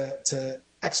looking to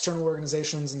external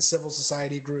organizations and civil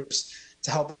society groups to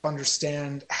help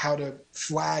understand how to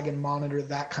flag and monitor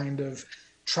that kind of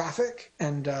traffic.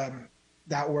 And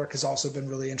that work has also been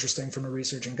really interesting from a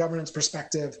research and governance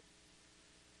perspective.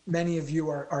 Many of you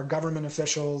are government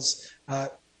officials.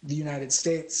 The United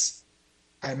States,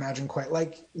 I imagine quite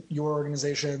like your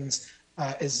organizations,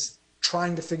 is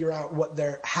trying to figure out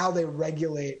how they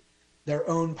regulate their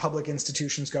own public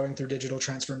institutions going through digital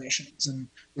transformations. And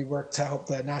we work to help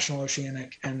the National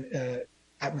Oceanic and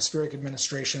Atmospheric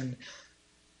Administration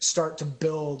start to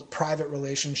build private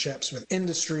relationships with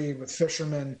industry, with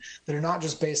fishermen, that are not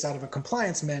just based out of a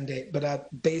compliance mandate, but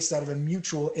based out of a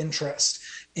mutual interest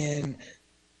in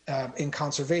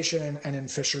conservation and in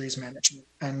fisheries management.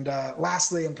 And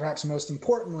lastly, and perhaps most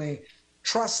importantly,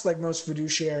 trusts, like most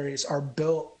fiduciaries, are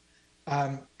built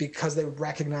because they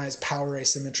recognize power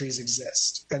asymmetries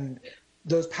exist. And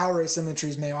those power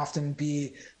asymmetries may often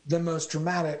be the most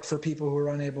dramatic for people who are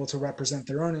unable to represent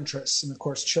their own interests. And of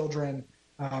course, children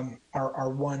are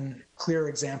one clear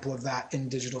example of that in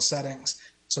digital settings.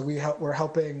 So we're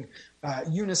helping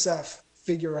UNICEF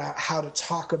figure out how to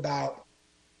talk about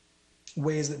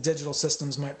ways that digital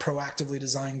systems might proactively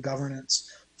design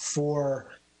governance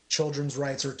for children's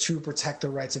rights or to protect the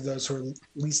rights of those who are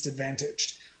least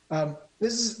advantaged.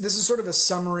 This is sort of a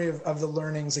summary of the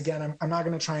learnings. Again, I'm not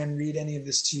going to try and read any of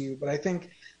this to you, but I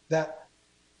think that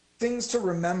things to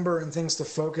remember and things to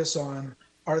focus on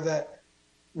are that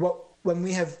when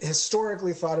we have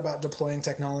historically thought about deploying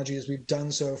technologies, we've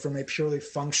done so from a purely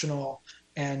functional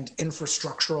and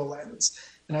infrastructural lens.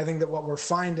 And I think that what we're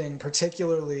finding,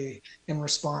 particularly in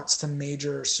response to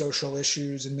major social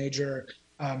issues and major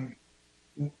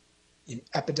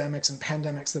epidemics and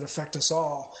pandemics that affect us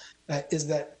all, is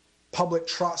that public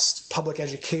trust, public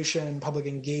education, public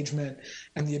engagement,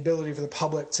 and the ability for the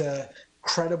public to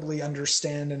credibly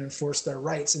understand and enforce their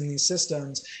rights in these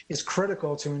systems is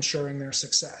critical to ensuring their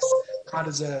success, not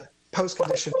as a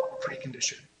post-condition or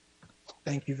pre-condition.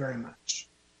 Thank you very much.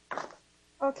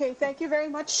 Okay, thank you very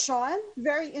much, Sean.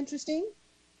 Very interesting.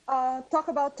 talk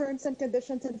about terms and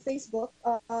conditions in Facebook.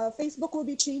 Facebook will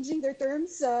be changing their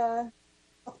terms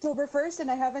October 1st,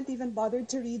 and I haven't even bothered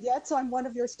to read yet, so I'm one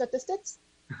of your statistics.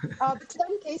 But in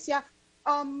any case, yeah.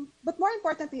 But more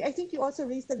importantly, I think you also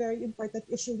raised a very important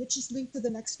issue, which is linked to the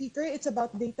next speaker. It's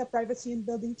about data privacy and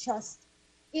building trust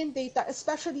in data,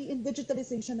 especially in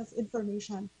digitalization of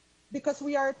information, because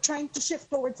we are trying to shift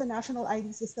towards a national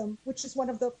ID system, which is one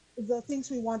of the things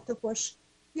we want to push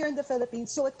here in the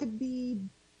Philippines, so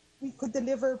we could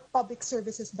deliver public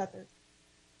services better.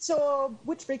 So,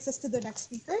 which brings us to the next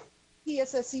speaker. He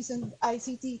is a seasoned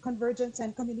ICT, convergence,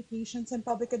 and communications and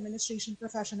public administration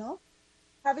professional.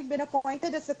 Having been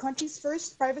appointed as the country's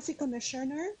first privacy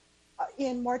commissioner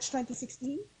in March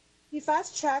 2016, he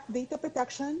fast-tracked data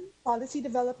protection policy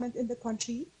development in the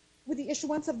country with the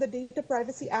issuance of the Data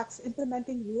Privacy Act's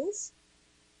implementing rules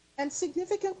and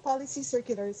significant policy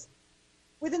circulars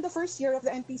within the first year of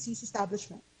the NPC's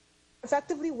establishment,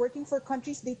 effectively working for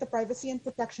countries' data privacy and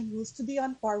protection rules to be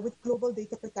on par with global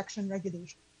data protection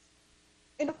regulations.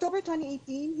 In October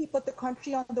 2018, he put the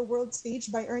country on the world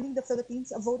stage by earning the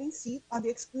Philippines a voting seat on the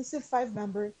exclusive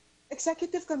 5-member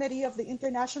Executive Committee of the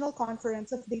International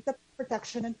Conference of Data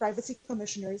Protection and Privacy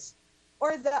Commissioners,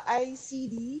 or the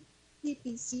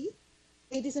APPC.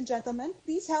 Ladies and gentlemen,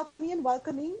 please help me in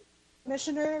welcoming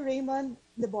Commissioner Raymund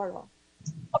Liboro.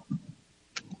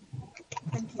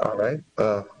 Thank you. All right.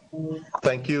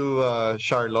 Thank you,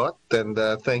 Charlotte, and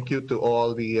thank you to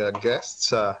all the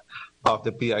guests of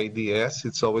the PIDS.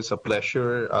 It's always a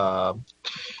pleasure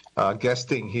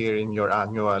guesting here in your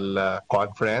annual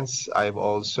conference. I've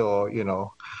also,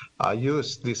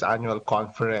 used this annual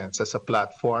conference as a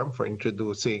platform for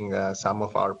introducing some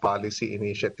of our policy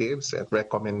initiatives and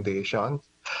recommendations.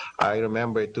 I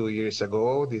remember 2 years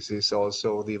ago, this is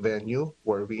also the venue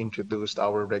where we introduced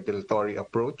our regulatory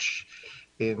approach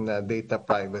in data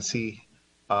privacy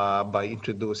by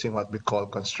introducing what we call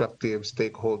constructive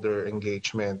stakeholder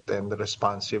engagement and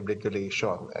responsive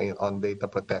regulation on data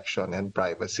protection and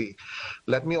privacy.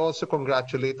 Let me also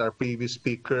congratulate our previous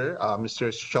speaker,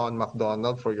 Mr. Sean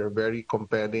McDonald, for your very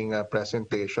compelling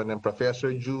presentation, and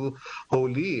Professor Ju Ho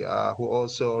Lee, who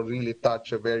also really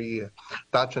touched on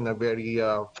a very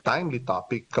timely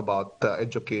topic about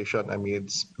education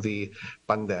amidst the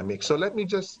pandemic. So let me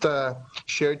just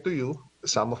share to you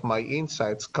some of my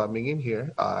insights coming in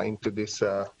here into this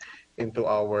into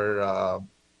our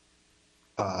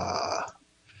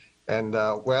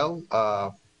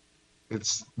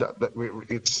it's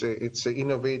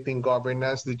innovating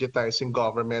governance, digitizing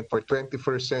government for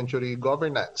 21st century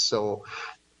governance. So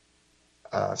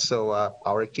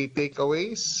our key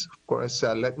takeaways, of course,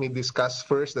 let me discuss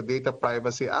first the Data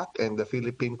Privacy Act and the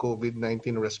Philippine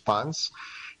COVID-19 response.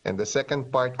 And the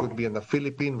second part would be on the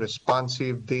Philippine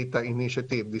Responsive Data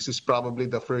Initiative. This is probably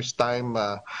the first time,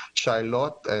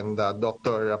 Charlotte and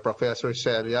Dr. Professor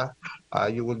Celia,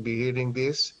 you will be hearing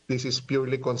this. This is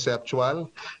purely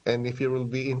conceptual. And if you will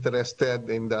be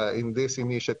interested in this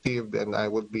initiative, then I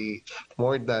would be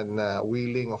more than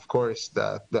willing, of course,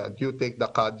 that you take the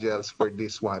cudgels for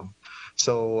this one.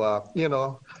 So,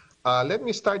 let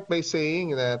me start by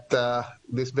saying that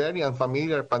this very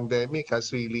unfamiliar pandemic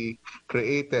has really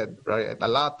created a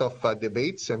lot of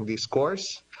debates and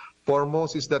discourse.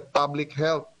 Foremost is that public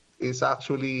health is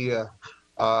actually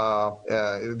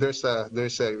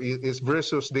is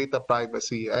versus data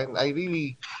privacy, and I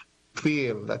really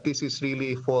feel that this is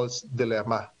really a false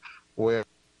dilemma where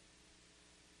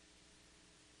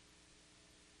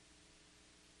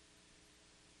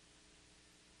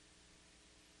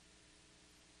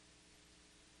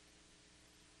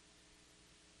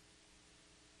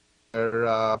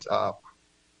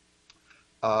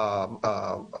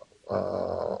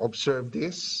observe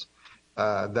this,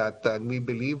 that we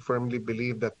firmly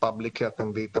believe that public health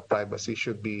and data privacy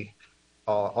should be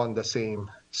on the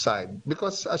same side.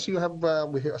 Because as we have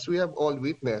all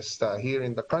witnessed here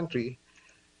in the country,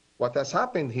 what has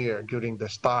happened here during the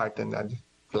start, and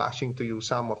flashing to you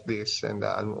some of this, and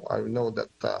I know that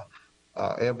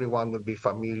everyone will be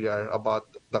familiar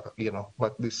about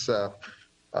what this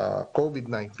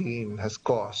COVID-19 has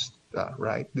caused,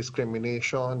 right?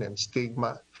 Discrimination and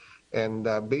stigma. And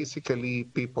basically,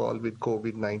 people with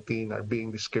COVID-19 are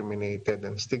being discriminated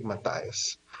and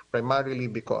stigmatized, primarily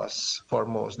because,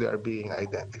 foremost, they are being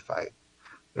identified.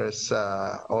 There's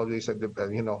always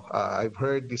I've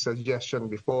heard this suggestion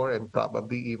before, and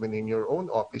probably even in your own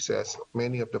offices,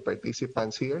 many of the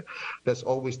participants here, there's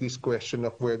always this question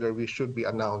of whether we should be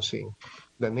announcing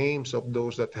the names of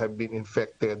those that have been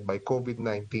infected by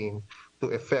COVID-19 to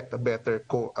effect a better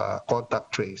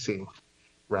contact tracing.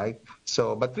 right?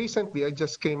 So, but recently I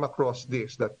just came across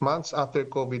this, that months after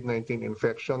COVID-19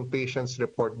 infection, patients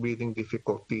report breathing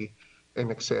difficulty and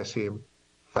excessive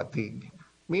fatigue.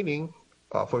 Meaning,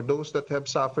 for those that have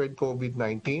suffered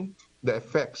COVID-19, the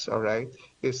effects, all right,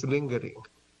 is lingering.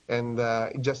 And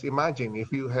just imagine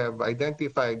if you have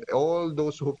identified all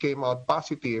those who came out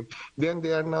positive, then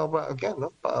they are now, again,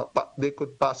 they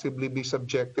could possibly be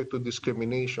subjected to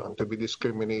discrimination, to be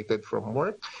discriminated from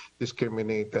work,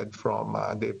 discriminated from,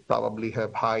 they probably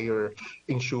have higher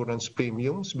insurance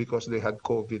premiums because they had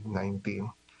COVID-19.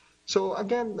 So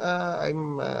again,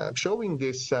 I'm showing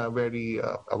this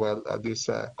these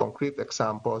concrete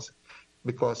examples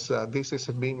because this has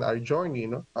been our journey,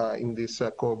 in this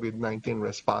COVID-19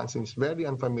 response. It's very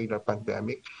unfamiliar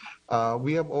pandemic.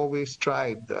 We have always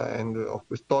tried and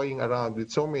toying around with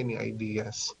so many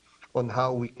ideas on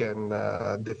how we can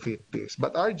defeat this.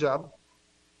 But our job,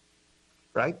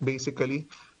 right, basically,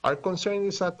 our concern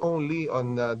is not only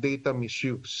on data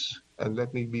misuse, and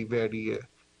let me be very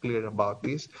clear about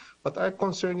this, but our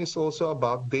concern is also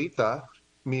about data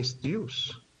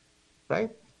misuse, right?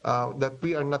 That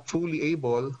we are not fully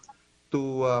able to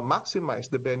maximize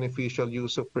the beneficial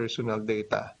use of personal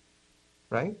data,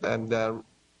 right? And let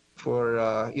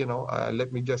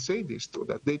me just say this too,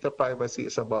 that data privacy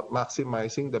is about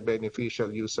maximizing the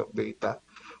beneficial use of data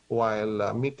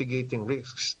while mitigating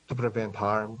risks to prevent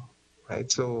harm,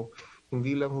 right? So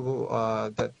hindi lang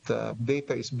that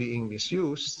data is being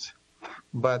misused,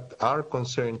 but our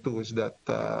concern too is that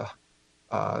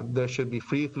there should be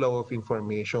free flow of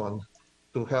information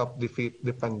to help defeat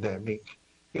the pandemic.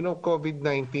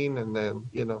 COVID-19 and then,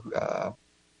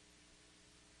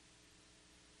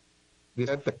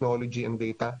 technology and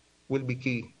data will be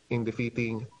key in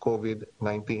defeating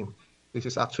COVID-19. This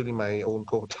is actually my own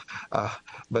quote.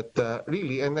 But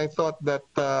really, and I thought that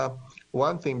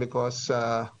one thing, because,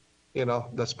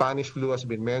 the Spanish flu has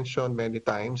been mentioned many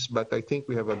times, but I think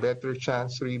we have a better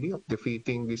chance really of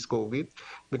defeating this COVID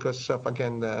because of,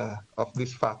 again, of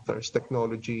these factors,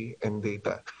 technology and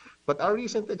data. But our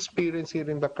recent experience here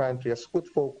in the country has put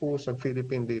focus on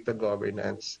Philippine data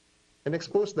governance and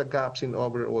exposed the gaps in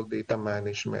overall data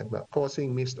management,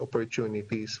 causing missed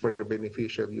opportunities for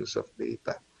beneficial use of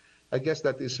data. I guess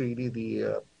that is really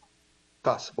the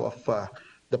cusp of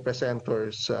the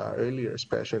presenters earlier,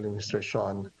 especially Mr.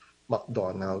 Sean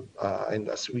McDonald, and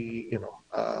as we,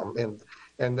 and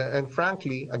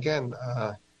frankly, again,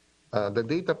 the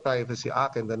Data Privacy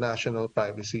Act and the National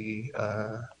Privacy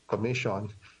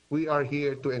Commission, we are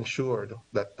here to ensure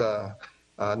that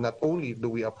not only do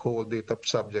we uphold data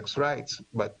subjects' rights,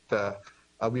 but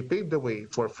we pave the way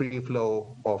for free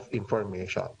flow of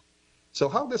information. So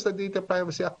how does the Data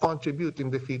Privacy Act contribute in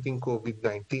defeating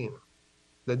COVID-19?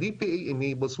 The DPA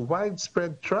enables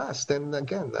widespread trust. And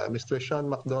again, Mr. Sean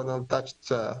McDonald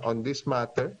touched on this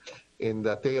matter in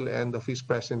the tail end of his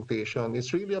presentation.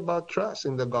 It's really about trust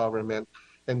in the government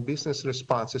and business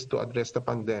responses to address the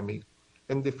pandemic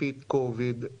and defeat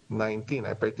COVID-19.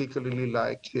 I particularly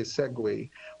like his segue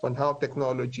on how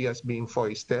technology has been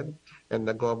foisted and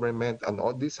the government, and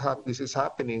all this is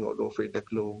happening all over the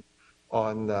globe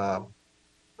on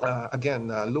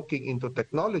looking into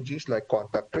technologies like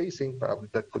contact tracing. Probably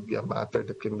that could be a matter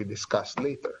that can be discussed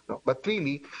later. But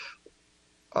really,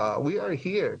 we are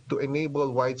here to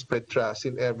enable widespread trust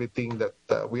in everything that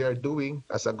we are doing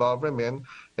as a government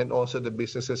and also the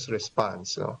business's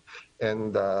response.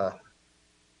 And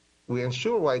we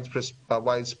ensure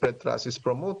widespread trust is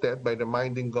promoted by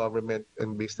reminding government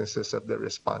and businesses of their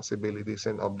responsibilities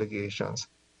and obligations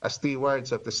as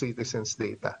stewards of the citizens'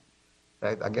 data.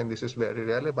 Right? Again, this is very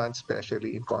relevant,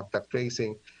 especially in contact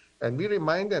tracing. And we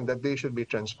remind them that they should be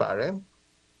transparent,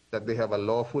 that they have a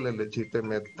lawful and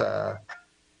legitimate,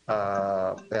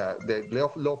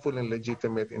 lawful and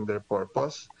legitimate in their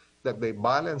purpose, that they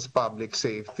balance public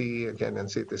safety, again, and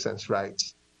citizens'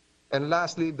 rights. And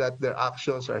lastly, that their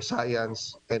actions are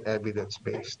science and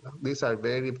evidence-based. These are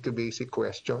very basic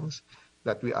questions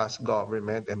that we ask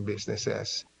government and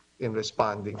businesses in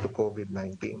responding to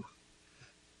COVID-19.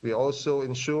 We also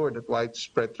ensure that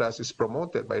widespread trust is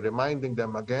promoted by reminding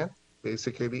them again,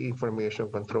 basically information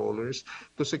controllers,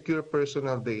 to secure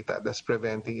personal data, thus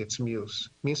preventing its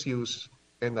misuse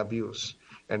and abuse,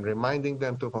 and reminding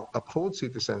them to uphold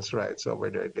citizens' rights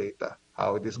over their data,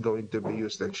 how it is going to be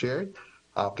used and shared,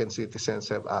 how can citizens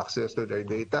have access to their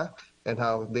data, and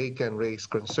how they can raise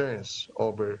concerns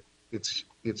over its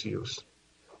use.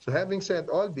 So having said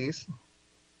all this,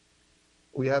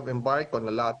 we have embarked on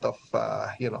a lot of,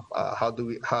 how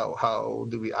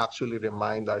do we actually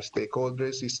remind our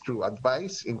stakeholders is through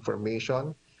advice,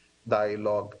 information,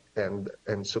 dialogue, and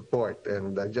support.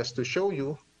 And just to show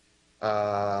you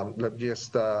let's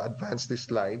just advance this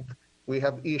slide. We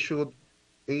have issued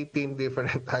 18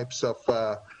 different types of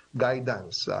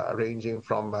guidance, ranging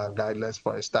from guidelines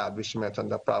for establishment on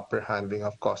the proper handling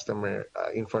of customer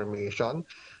information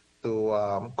to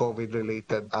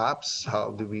COVID-related apps.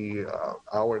 How do we,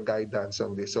 our guidance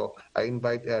on this? So I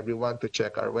invite everyone to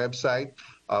check our website.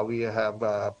 We have,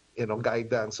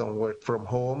 guidance on work from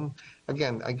home.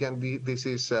 Again, this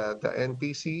is the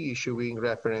NPC issuing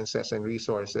references and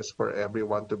resources for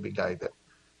everyone to be guided,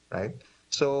 right?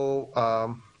 So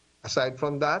aside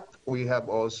from that, we have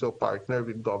also partnered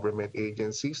with government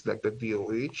agencies like the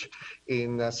DOH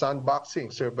in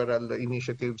sandboxing several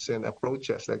initiatives and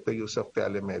approaches like the use of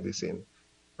telemedicine,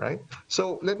 right?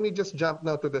 So let me just jump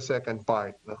now to the second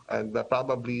part. And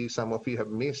probably some of you have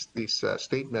missed this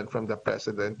statement from the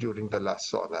President during the last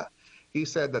SONA. He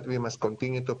said that we must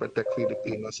continue to protect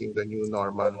Filipinos in the new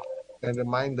normal and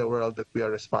remind the world that we are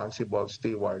responsible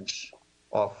stewards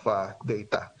of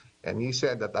data. And he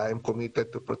said that I am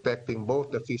committed to protecting both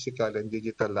the physical and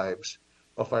digital lives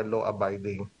of our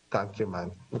law-abiding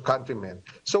countrymen.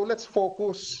 So let's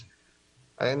focus,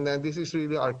 and this is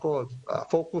really our call,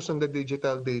 focus on the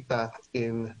digital data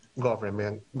in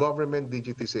government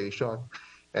digitization.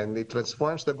 And it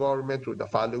transforms the government through the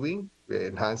following: we're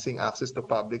enhancing access to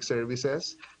public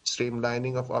services,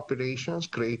 streamlining of operations,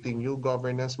 creating new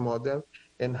governance model,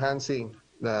 enhancing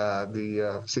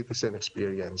the citizen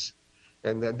experience.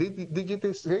 And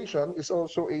digitization is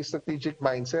also a strategic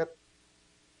mindset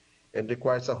and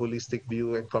requires a holistic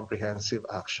view and comprehensive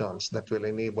actions that will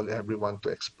enable everyone to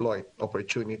exploit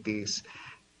opportunities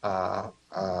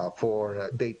for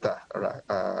data,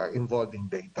 involving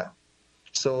data.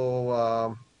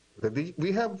 So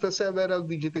we have several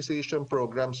digitization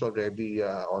programs already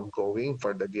ongoing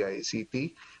for the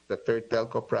DICT. The third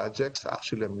telco projects,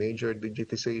 actually a major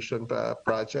digitization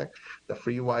project, the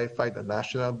free Wi-Fi, the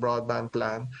national broadband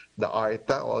plan, the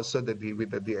ARTA, also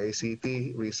with the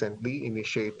DICT recently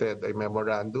initiated a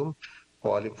memorandum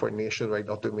calling for nationwide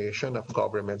automation of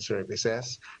government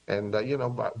services. And,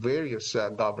 various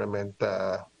government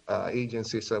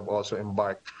agencies have also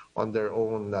embarked on their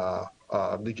own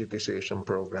digitization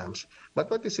programs. But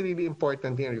what is really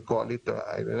important here, you call it,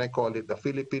 and I call it the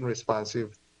Philippine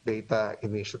Responsive Data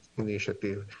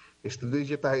Initiative, is to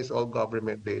digitize all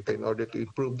government data in order to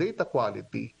improve data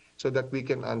quality so that we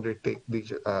can undertake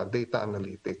data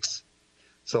analytics.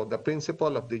 So the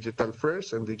principle of digital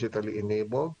first and digitally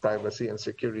enabled, privacy and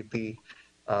security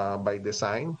by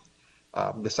design,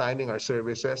 designing our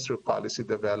services through policy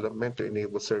development to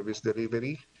enable service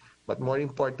delivery, but more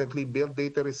importantly, build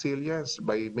data resilience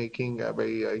by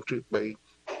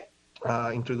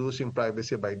introducing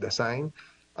privacy by design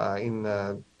in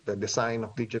the design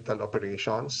of digital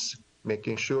operations,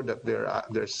 making sure that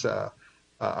there's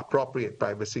appropriate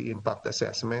privacy impact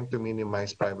assessment to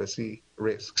minimize privacy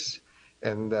risks.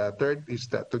 And third is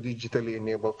that to digitally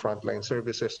enable frontline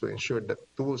services to ensure that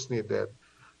tools needed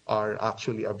are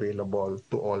actually available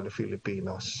to all the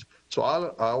Filipinos. So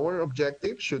our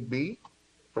objective should be,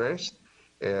 first,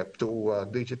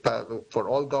 for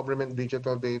all government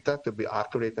digital data to be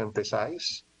accurate and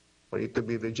precise, for it to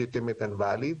be legitimate and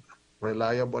valid,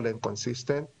 reliable and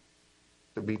consistent,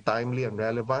 to be timely and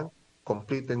relevant,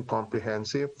 complete and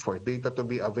comprehensive, for data to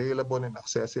be available and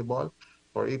accessible,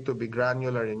 for it to be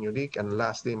granular and unique, and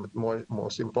lastly,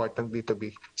 most importantly, to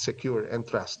be secure and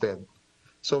trusted.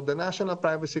 So the National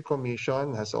Privacy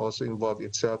Commission has also involved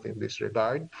itself in this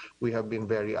regard. We have been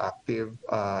very active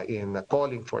in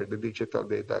calling for the digital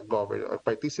data governance, or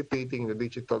participating in the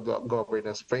digital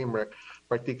governance framework,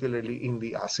 particularly in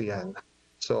the ASEAN.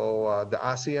 So the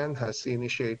ASEAN has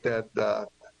initiated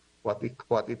what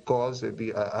it calls the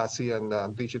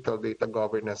ASEAN Digital Data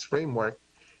Governance Framework.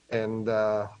 And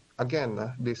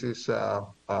again, this is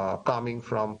coming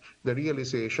from the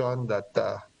realization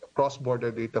that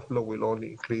cross-border data flow will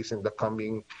only increase in the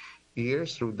coming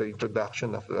years through the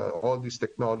introduction of all this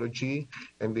technology,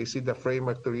 and they see the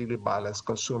framework to really balance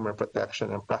consumer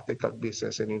protection and practical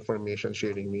business and information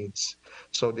sharing needs.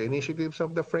 So the initiatives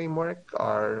of the framework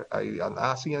are an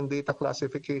ASEAN data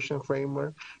classification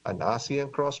framework, an ASEAN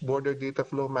cross-border data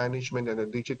flow management, and a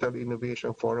digital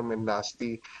innovation forum, and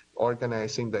lastly,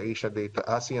 organizing the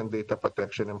ASEAN Data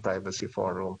Protection and Privacy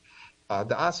Forum.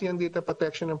 The ASEAN Data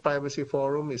Protection and Privacy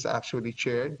Forum is actually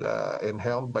chaired and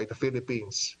helmed by the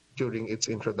Philippines during its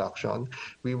introduction.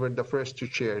 We were the first to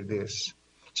chair this.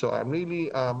 So I'm really,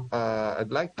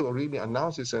 I'd like to really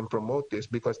announce this and promote this,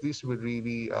 because this will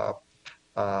really,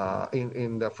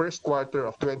 in the first quarter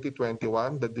of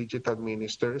 2021, the digital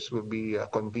ministers will be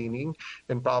convening,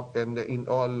 and in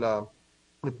all,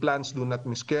 if plans do not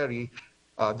miscarry,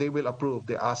 they will approve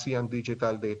the ASEAN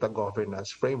Digital Data Governance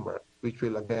Framework, which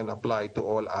will again apply to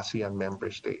all ASEAN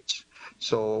member states.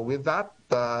 So with that,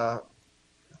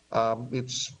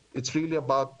 it's really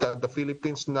about the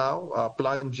Philippines now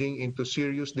plunging into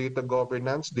serious data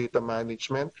governance, data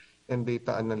management, and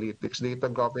data analytics. Data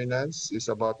governance is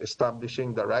about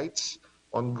establishing the rights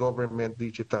on government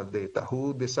digital data.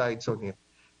 Who decides on it?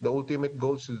 The ultimate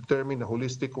goal is to determine a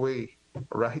holistic way,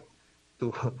 right,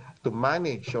 to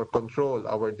manage or control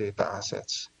our data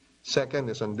assets. Second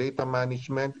is on data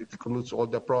management. It includes all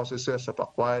the processes of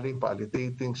acquiring,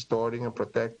 validating, storing, and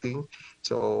protecting.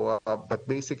 So, but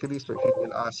basically, so he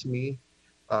will ask me,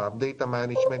 data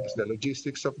management is the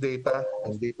logistics of data,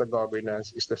 and data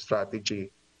governance is the strategy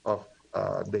of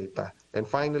data. And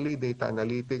finally, data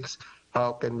analytics.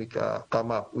 How can we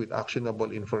come up with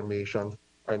actionable information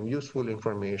and useful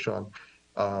information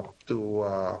from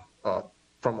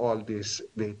all this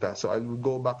data? So I will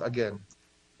go back again.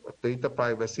 Data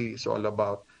privacy is all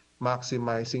about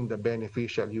maximizing the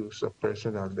beneficial use of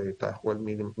personal data while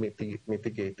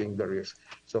mitigating the risk.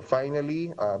 So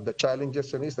finally, the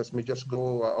challenges on this, let me just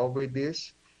go over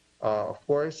this. Of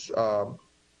course,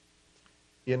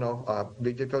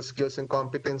 digital skills and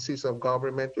competencies of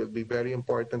government will be very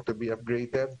important to be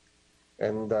upgraded.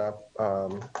 And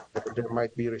there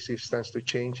might be resistance to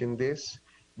change in this.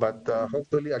 But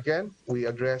hopefully, again, we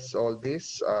address all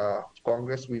this.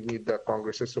 Congress, we need the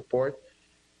Congress's support.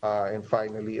 And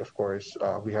finally, of course,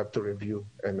 we have to review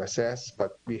and assess,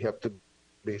 but we have to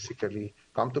basically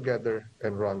come together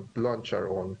and launch our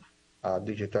own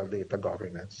digital data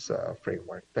governance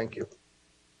framework. Thank you.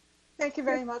 Thank you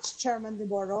very much, Chairman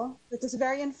Liboro. It was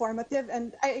very informative,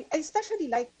 and I especially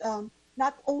liked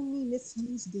not only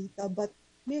misuse data, but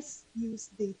misuse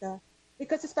data.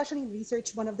 Because especially in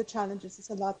research, one of the challenges is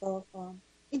a lot of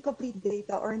incomplete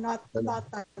data or not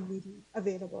really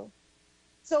available.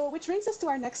 So, which brings us to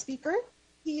our next speaker.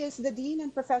 He is the Dean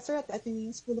and Professor at the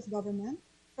Ateneo School of Government.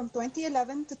 From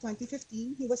 2011 to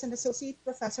 2015, he was an Associate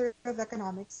Professor of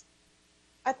Economics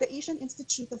at the Asian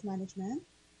Institute of Management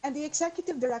and the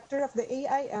Executive Director of the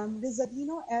AIM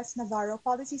Rizalino S. Navarro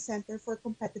Policy Center for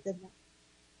Competitiveness.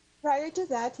 Prior to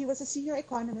that, he was a senior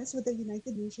economist with the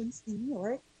United Nations in New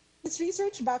York. His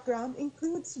research background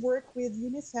includes work with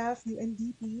UNICEF,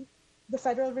 UNDP, the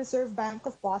Federal Reserve Bank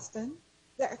of Boston,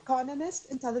 the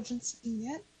Economist Intelligence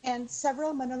Unit, and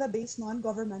several Manila-based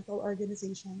non-governmental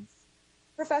organizations.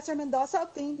 Professor Mendoza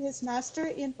obtained his Master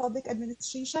in Public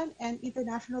Administration and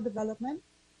International Development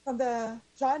from the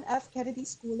John F. Kennedy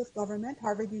School of Government,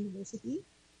 Harvard University,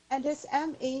 and his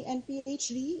MA and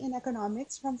PhD in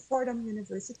Economics from Fordham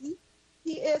University.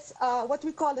 He is what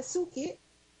we call a Suki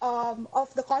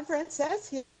of the conferences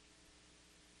here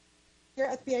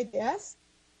at PIDS.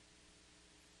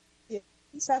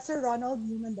 Professor Ronald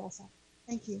U. Mendoza.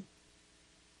 Thank you.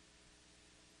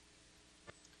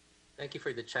 Thank you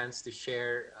for the chance to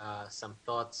share some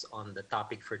thoughts on the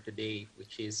topic for today,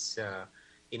 which is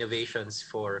innovations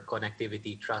for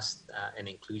connectivity, trust, and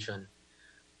inclusion.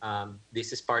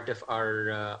 This is part of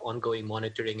our ongoing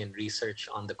monitoring and research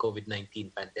on the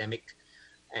COVID-19 pandemic,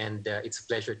 and it's a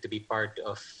pleasure to be part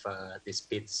of this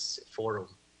PIDS forum.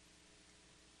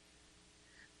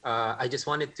 I just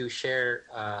wanted to share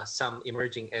some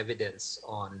emerging evidence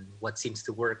on what seems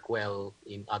to work well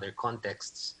in other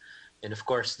contexts. And of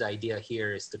course, the idea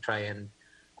here is to try and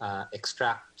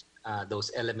extract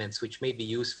those elements which may be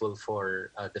useful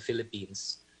for the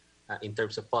Philippines in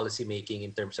terms of policymaking,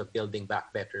 in terms of building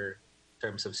back better, in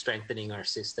terms of strengthening our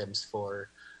systems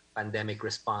for pandemic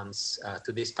response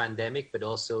to this pandemic, but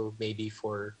also maybe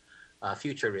for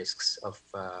future risks of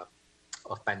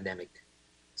pandemic.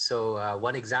 So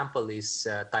one example is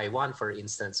Taiwan, for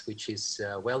instance, which is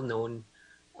well known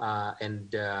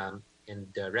and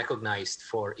recognized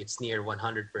for its near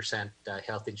 100%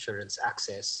 health insurance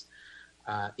access.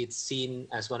 It's seen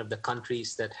as one of the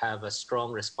countries that have a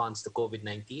strong response to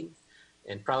COVID-19.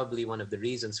 And probably one of the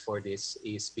reasons for this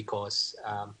is because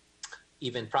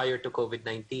even prior to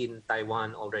COVID-19,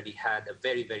 Taiwan already had a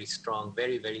very, very strong,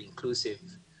 very, very inclusive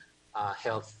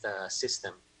health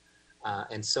system.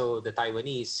 And so the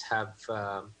Taiwanese have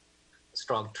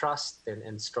strong trust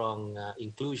and strong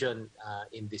inclusion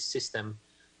in this system.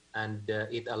 And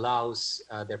it allows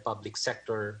their public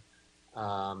sector,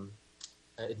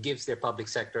 it gives their public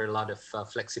sector a lot of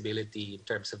flexibility in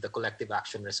terms of the collective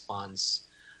action response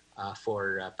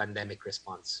for pandemic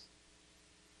response.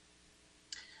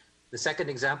 The second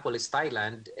example is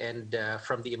Thailand, and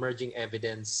from the emerging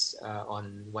evidence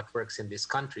on what works in this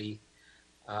country,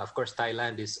 of course,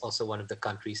 Thailand is also one of the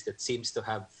countries that seems to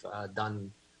have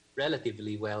done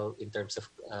relatively well in terms of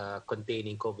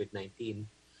containing COVID-19.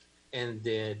 And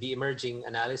the emerging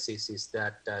analysis is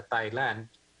that Thailand,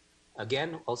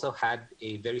 again, also had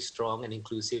a very strong and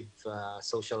inclusive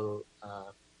social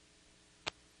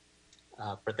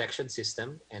protection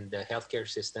system and healthcare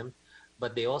system,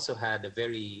 but they also had a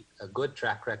good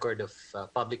track record of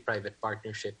public-private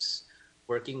partnerships,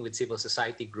 working with civil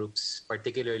society groups,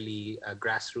 particularly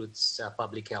grassroots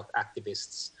public health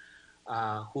activists,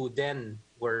 who then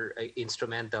were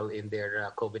instrumental in their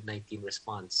COVID-19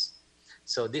 response.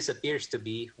 So this appears to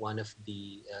be one of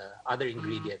the other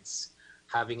ingredients,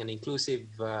 having an inclusive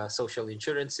social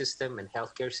insurance system and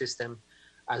healthcare system,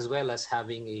 as well as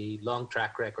having a long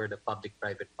track record of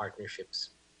public-private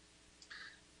partnerships.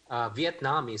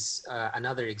 Vietnam is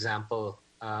another example,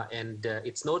 and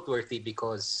it's noteworthy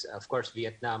because, of course,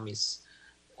 Vietnam is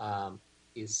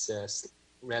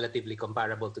relatively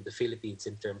comparable to the Philippines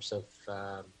in terms of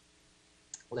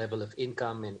level of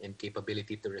income and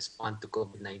capability to respond to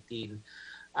COVID-19.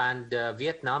 And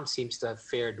Vietnam seems to have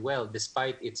fared well,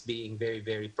 despite its being very,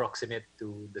 very proximate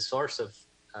to the source of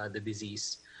the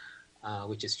disease,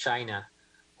 which is China.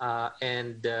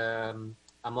 Among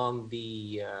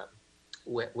the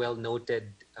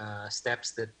well-noted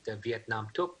steps that Vietnam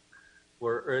took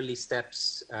were early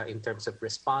steps in terms of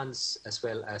response, as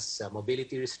well as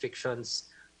mobility restrictions,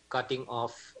 cutting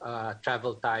off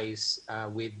travel ties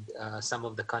with some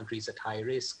of the countries at high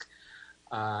risk,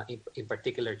 in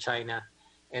particular China,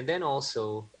 and then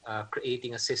also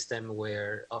creating a system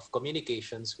of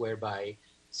communications whereby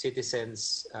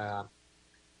citizens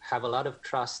have a lot of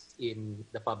trust in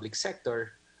the public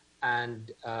sector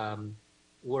and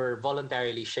were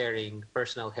voluntarily sharing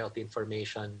personal health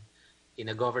information in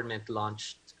a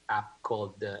government-launched app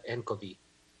called nCoV.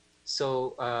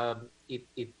 So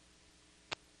it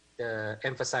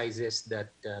emphasizes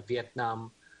that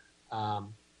Vietnam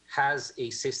has a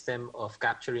system of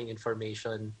capturing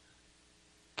information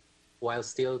while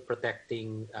still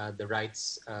protecting the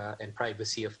rights and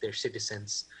privacy of their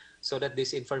citizens, so that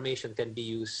this information can be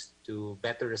used to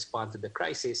better respond to the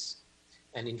crisis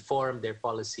and inform their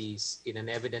policies in an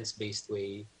evidence-based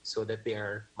way so that they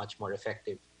are much more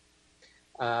effective.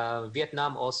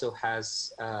 Vietnam also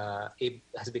has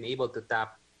been able to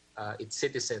tap its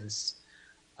citizens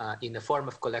in a form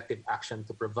of collective action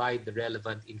to provide the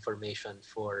relevant information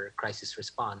for crisis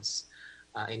response,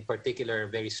 in particular,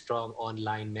 very strong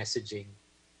online messaging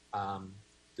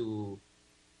to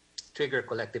trigger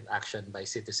collective action by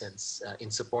citizens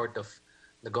in support of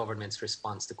the government's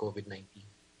response to COVID-19.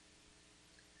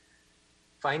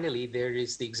 Finally, there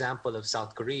is the example of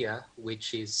South Korea,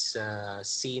 which is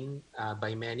seen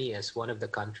by many as one of the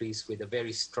countries with a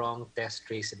very strong test,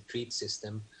 trace, and treat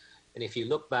system. And if you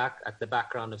look back at the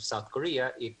background of South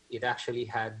Korea, it actually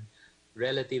had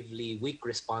relatively weak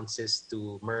responses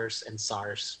to MERS and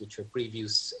SARS, which were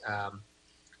previous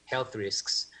health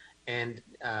risks. And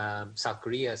South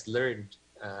Korea has learned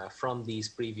from these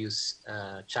previous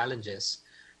challenges,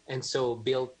 and so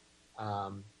built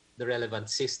the relevant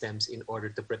systems in order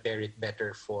to prepare it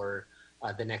better for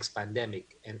the next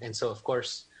pandemic. And so, of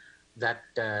course, that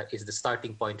is the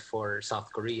starting point for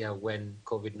South Korea when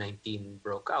COVID-19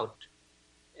 broke out.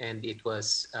 And it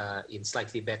was in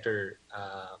slightly better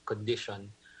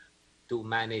condition to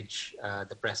manage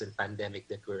the present pandemic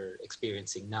that we're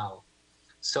experiencing now.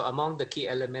 So among the key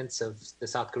elements of the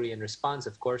South Korean response,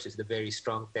 of course, is the very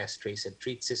strong test, trace, and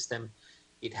treat system.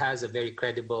 It has a very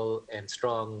credible and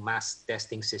strong mass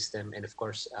testing system, and of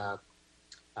course,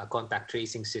 a contact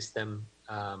tracing system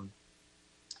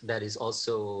that is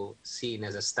also seen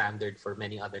as a standard for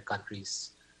many other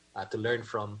countries to learn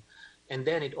from. And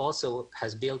then it also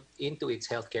has built into its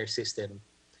healthcare system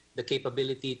the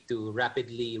capability to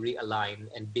rapidly realign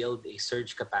and build a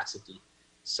surge capacity,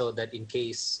 so that in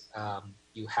case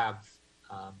you have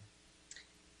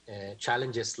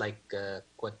challenges like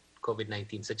what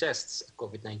COVID-19 suggests,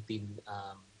 COVID-19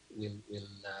 will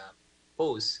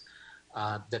pose,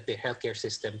 that the healthcare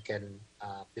system can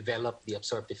develop the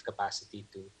absorptive capacity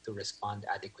to respond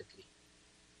adequately.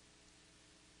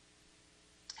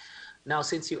 Now,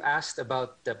 since you asked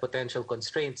about the potential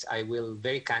constraints, I will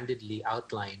very candidly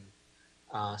outline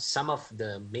some of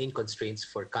the main constraints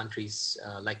for countries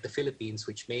like the Philippines,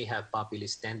 which may have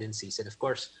populist tendencies. And of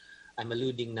course, I'm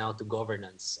alluding now to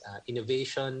governance.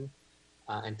 Innovation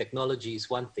and technology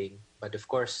is one thing, but of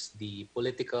course, the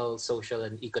political, social,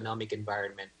 and economic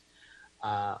environment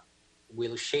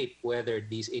will shape whether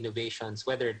these innovations,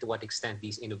 whether to what extent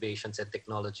these innovations and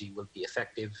technology will be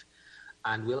effective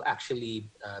and will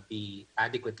actually be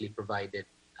adequately provided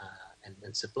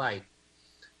and supplied.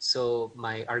 So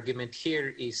my argument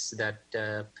here is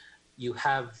that you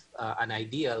have an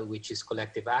ideal, which is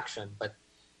collective action, but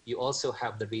you also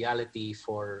have the reality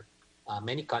for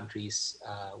many countries,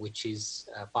 which is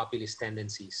populist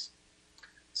tendencies.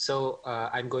 So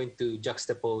I'm going to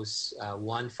juxtapose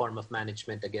one form of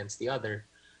management against the other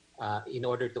in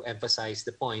order to emphasize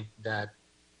the point that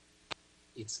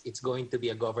it's going to be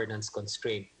a governance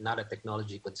constraint, not a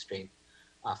technology constraint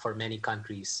for many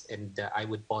countries. And I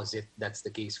would posit that's the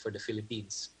case for the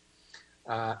Philippines.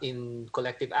 In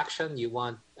collective action, you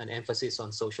want an emphasis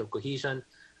on social cohesion.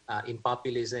 In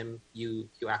populism, you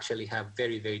actually have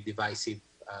very, very divisive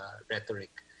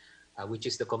rhetoric, which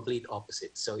is the complete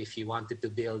opposite. So if you wanted to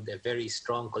build a very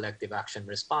strong collective action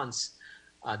response,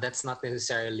 that's not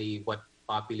necessarily what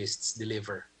populists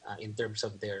deliver in terms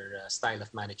of their style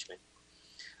of management.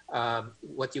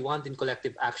 What you want in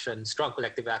collective action, strong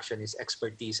collective action, is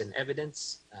expertise and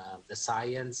evidence, the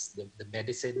science, the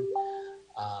medicine,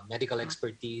 medical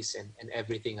expertise, and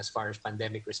everything as far as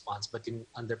pandemic response. But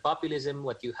under populism,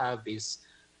 what you have is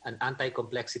an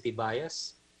anti-complexity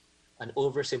bias, an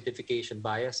oversimplification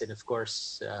bias, and of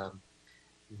course,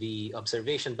 the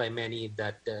observation by many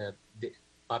that the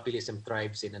populism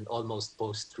thrives in an almost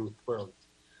post-truth world,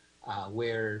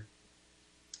 where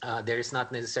there is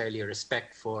not necessarily a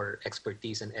respect for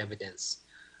expertise and evidence,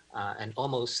 and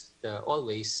almost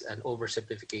always an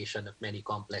oversimplification of many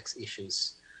complex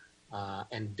issues,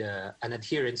 and an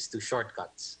adherence to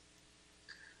shortcuts.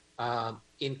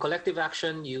 In collective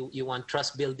action, you want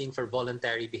trust building for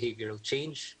voluntary behavioral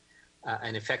change,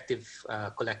 and effective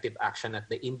collective action at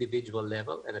the individual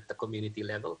level and at the community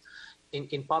level.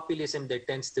 In populism, there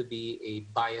tends to be a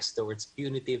bias towards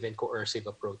punitive and coercive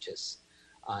approaches.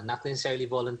 Not necessarily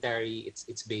voluntary,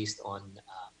 it's based on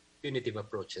punitive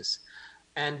approaches.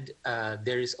 And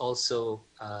there is also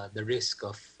the risk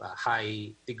of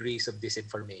high degrees of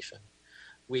disinformation,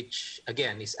 which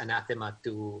again is anathema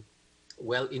to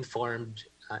well-informed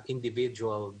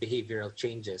individual behavioral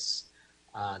changes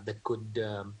that could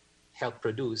help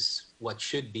produce what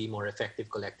should be more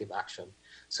effective collective action.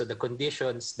 So the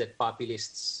conditions that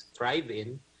populists thrive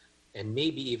in and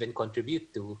maybe even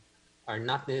contribute to are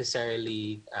not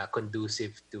necessarily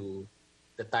conducive to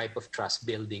the type of trust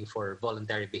building for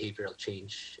voluntary behavioral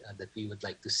change that we would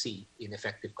like to see in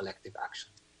effective collective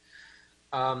action.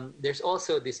 There's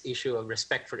also this issue of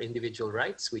respect for individual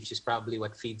rights, which is probably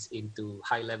what feeds into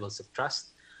high levels of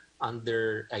trust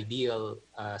under ideal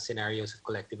scenarios of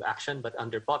collective action. But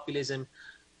under populism,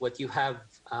 what you have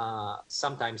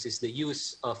sometimes is the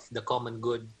use of the common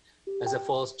good as a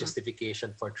false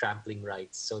justification for trampling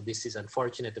rights. So this is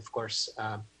unfortunate, of course.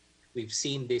 We've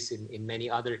seen this in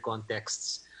many other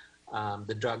contexts.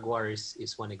 The drug war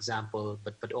is one example,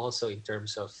 but also in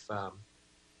terms of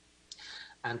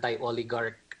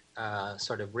anti-oligarch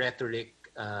sort of rhetoric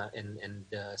and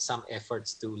some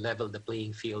efforts to level the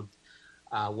playing field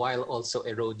while also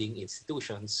eroding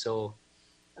institutions. So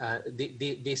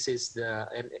this is the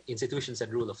institutions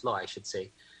and rule of law, I should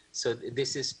say. So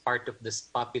this is part of this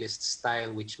populist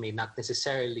style, which may not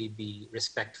necessarily be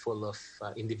respectful of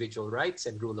individual rights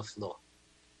and rule of law.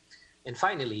 And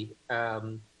finally,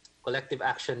 collective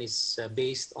action is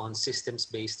based on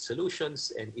systems-based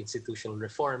solutions and institutional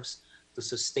reforms to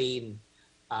sustain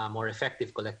more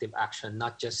effective collective action,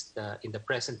 not just in the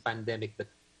present pandemic, but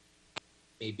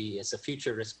maybe as a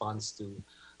future response to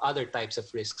other types of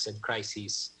risks and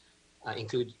crises,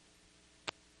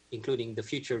 including the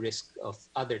future risk of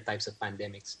other types of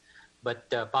pandemics. But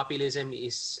populism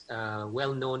is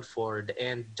well known for the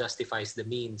end justifies the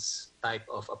means type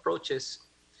of approaches,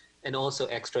 and also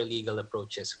extra legal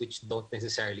approaches, which don't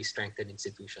necessarily strengthen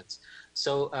institutions.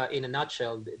 So in a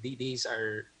nutshell, these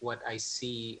are what I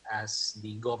see as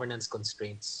the governance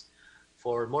constraints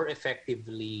for more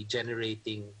effectively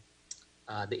generating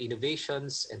the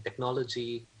innovations and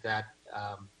technology that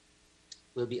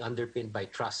will be underpinned by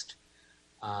trust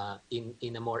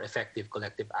in a more effective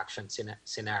collective action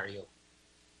scenario.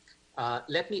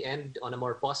 Let me end on a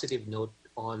more positive note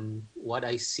on what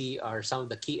I see are some of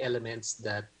the key elements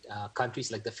that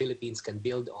countries like the Philippines can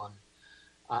build on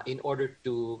in order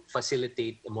to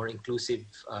facilitate a more inclusive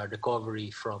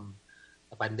recovery from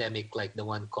a pandemic like the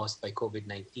one caused by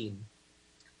COVID-19,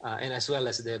 and as well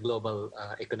as the global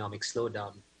economic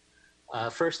slowdown.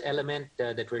 First element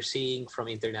that we're seeing from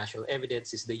international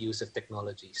evidence is the use of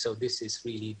technology. So this is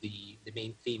really the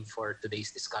main theme for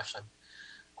today's discussion.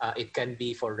 It can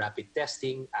be for rapid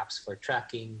testing, apps for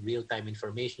tracking, real-time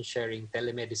information sharing,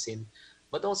 telemedicine,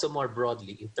 but also more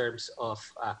broadly in terms of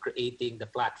creating the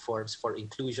platforms for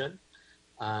inclusion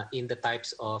in the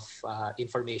types of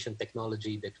information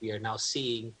technology that we are now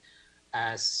seeing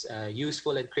as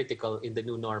useful and critical in the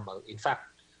new normal. In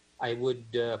fact, I would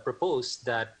propose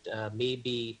that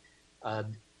maybe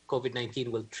COVID-19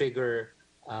 will trigger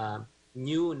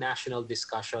new national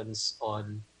discussions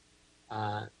on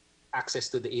access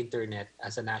to the internet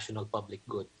as a national public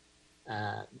good.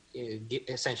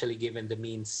 Essentially, given the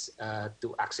means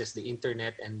to access the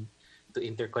internet and to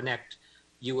interconnect,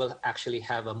 you will actually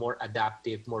have a more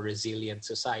adaptive, more resilient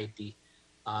society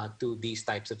to these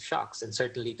types of shocks, and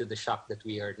certainly to the shock that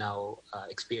we are now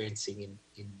experiencing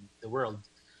in the world.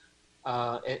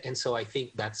 And so I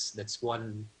think that's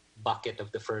one bucket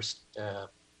of the first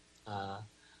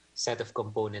set of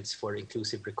components for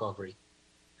inclusive recovery.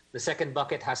 The second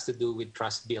bucket has to do with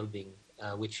trust building,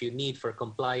 which you need for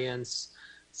compliance,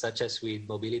 such as with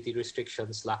mobility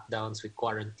restrictions, lockdowns, with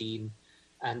quarantine,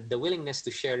 and the willingness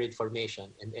to share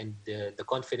information and the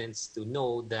confidence to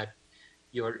know that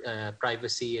your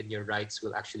privacy and your rights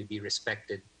will actually be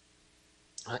respected,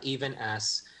 even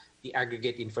as the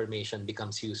aggregate information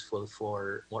becomes useful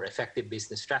for more effective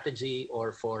business strategy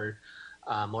or for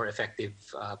more effective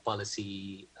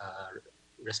policy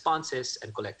responses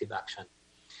and collective action.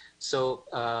 So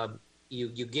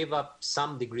you give up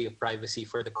some degree of privacy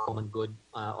for the common good.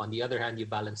 On the other hand, you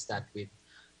balance that with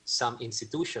some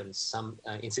institutions, some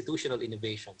institutional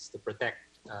innovations to protect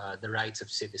the rights of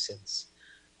citizens.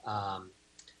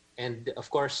 And of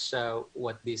course,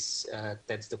 what this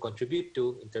tends to contribute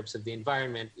to in terms of the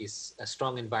environment is a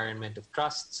strong environment of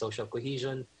trust, social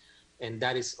cohesion, and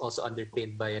that is also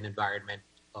underpinned by an environment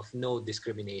of no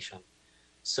discrimination.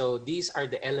 So these are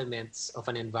the elements of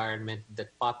an environment that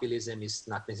populism is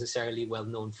not necessarily well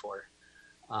known for.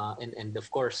 And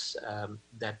of course,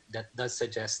 that does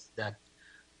suggest that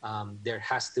there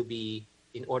has to be,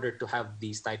 in order to have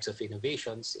these types of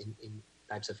innovations in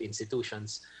types of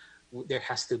institutions, there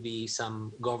has to be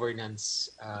some governance,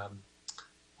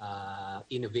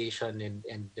 innovation,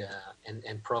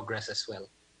 and progress as well.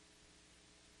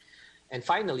 And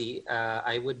finally,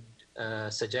 I would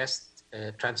suggest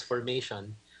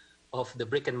transformation of the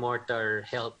brick and mortar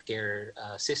healthcare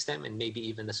system, and maybe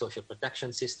even the social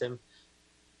protection system,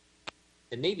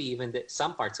 and maybe even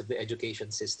some parts of the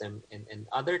education system and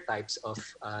other types of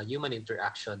human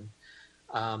interaction.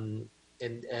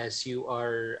 And as you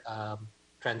are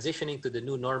transitioning to the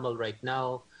new normal right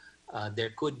now,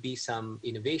 there could be some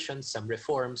innovations, some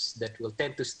reforms that will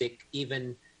tend to stick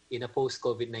even in a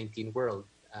post-COVID-19 world.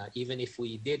 Even if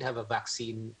we did have a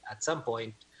vaccine at some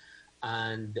point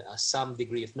and some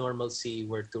degree of normalcy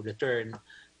were to return,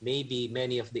 maybe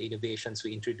many of the innovations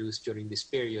we introduced during this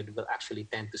period will actually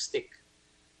tend to stick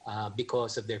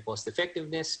because of their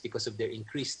cost-effectiveness, because of their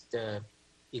increased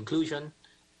inclusion,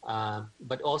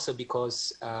 but also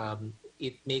because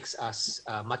it makes us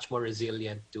much more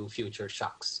resilient to future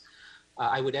shocks.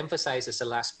 I would emphasize as a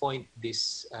last point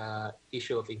this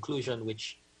issue of inclusion,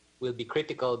 which will be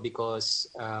critical because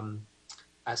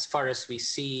as far as we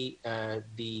see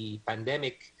the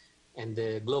pandemic and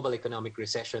the global economic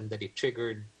recession that it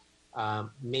triggered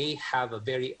may have a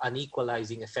very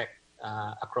unequalizing effect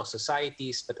across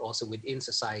societies, but also within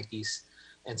societies.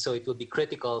 And so it will be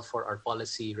critical for our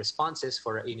policy responses,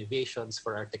 for our innovations,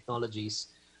 for our technologies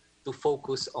to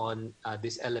focus on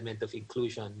this element of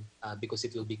inclusion because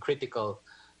it will be critical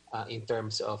in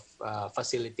terms of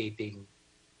facilitating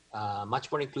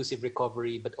much more inclusive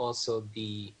recovery, but also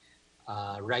the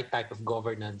right type of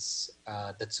governance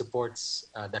that supports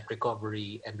that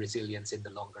recovery and resilience in the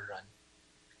longer run.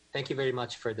 Thank you very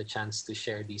much for the chance to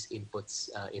share these inputs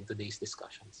in today's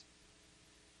discussions.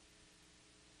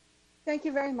 Thank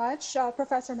you very much,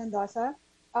 Professor Mendoza.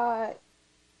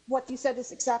 What you said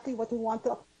is exactly what we want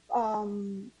to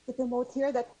promote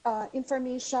here, that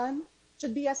information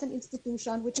should be as an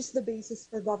institution, which is the basis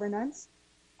for governance.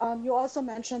 You also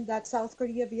mentioned that South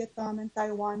Korea, Vietnam, and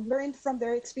Taiwan learned from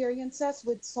their experiences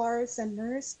with SARS and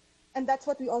MERS, and that's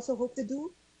what we also hope to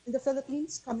do in the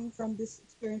Philippines, coming from this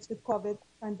experience with COVID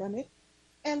pandemic,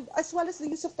 and as well as the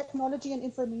use of technology and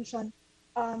information,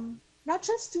 not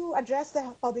just to address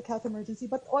the public health emergency,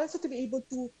 but also to be able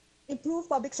to improve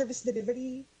public service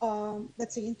delivery,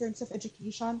 let's say in terms of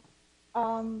education,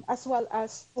 as well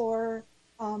as for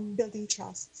building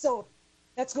trust. So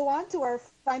let's go on to our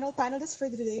final panelist for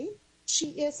the day. She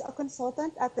is a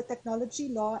consultant at the Technology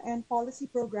Law and Policy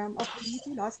Program of the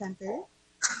UT Law Center.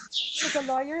 She's a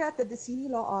lawyer at the Disini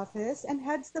Law Office and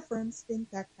heads the firm's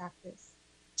fintech practice.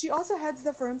 She also heads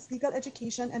the firm's legal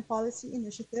education and policy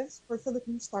initiatives for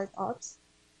Philippine startups.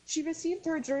 She received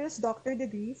her Juris Doctor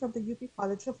degree from the UP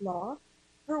College of Law.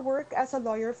 Her work as a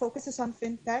lawyer focuses on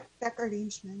fintech, tech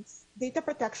arrangements, data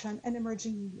protection, and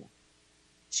emerging media.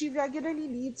 She regularly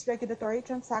leads regulatory,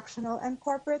 transactional, and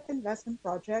corporate investment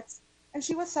projects, and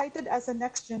she was cited as a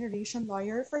next-generation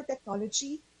lawyer for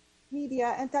technology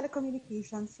Media, and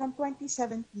Telecommunications from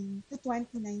 2017 to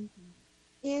 2019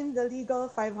 in the Legal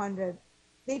 500.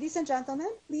 Ladies and gentlemen,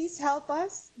 please help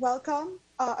us welcome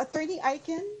Attorney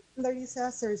Aiken, Larisa,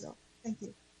 Serzo. Thank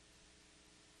you.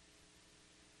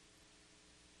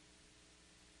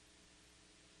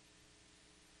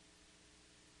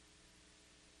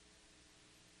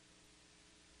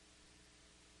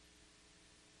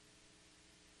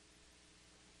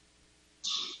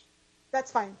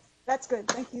 That's fine. That's good.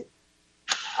 Thank you.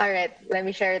 All right, let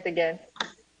me share it again.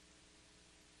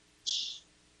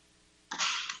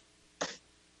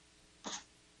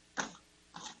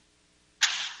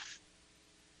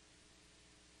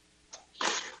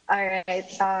 All right.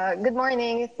 Good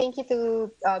morning. Thank you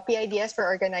to PIDS for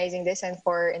organizing this and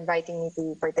for inviting me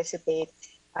to participate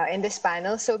in this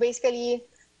panel. So basically,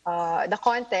 the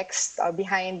context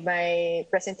behind my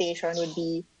presentation would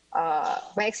be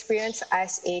my experience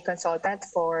as a consultant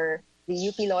for the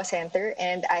UP Law Center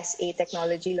and as a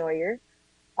technology lawyer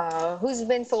who's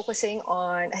been focusing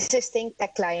on assisting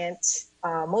tech clients,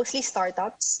 mostly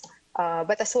startups,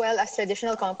 but as well as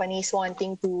traditional companies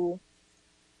wanting to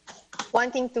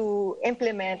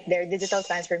implement their digital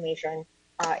transformation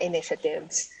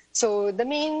initiatives. So the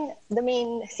main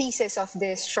thesis of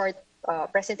this short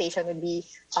presentation would be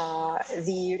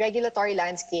the regulatory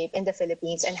landscape in the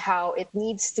Philippines and how it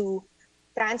needs to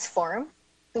transform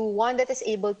to one that is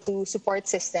able to support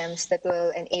systems that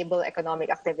will enable economic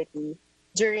activity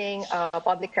during a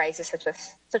public crisis such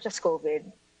as COVID.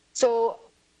 So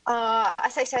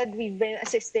as I said, we've been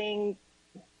assisting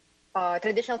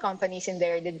traditional companies in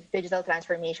their digital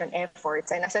transformation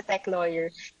efforts. And as a tech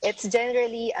lawyer, it's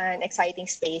generally an exciting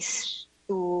space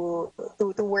to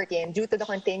work in due to the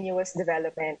continuous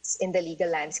developments in the legal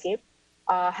landscape.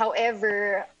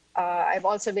 However, I've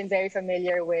also been very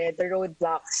familiar with the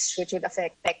roadblocks which would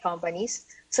affect tech companies.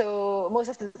 So most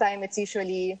of the time, it's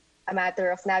usually a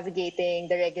matter of navigating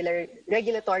the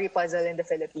regulatory puzzle in the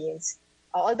Philippines.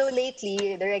 Although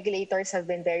lately, the regulators have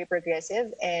been very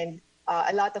progressive and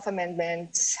a lot of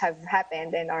amendments have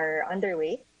happened and are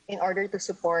underway in order to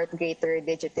support greater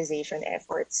digitization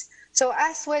efforts. So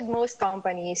as with most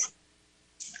companies,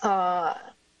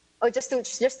 just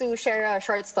to share a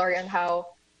short story on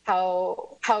how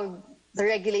the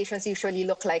regulations usually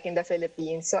look like in the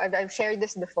Philippines. So I've shared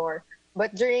this before,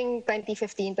 but during around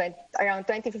 2015,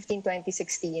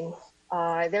 2016,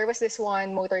 there was this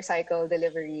one motorcycle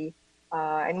delivery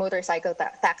and motorcycle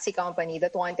taxi company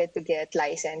that wanted to get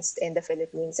licensed in the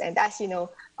Philippines. And as you know,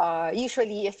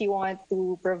 usually if you want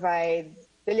to provide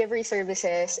delivery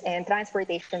services and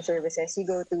transportation services, you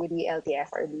go to the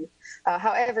LTFRB.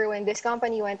 However, when this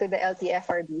company went to the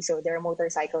LTFRB, so their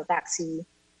motorcycle taxi,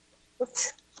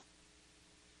 oops.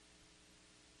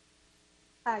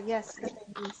 Yes, thank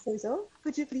you, Serzo.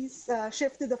 Could you please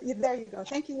shift to the, there you go,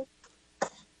 thank you.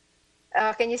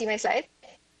 Can you see my slide?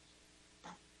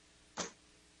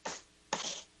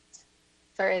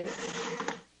 Sorry.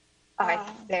 Okay,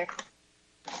 there.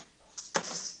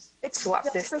 Let's swap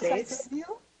this place. View,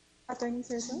 Attorney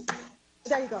Serzo.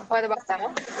 There you go. What about now?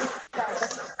 Okay.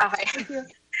 Thank you.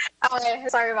 Okay,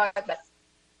 sorry about that.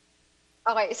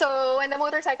 Okay, so when the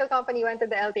motorcycle company went to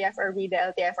the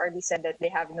LTFRB said that they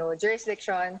have no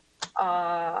jurisdiction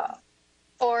to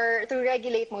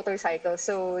regulate motorcycles.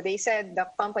 So they said the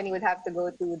company would have to go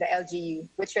to the LGU,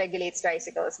 which regulates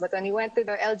tricycles. But when we went to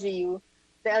the LGU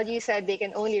said they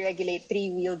can only regulate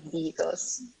three-wheeled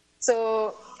vehicles.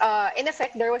 So in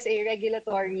effect, there was a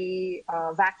regulatory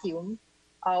vacuum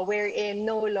wherein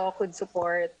no law could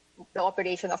support the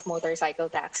operation of motorcycle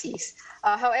taxis.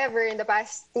 However, in the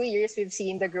past 2 years, we've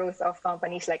seen the growth of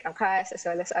companies like Angkas as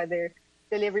well as other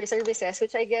delivery services,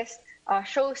 which I guess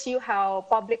shows you how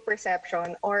public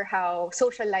perception or how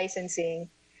social licensing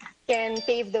can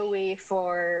pave the way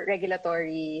for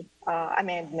regulatory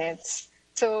amendments.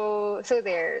 So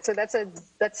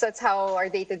that's how our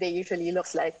day-to-day usually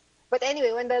looks like. But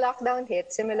anyway, when the lockdown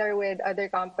hit, similar with other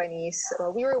companies,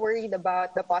 we were worried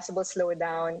about the possible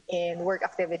slowdown in work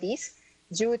activities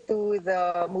due to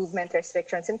the movement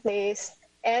restrictions in place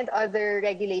and other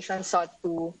regulations sought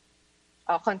to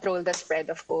control the spread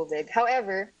of COVID.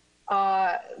 However,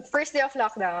 first day of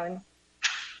lockdown,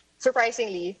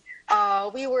 surprisingly,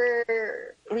 we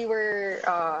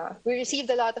received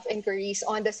a lot of inquiries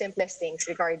on the simplest things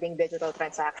regarding digital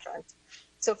transactions.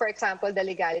 So, for example, the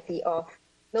legality of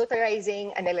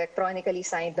notarizing an electronically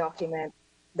signed document,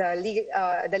 the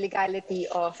legality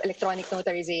of electronic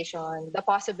notarization, the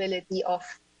possibility of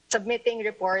submitting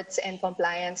reports and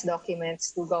compliance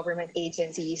documents to government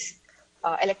agencies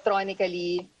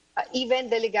electronically, even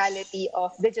the legality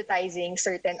of digitizing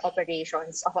certain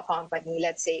operations of a company,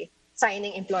 let's say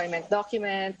signing employment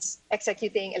documents,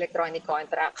 executing electronic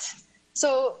contracts.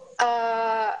 So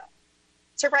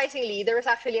surprisingly, there was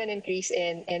actually an increase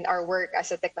in our work as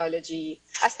technology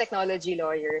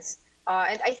lawyers.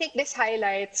 And I think this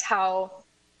highlights how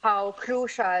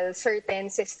crucial certain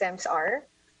systems are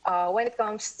when it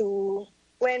comes to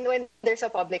when there's a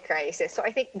public crisis. So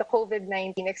I think the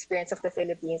COVID-19 experience of the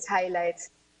Philippines highlights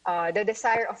the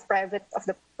desire of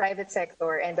the private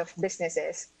sector and of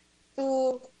businesses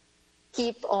to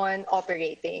keep on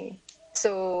operating.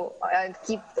 So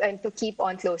to keep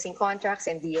on closing contracts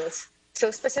and deals. So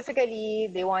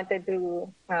specifically, they wanted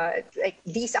to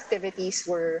these activities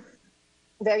were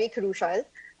very crucial.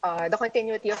 The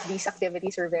continuity of these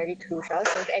activities were very crucial.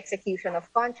 So the execution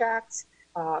of contracts,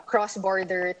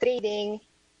 cross-border trading,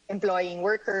 employing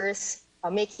workers,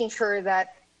 making sure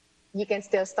that you can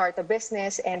still start a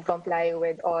business and comply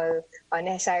with all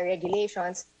necessary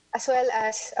regulations, as well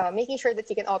as making sure that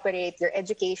you can operate your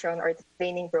education or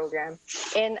training program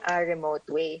in a remote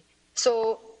way.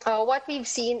 So what we've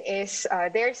seen is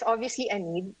there's obviously a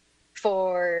need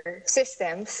for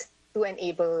systems to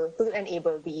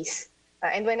enable these.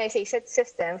 And when I say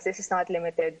systems, this is not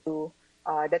limited to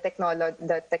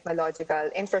the technological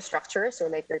infrastructure, so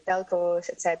like your telcos,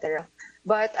 etc.,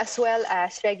 but as well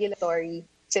as regulatory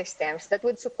systems that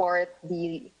would support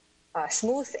the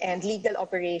smooth and legal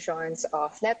operations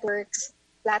of networks,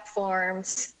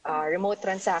 platforms, remote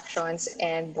transactions,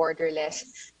 and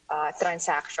borderless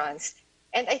transactions.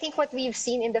 And I think what we've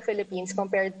seen in the Philippines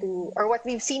compared to, or what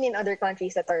we've seen in other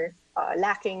countries that are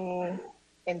lacking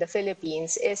in the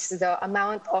Philippines, is the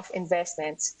amount of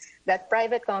investments that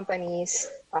private companies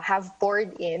have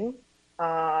poured into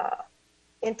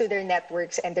their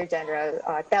networks and their general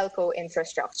telco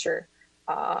infrastructure.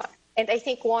 And I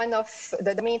think one of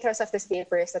the main thrust of this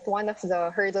paper is that one of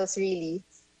the hurdles really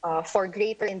for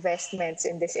greater investments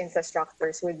in these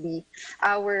infrastructures would be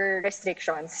our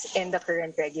restrictions in the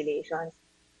current regulations.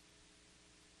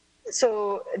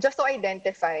 So just to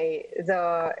identify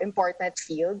the important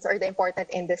fields or the important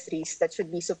industries that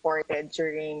should be supported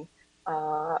during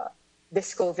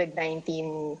this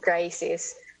COVID-19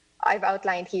 crisis, I've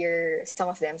outlined here some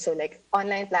of them. So like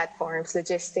online platforms,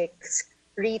 logistics,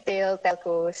 retail,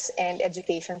 telcos, and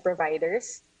education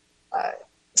providers.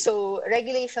 So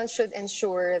regulations should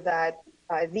ensure that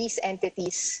these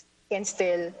entities can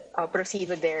still proceed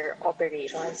with their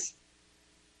operations.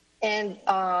 And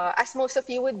as most of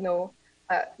you would know,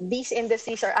 these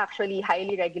industries are actually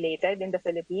highly regulated in the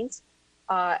Philippines.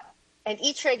 And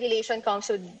each regulation comes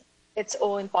with its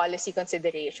own policy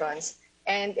considerations.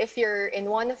 And if you're in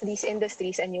one of these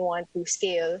industries and you want to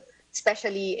scale,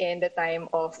 especially in the time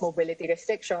of mobility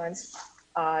restrictions,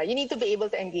 you need to be able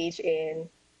to engage in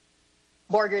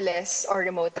borderless or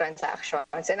remote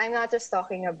transactions. And I'm not just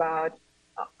talking about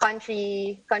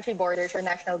country borders or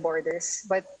national borders,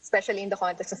 but especially in the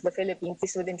context of the Philippines,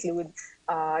 this would include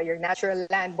your natural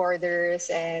land borders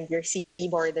and your sea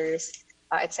borders,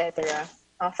 etc.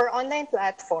 For online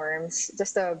platforms,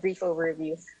 just a brief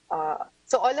overview.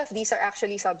 So all of these are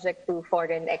actually subject to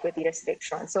foreign equity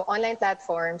restrictions. So online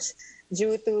platforms,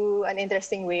 due to an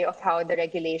interesting way of how the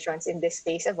regulations in this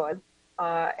space evolve,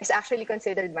 is actually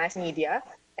considered mass media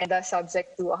and thus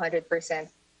subject to 100%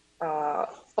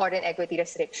 foreign equity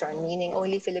restriction, meaning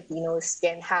only Filipinos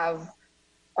can have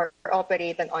or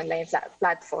operate an online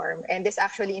platform. And this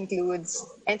actually includes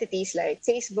entities like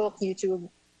Facebook, YouTube,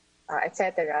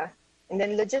 etc. And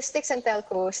then logistics and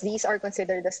telcos, these are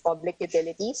considered as public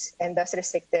utilities and thus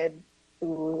restricted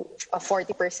to a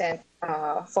 40%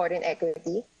 foreign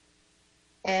equity.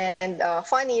 And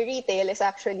funny, retail is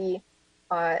actually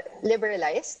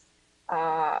liberalized,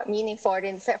 meaning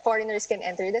foreigners can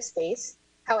enter the space.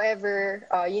 However,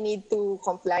 you need to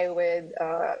comply with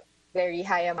a very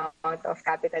high amount of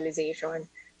capitalization.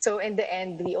 So in the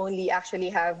end, we only actually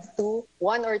have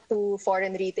one or two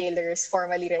foreign retailers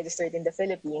formally registered in the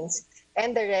Philippines,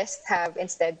 and the rest have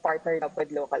instead partnered up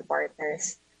with local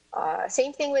partners.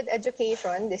 Same thing with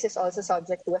education. This is also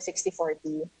subject to a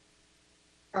 60-40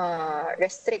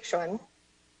 restriction,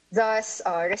 thus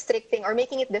restricting or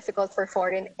making it difficult for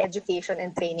foreign education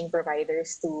and training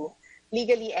providers to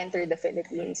legally enter the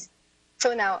Philippines.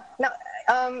 So now,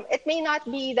 it may not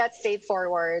be that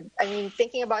straightforward. I mean,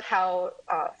 thinking about how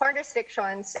foreign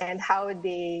restrictions and how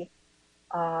they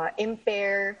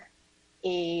impair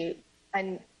a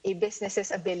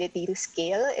business's ability to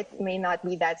scale, it may not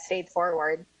be that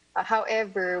straightforward.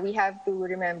 However, we have to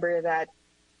remember that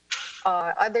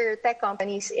other tech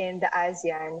companies in the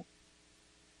ASEAN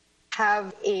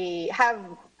have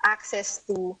access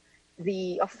to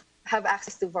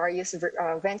various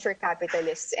venture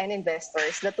capitalists and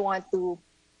investors that want to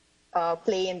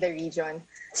play in the region.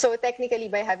 So technically,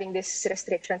 by having these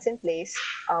restrictions in place,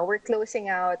 we're closing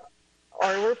out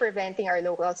or we're preventing our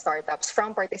local startups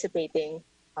from participating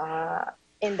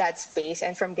in that space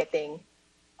and from getting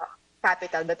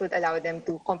capital that would allow them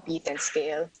to compete and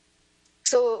scale.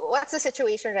 So what's the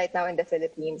situation right now in the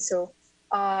Philippines? So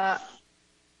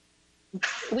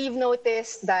we've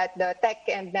noticed that the tech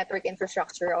and network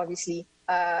infrastructure obviously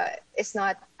is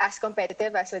not as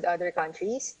competitive as with other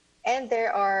countries. And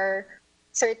there are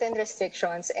certain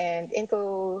restrictions and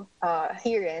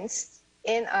incoherence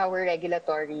in our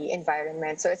regulatory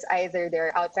environment. So it's either there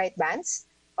are outright bans,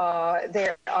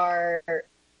 there are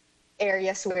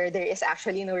areas where there is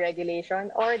actually no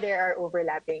regulation, or there are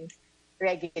overlapping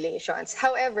regulations.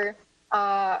 However,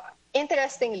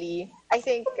 interestingly, I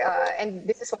think, and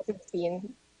this is what we've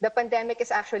seen, the pandemic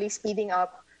is actually speeding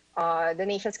up the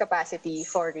nation's capacity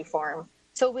for reform.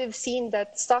 So we've seen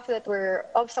that stuff that were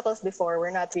obstacles before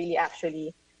were not really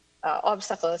actually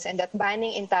obstacles, and that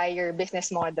banning entire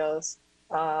business models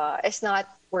is not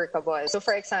workable. So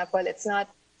for example, it's not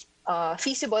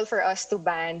feasible for us to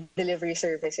ban delivery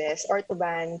services or to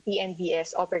ban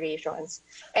PNVS operations,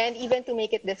 and even to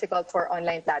make it difficult for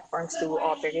online platforms to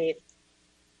operate.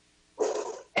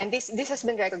 And this has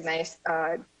been recognized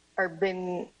or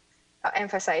been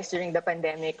emphasized during the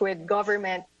pandemic, with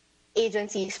government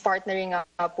agencies partnering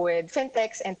up with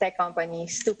fintechs and tech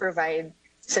companies to provide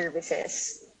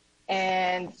services.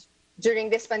 And during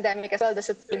this pandemic as well, the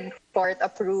Supreme Court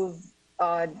approved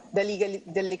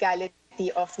the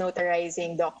legality of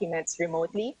notarizing documents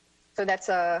remotely. So that's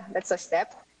a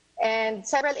step. And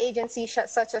several agencies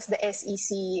such as the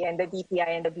SEC and the DTI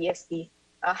and the BSP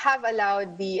have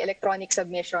allowed the electronic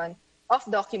submission of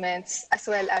documents, as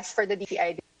well as for the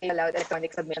DTI, they allowed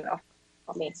electronic submission of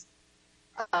documents.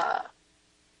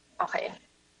 Okay.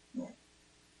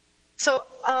 So,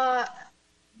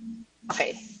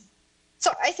 okay.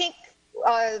 So I think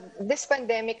this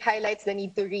pandemic highlights the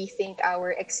need to rethink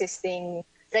our existing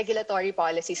regulatory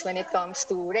policies when it comes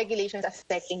to regulations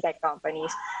affecting tech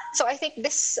companies. So I think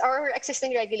our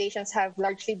existing regulations have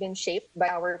largely been shaped by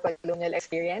our colonial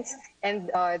experience, and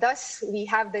thus we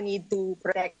have the need to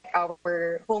protect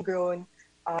our homegrown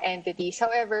entities.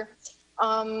 However,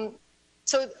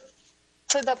 so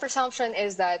the presumption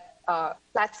is that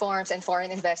platforms and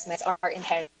foreign investments are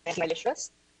inherently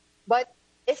malicious. But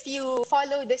if you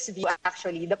follow this view,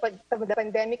 actually, the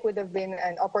pandemic would have been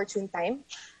an opportune time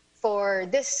for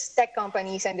these tech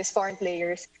companies and these foreign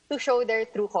players to show their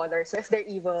true colors. So if they're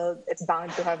evil, it's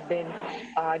bound to have been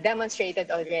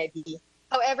demonstrated already.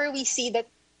 However, we see that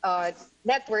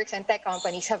networks and tech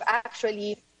companies have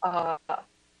actually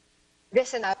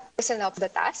risen up the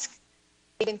task.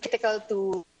 They've been critical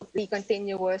to the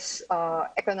continuous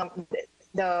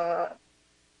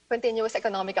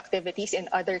economic activities in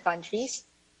other countries,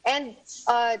 and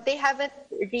they haven't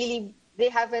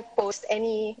posed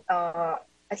any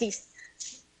at least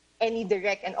any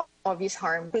direct and obvious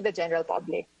harm to the general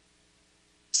public.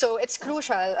 So it's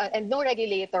crucial, and no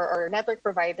regulator or network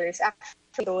providers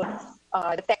actually told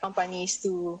the tech companies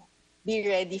to be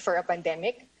ready for a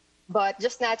pandemic, but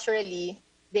just naturally,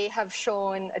 they have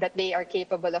shown that they are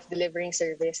capable of delivering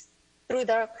service through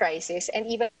the crisis and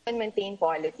even maintain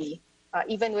quality,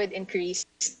 even with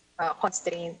increased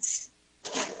constraints.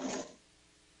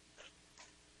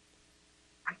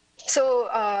 So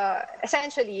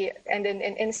essentially, and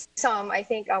in sum, I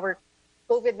think our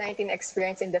COVID-19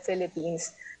 experience in the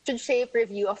Philippines should shape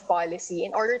review of policy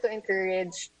in order to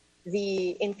encourage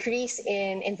the increase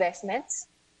in investments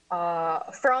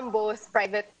from both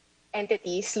private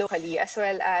entities locally as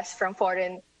well as from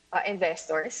foreign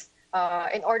investors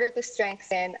in order to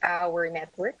strengthen our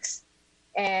networks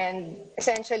and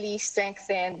essentially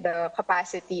strengthen the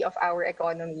capacity of our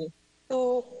economy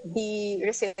to be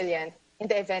resilient in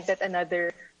the event that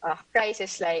another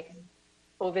crisis like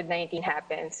COVID-19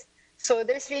 happens. So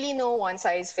there's really no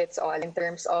one-size-fits-all in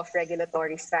terms of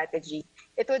regulatory strategy.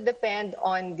 It would depend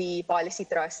on the policy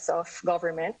thrusts of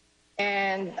government,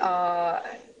 and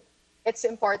it's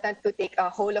important to take a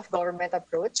whole-of-government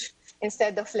approach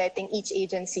instead of letting each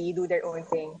agency do their own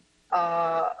thing,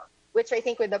 which I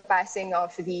think with the passing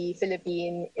of the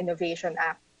Philippine Innovation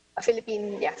Act,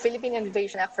 Philippine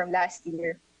Innovation Act from last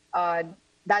year,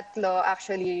 that law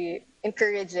actually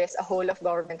encourages a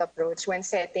whole-of-government approach when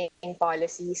setting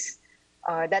policies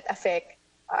that affect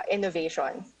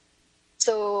innovation.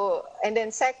 So, and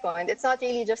then second, it's not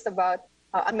really just about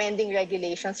amending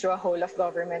regulations through a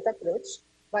whole-of-government approach,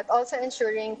 but also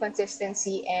ensuring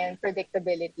consistency and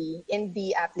predictability in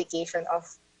the application of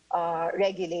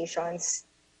regulations.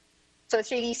 So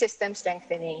it's really system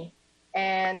strengthening.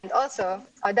 And also,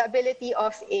 the ability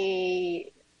of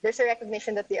there's a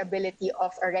recognition that the ability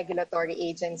of a regulatory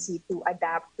agency to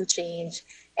adapt, to change,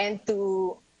 and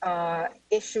to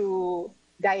issue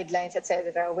guidelines,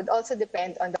 etc., would also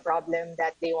depend on the problem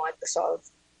that they want to solve.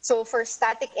 So for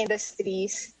static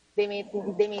industries, they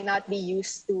may not be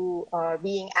used to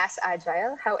being as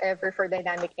agile. However, for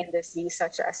dynamic industries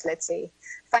such as, let's say,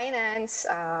 finance,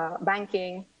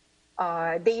 banking,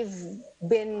 they've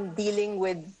been dealing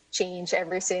with change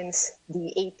ever since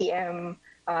the ATM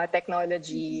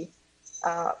technology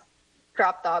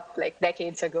cropped up like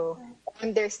decades ago,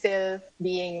 and they're still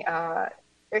being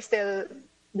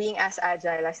as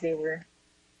agile as they were.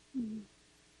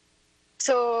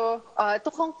 So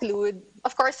to conclude,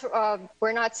 of course,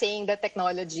 we're not saying that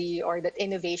technology or that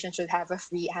innovation should have a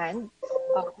free hand.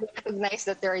 We recognize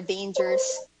that there are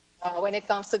dangers when it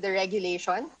comes to the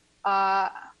regulation.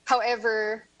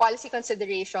 However, policy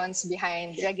considerations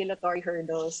behind regulatory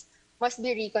hurdles must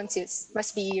be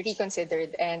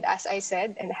reconsidered. And as I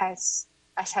said, and as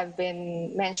have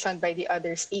been mentioned by the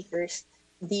other speakers,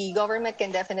 the government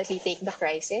can definitely take the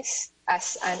crisis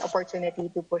as an opportunity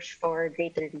to push for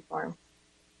greater reform.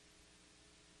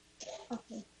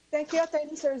 Okay. Thank you,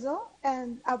 Atty. Serzo,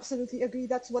 and absolutely agree.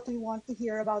 That's what we want to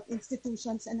hear about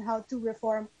institutions and how to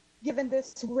reform, given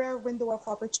this rare window of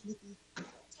opportunity.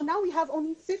 So now we have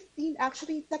only 15,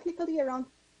 actually technically around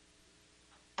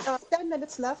 10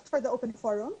 minutes left for the open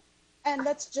forum. And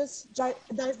let's just dive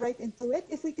right into it.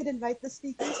 If we could invite the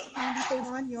speakers to kindly turn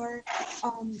on your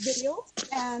videos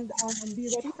and be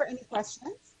ready for any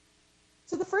questions.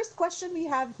 So the first question we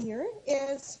have here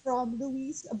is from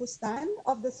Luis Bustan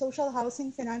of the Social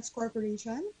Housing Finance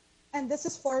Corporation. And this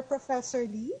is for Professor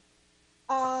Lee.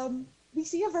 We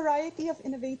see a variety of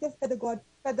innovative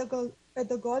pedagogical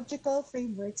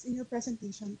frameworks in your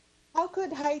presentation. How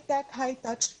could high-tech,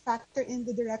 high-touch factor in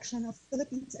the direction of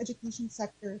Philippines' education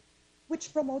sector,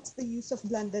 which promotes the use of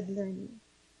blended learning?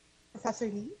 Professor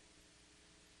Lee?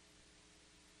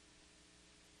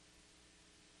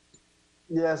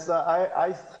 Yes,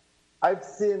 I've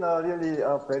seen really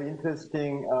very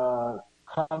interesting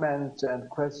comments and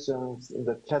questions in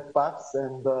the chat box,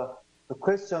 and the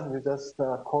question you just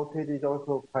quoted is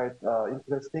also quite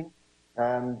interesting.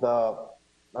 And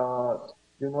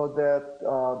you know that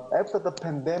after the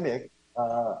pandemic,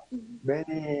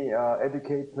 many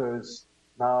educators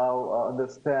now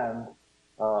understand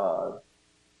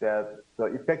that the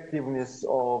effectiveness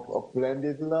of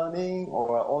blended learning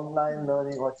or online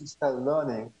learning or digital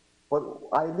learning. But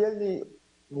I really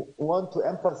want to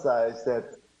emphasize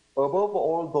that above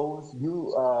all those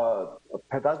new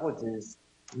pedagogies,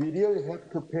 we really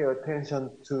have to pay attention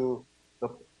to the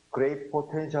great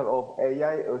potential of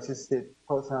AI-assisted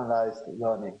personalized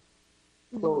learning.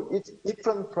 So it's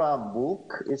different from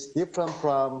MOOC, it's different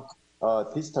from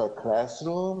digital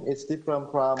classroom, it's different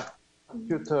from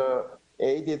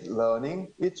computer-aided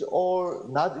learning. It's all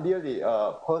not really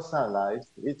personalized.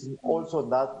 It's also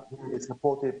not really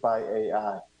supported by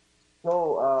AI.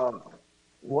 So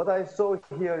what I saw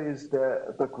here is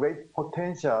the great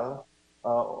potential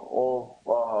of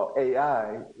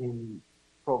AI in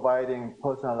providing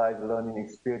personalized learning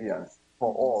experience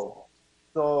for all.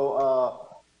 So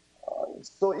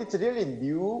so it's really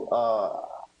new.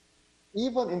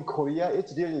 Even in Korea,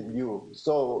 it's really new.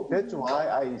 So that's why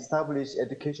I established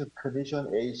Education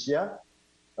Commission Asia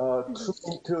to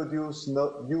introduce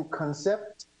new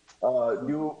concept,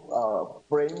 new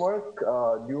framework,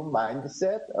 new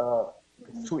mindset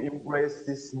to embrace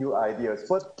these new ideas.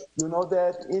 But you know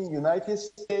that in United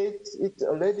States, it's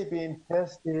already been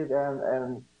tested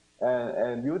and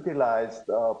utilized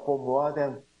for more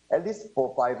than at least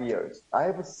for 5 years. I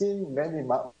have seen many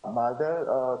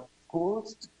mother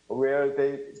schools where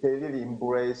they really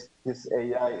embrace this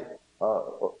AI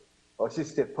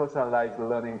assisted personalized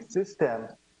learning system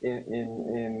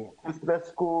in district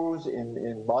schools,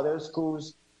 in model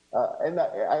schools. And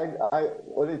I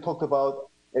already talked about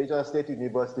Arizona State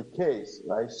University case,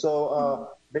 right? So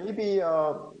maybe,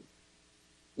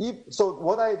 so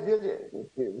what I really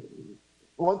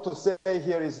want to say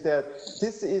here is that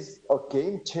this is a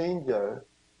game changer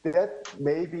that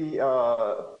maybe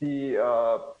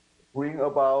bring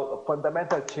about a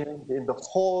fundamental change in the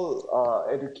whole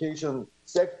education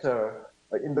sector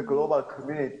in the global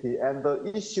community. And the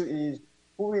issue is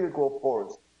who will go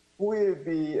first? Who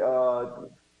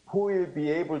will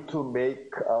be able to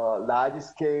make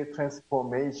large-scale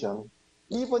transformation?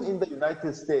 Even in the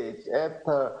United States,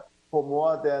 after for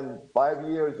more than 5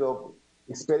 years of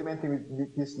experimenting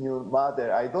with this new model,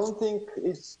 I don't think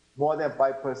it's more than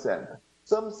 5%.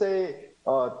 Some say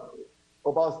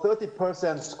about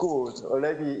 30% schools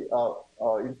already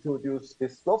introduced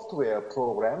these software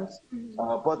programs,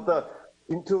 but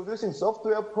introducing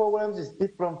software programs is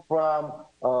different from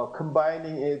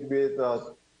combining it with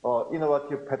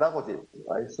innovative pedagogy,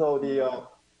 right? So the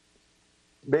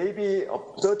maybe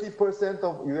 30%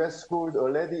 of U.S. schools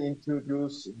already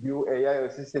introduce new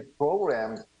AI-assisted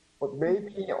programs, but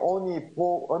maybe only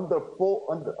under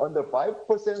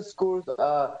 5% schools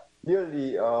are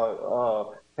really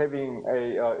having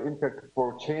a impact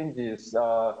for changes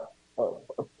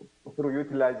through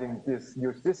utilizing this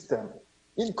new system.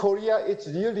 In Korea, it's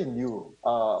really new.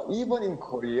 Even in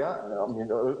Korea, I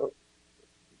mean,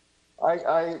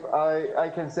 I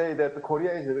can say that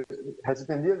Korea has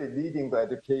been really leading the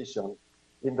education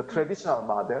in the traditional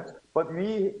model, but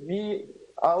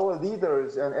our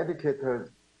leaders and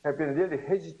educators have been really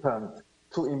hesitant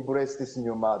to embrace this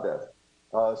new model.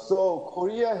 So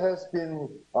Korea has been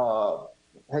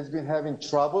having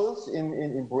troubles in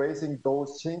embracing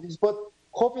those changes, but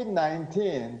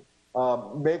COVID-19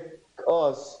 make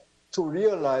us to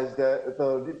realize that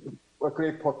a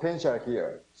great potential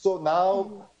here. So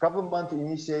now government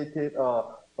initiated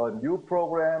a new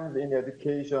program in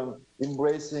education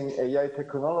embracing AI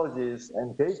technologies,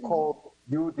 and they call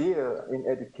New Deal in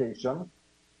education.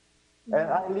 And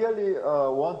I really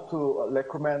want to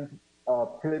recommend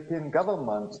Philippine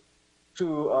government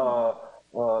to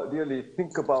really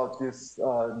think about this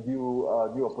new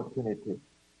opportunity.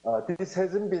 This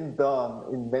hasn't been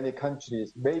done in many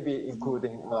countries, maybe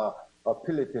including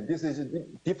Philippines. This is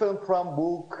different from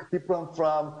MOOC, different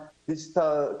from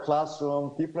digital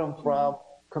classroom, different from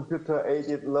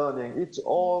computer-aided learning. It's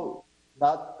all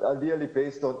not really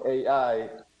based on AI,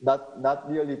 not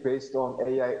really based on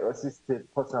AI-assisted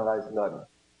personalized learning.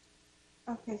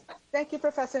 Okay, thank you,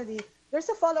 Professor Lee. There's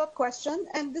a follow-up question,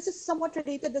 and this is somewhat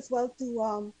related as well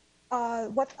to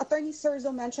what Attorney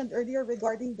Serzo mentioned earlier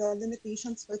regarding the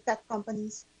limitations for tech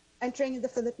companies entering in the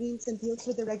Philippines and deals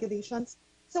with the regulations.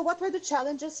 So what were the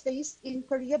challenges faced in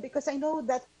Korea? Because I know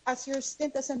that as your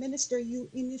stint as a minister, you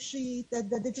initiated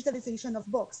the digitalization of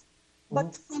books.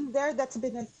 But from there, that's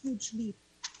been a huge leap.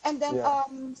 And then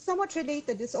somewhat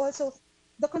related is also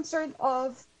the concern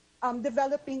of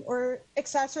developing or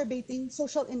exacerbating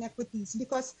social inequities,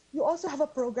 because you also have a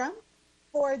program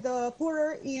for the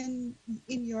poorer in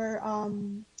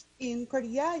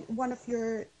Korea, one of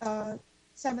your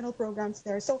seminal programs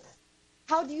there. So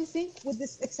how do you think would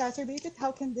this exacerbate it?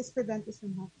 How can this prevent this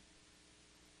from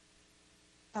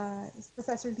happening? Is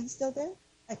Professor Lee still there?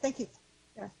 Thank you.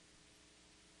 Yeah.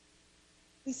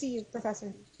 We see you, Professor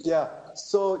Lee. Yeah,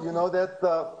 so you know that,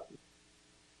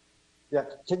 yeah,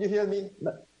 can you hear me?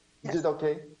 Is it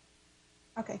okay?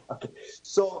 Okay. Okay,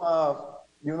 so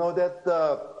you know that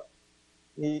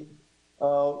we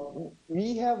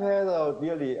have had a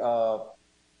really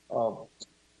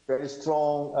very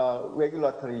strong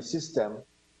regulatory system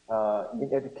in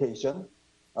education.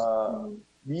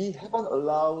 We haven't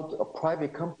allowed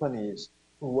private companies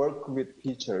to work with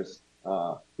teachers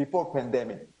before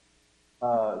pandemic.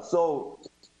 So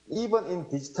even in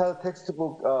digital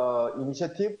textbook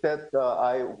initiative that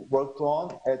I worked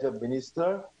on as a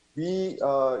minister, we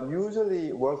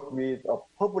usually work with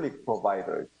public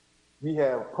providers. We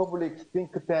have public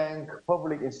think tank,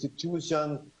 public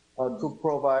institution to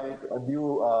provide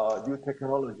new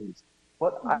technologies.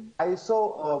 But I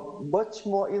saw much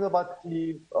more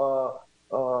innovative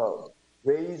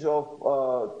ways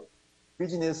of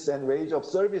business and ways of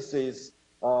services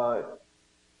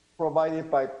provided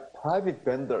by private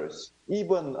vendors,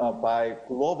 even by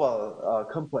global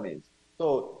companies.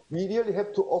 So we really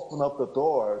have to open up the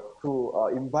door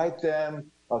to invite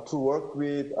them to work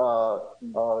with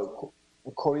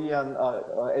Korean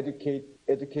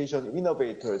education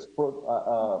innovators,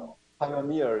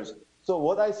 pioneers. So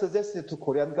what I suggested to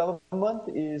Korean government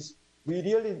is we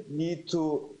really need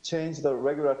to change the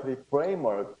regulatory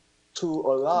framework to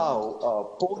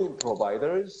allow foreign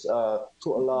providers, to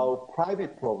allow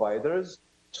private providers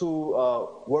to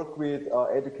work with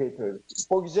educators.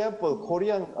 For example,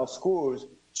 Korean schools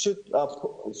should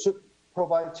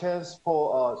provide chance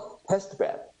for test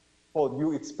bed for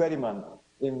new experiment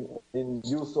in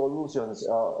new solutions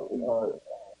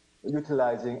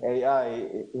utilizing AI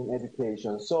in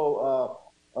education. So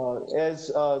as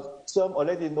some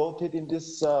already noted in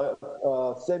this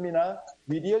seminar,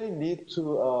 we really need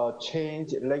to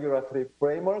change regulatory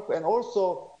framework, and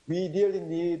also we really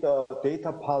need a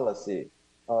data policy.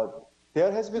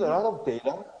 There has been a lot of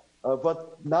data,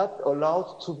 but not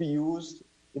allowed to be used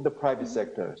in the private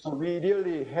sector. So we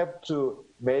really have to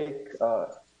make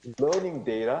learning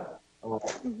data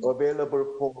available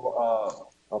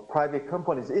for private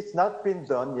companies. It's not been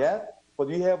done yet, but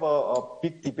we have a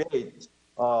big debate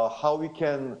how we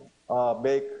can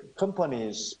make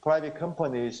companies, private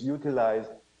companies, utilize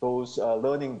those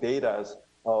learning data,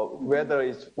 whether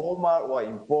it's formal or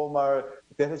informal.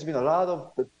 There has been a lot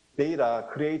of data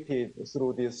created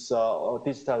through this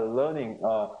digital learning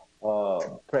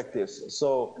practice.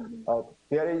 So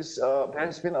there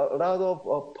has been a lot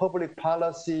of public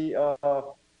policy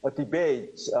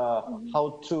debates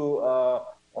how to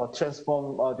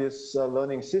transform this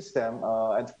learning system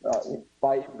and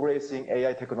by embracing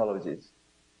AI technologies.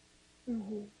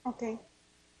 Okay.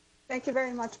 Thank you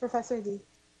very much, Professor Lee.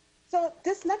 So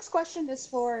this next question is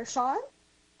for Sean.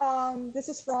 This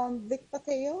is from Vic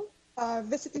Pateo,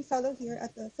 visiting fellow here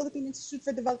at the Philippine Institute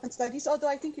for Development Studies, although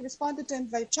I think he responded to him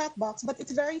via chat box, but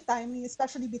it's very timely,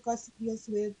 especially because it deals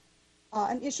with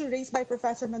an issue raised by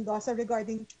Professor Mendoza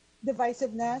regarding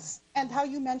divisiveness, and how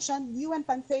you mentioned, you and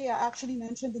Panthea actually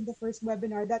mentioned in the first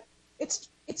webinar that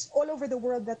it's all over the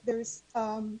world that there's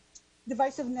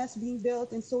divisiveness being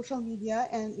built in social media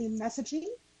and in messaging.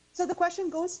 So the question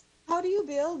goes, how do you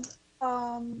build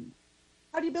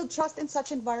trust in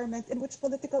such environment in which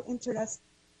political interest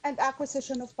and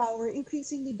acquisition of power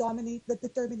increasingly dominate the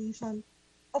determination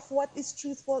of what is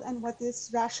truthful and what is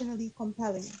rationally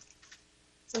compelling?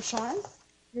 So Sean,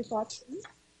 your thoughts, please?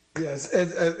 Yes,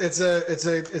 it's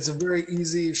a very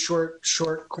easy, short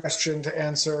question to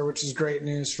answer, which is great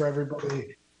news for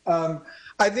everybody.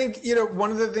 I think,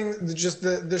 one of the things, just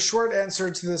the short answer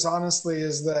to this, honestly,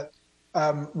 is that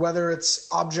whether it's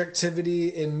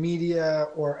objectivity in media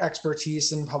or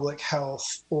expertise in public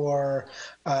health or,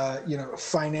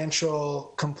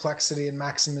 financial complexity and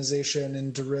maximization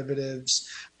in derivatives,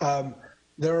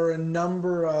 there are a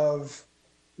number of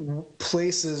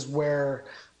places where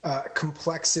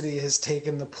complexity has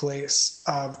taken the place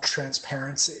of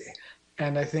transparency.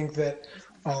 And I think that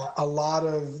a lot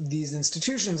of these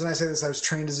institutions, and I say this, I was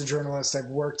trained as a journalist, I've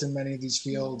worked in many of these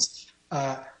fields,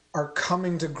 are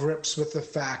coming to grips with the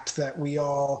fact that we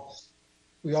all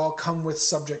come with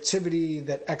subjectivity,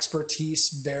 that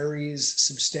expertise varies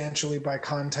substantially by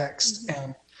context,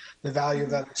 and the value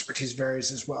of that expertise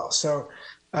varies as well. So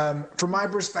from my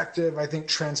perspective, I think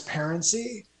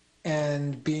transparency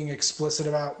and being explicit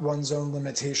about one's own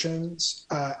limitations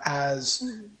as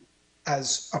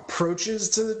approaches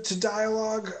to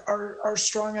dialogue are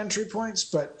strong entry points.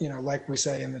 But like we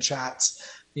say in the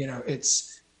chats,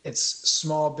 it's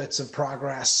small bits of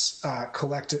progress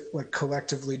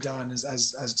collectively done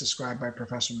as described by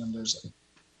Professor Mendoza.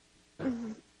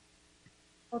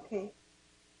 Okay,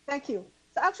 thank you.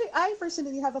 So actually, I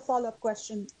personally have a follow-up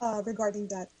question regarding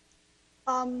that.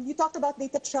 You talked about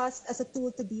data trust as a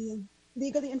tool to build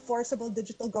legally enforceable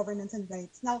digital governance and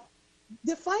rights. Now,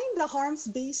 define the harms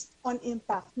based on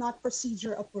impact, not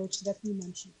procedure approach that you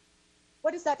mentioned.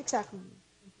 What does that exactly mean?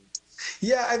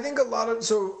 Yeah, I think a lot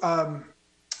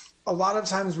of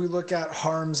times we look at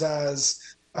harms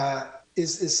as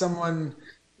is someone,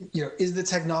 is the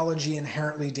technology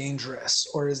inherently dangerous,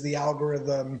 or is the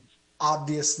algorithm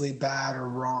obviously bad or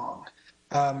wrong?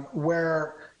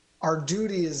 Where our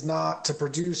duty is not to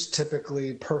produce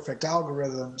typically perfect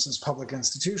algorithms as public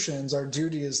institutions. Our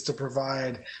duty is to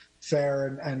provide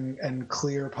fair and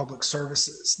clear public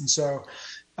services. And so,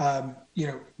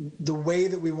 the way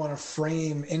that we want to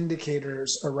frame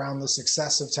indicators around the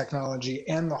success of technology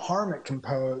and the harm it can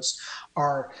pose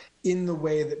are in the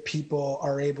way that people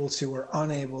are able to or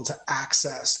unable to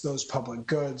access those public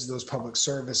goods, those public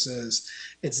services.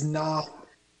 It's not,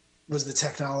 was the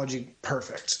technology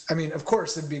perfect? I mean, of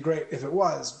course, it'd be great if it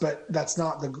was, but that's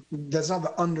not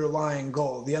the underlying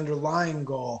goal. The underlying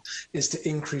goal is to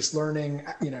increase learning,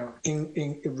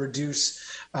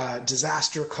 reduce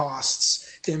disaster costs,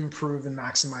 improve and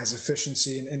maximize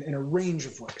efficiency in a range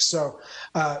of ways. So,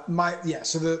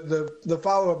 so the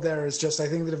follow-up there is just, I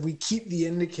think that if we keep the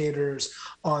indicators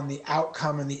on the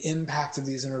outcome and the impact of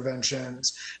these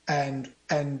interventions and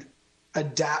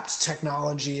adapt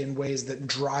technology in ways that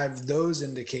drive those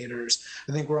indicators,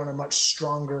 I think we're on a much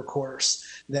stronger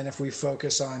course than if we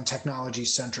focus on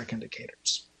technology-centric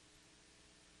indicators.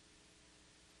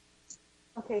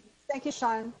 Okay, thank you,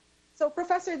 Sean. So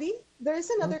Professor Lee, there is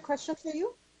another question for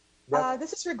you.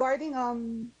 This is regarding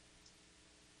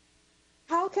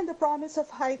how can the promise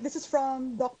of this is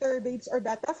from Dr. Babes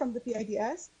Orbeta from the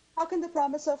PIDS, how can the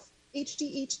promise of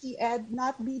HT Ed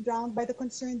not be drowned by the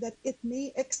concern that it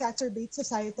may exacerbate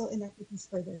societal inequities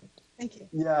further? Thank you.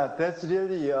 Yeah, that's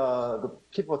really the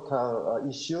pivotal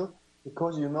issue,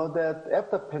 because that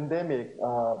after pandemic,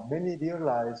 many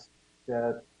realize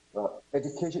that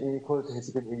education inequality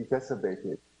has been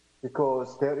exacerbated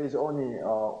because there is only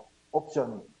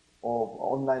option of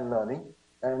online learning,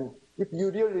 and if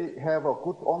you really have a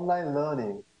good online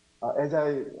learning, as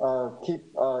I keep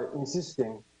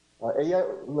insisting, AI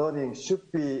learning should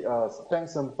be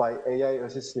strengthened by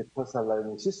AI-assisted personal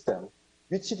learning system,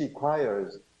 which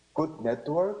requires good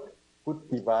network, good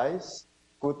device,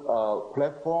 good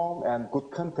platform, and good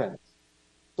content.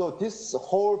 So this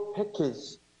whole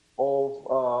package of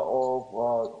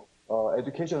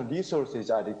educational resources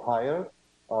are required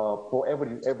for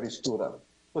every student.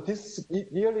 So this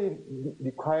really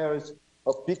requires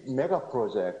a big mega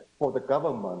project for the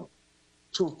government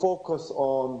to focus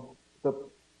on the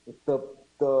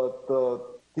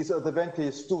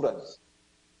disadvantaged students.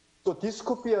 So this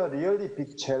could be a really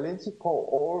big challenge for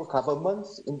all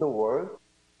governments in the world,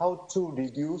 how to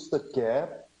reduce the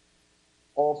gap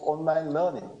of online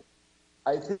learning.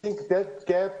 I think that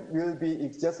gap will be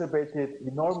exacerbated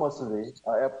enormously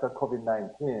after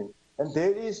COVID-19. And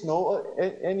there is no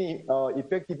any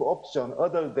effective option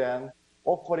other than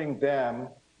offering them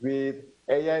with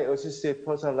AI-assisted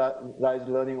personalized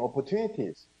learning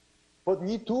opportunities. But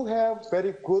we do have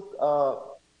very good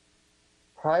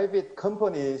private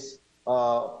companies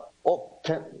able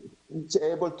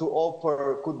to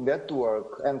offer good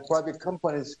network, and private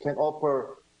companies can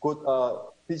offer good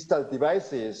digital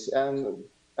devices, and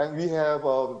we have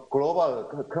global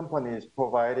companies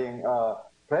providing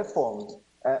platforms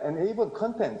and even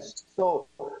contents. So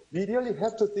we really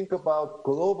have to think about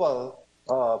global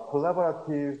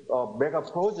collaborative mega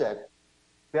projects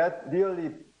that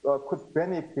really could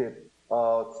benefit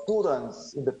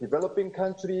students in the developing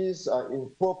countries,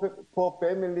 in poor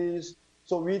families.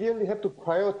 So we really have to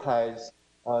prioritize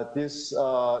this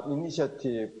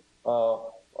initiative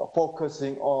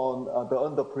focusing on the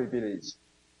underprivileged.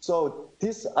 So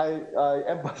this, I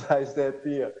emphasize that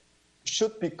we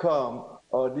should become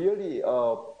really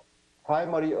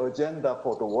primary agenda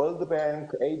for the World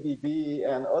Bank, ADB,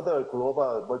 and other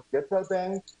global multilateral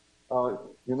banks.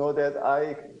 You know that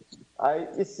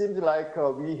it seems like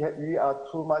we are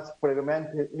too much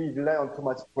fragmented. We rely on too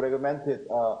much fragmented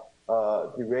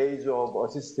the ways of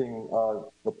assisting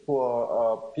the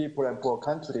poor people and poor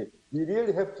country. We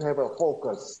really have to have a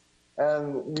focus,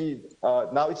 and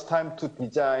now it's time to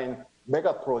design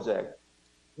mega project.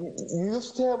 We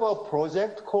used to have a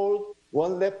project called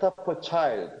One Laptop Per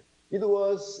Child. It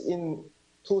was in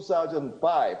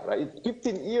 2005, right?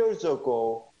 15 years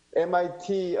ago,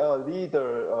 MIT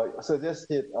leader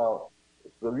suggested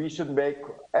we should make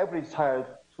every child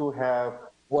to have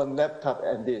one laptop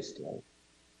and this. Right?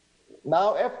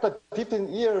 Now, after 15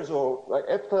 years, with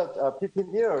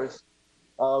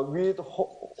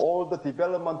all the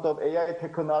development of AI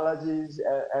technologies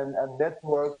and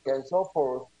network and so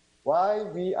forth, why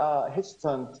we are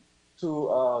hesitant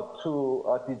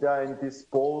to design this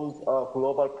bold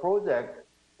global project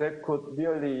that could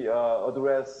really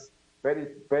address very,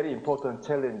 very important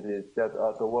challenges that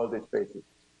the world is facing.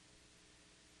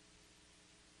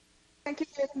 Thank you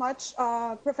very much,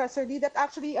 Professor Lee. That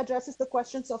actually addresses the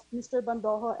questions of Mr.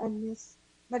 Bandojo and Ms.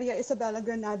 Maria Isabella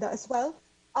Granada as well.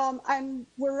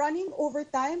 We're running over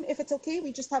time. If it's okay,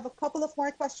 we just have a couple of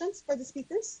more questions for the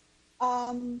speakers.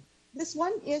 This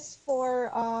one is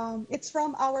it's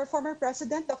from our former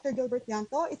president, Dr. Gilbert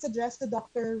Yanto. It's addressed to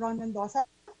Dr. Ron Mendoza.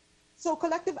 So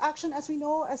collective action, as we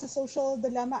know, as a social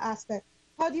dilemma aspect,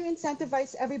 how do you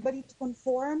incentivize everybody to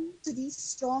conform to these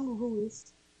strong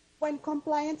rules when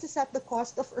compliance is at the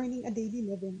cost of earning a daily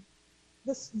living?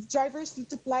 The drivers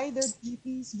need to ply their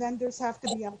GPs, vendors have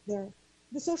to be out there.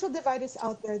 The social divide is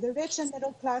out there. The rich and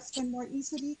middle class can more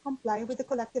easily comply with the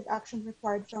collective action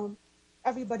required from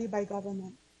everybody by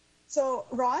government. So,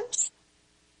 Ron?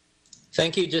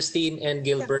 Thank you, Justine and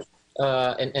Gilbert.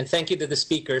 And thank you to the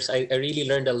speakers. I really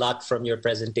learned a lot from your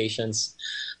presentations.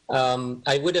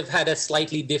 I would have had a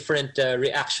slightly different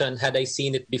reaction had I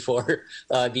seen it before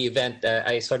the event.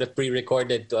 I sort of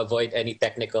pre-recorded to avoid any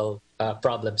technical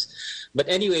problems. But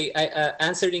anyway,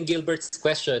 answering Gilbert's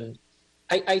question,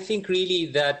 I think really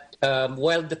that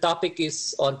while the topic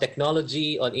is on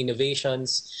technology, on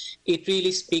innovations, it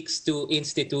really speaks to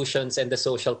institutions and the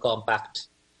social compact.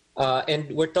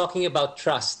 And we're talking about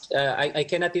trust. I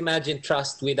cannot imagine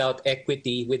trust without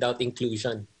equity, without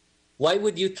inclusion. Why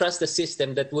would you trust a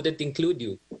system that wouldn't include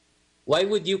you? Why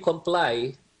would you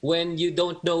comply when you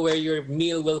don't know where your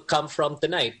meal will come from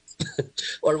tonight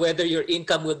or whether your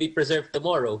income will be preserved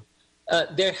tomorrow?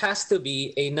 There has to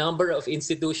be a number of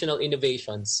institutional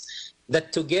innovations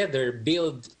that together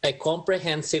build a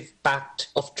comprehensive pact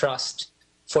of trust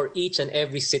for each and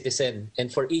every citizen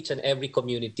and for each and every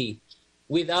community.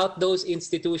 Without those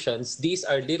institutions, these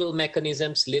are little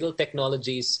mechanisms, little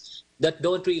technologies that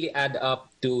don't really add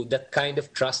up to that kind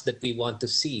of trust that we want to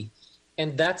see.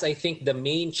 And that's, I think, the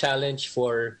main challenge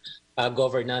for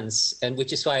governance, and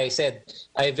which is why I said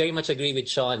I very much agree with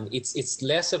Sean. It's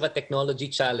less of a technology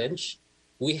challenge.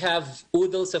 We have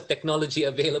oodles of technology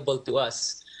available to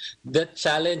us. The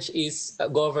challenge is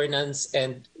governance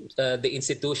and the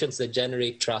institutions that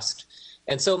generate trust.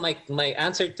 And so my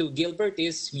answer to Gilbert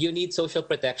is you need social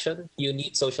protection, you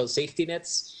need social safety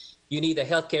nets, you need a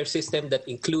healthcare system that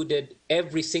included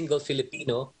every single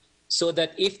Filipino so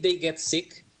that if they get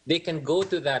sick, they can go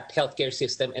to that healthcare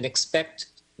system and expect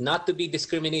not to be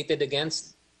discriminated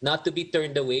against, not to be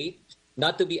turned away,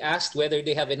 not to be asked whether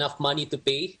they have enough money to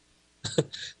pay.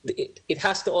 It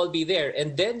has to all be there.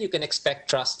 And then you can expect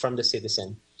trust from the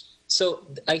citizen. So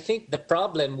I think the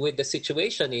problem with the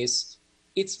situation is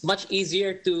it's much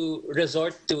easier to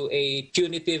resort to a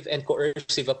punitive and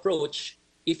coercive approach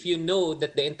if you know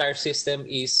that the entire system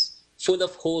is full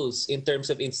of holes in terms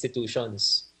of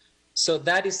institutions. So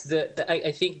that is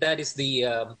I think that is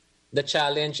the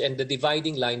challenge and the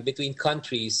dividing line between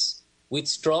countries with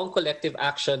strong collective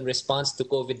action response to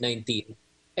COVID-19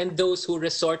 and those who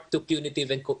resort to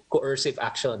punitive and coercive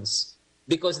actions.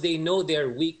 Because they know they're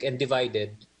weak and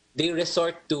divided, they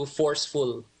resort to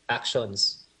forceful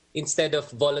actions instead of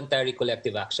voluntary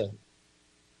collective action.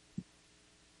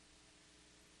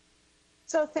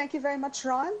 So thank you very much,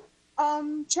 Ron.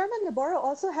 Chairman Liboro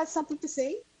also has something to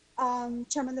say.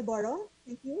 Chairman Liboro,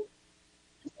 thank you.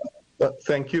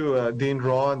 Thank you, Dean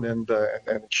Ron and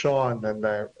Sean.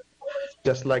 And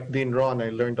just like Dean Ron, I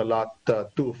learned a lot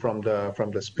too from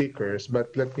the speakers.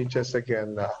 But let me just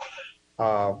again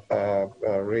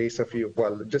raise a few,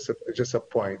 just a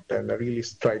point, and I really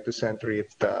try to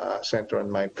center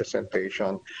on my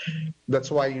presentation.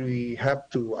 That's why we have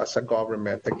to, as a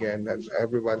government, again, and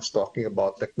everyone's talking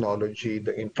about technology,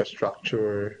 the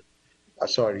infrastructure,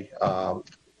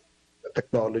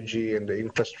 technology and the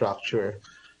infrastructure,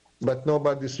 but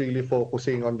nobody's really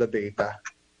focusing on the data.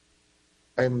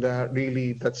 And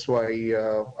really, that's why,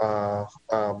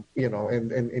 and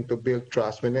to build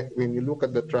trust, when you look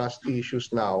at the trust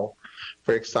issues now,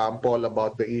 for example,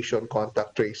 about the issue on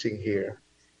contact tracing here,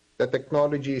 the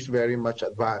technology is very much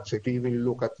advanced. If even you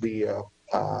look at the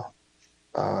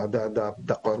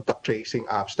contact tracing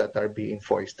apps that are being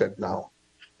foisted now.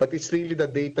 But it's really the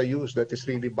data use that is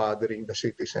really bothering the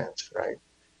citizens, right?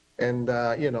 And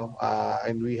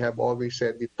and we have always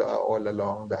said it all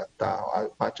along that as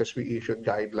much as we issued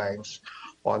guidelines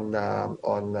on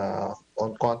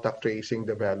contact tracing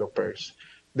developers,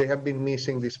 they have been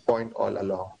missing this point all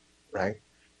along, right?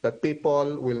 That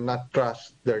people will not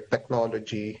trust their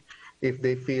technology if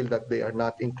they feel that they are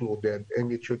not included,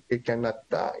 and it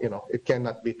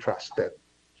cannot be trusted.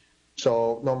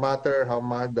 So no matter how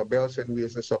much the bells and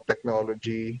whistles of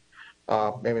technology,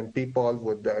 people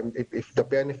would, if the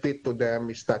benefit to them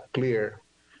is not clear,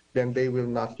 then they will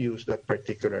not use that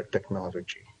particular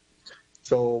technology.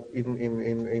 So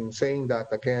in saying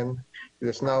that, again, it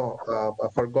is now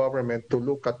for government to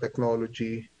look at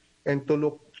technology and to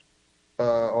look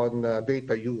on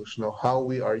data use, how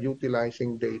we are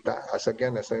utilizing data. As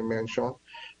I mentioned,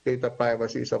 data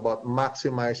privacy is about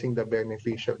maximizing the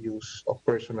beneficial use of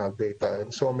personal data,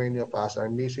 and so many of us are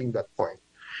missing that point.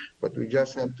 But we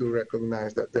just have to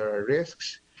recognize that there are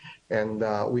risks, and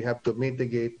we have to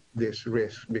mitigate this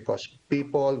risk, because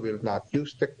people will not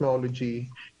use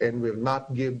technology and will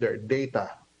not give their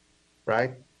data,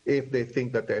 right, if they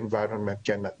think that the environment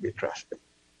cannot be trusted.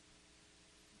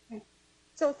 Okay.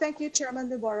 So thank you, Chairman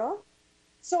Liboro.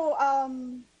 So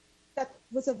that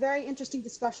was a very interesting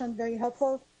discussion, very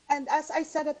helpful. And as I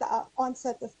said at the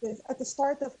onset of this, at the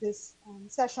start of this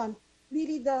session,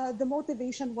 really the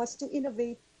motivation was to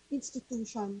innovate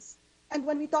institutions. And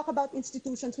when we talk about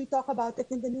institutions, we talk about it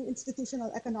in the new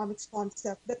institutional economics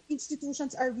concept, that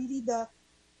institutions are really the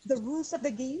rules of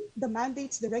the game, the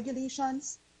mandates, the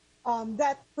regulations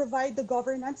that provide the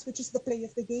governance, which is the play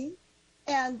of the game.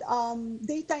 And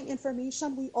data and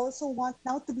information, we also want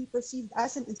now to be perceived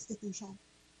as an institution.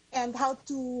 And how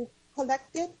to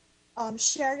collect it,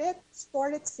 share it,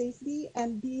 store it safely,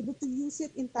 and be able to use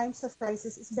it in times of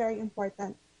crisis is very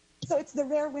important. So it's the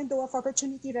rare window of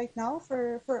opportunity right now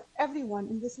for everyone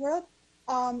in this world.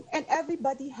 And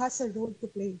everybody has a role to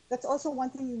play. That's also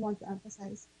one thing we want to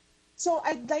emphasize. So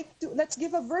I'd like to, let's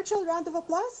give a virtual round of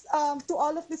applause to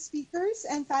all of the speakers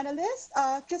and panelists,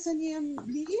 Kisanim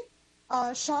Lee,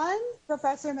 Sean,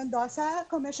 Professor Mendoza,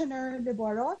 Commissioner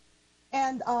Liboro,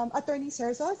 and Attorney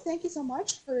Serzo. Thank you so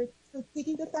much for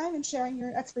taking the time and sharing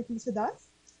your expertise with us.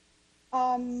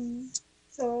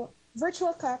 So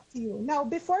virtual clap to you. Now,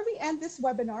 before we end this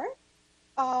webinar,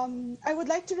 I would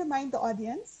like to remind the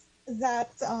audience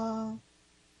that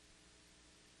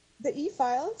the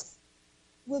e-files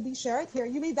will be shared here.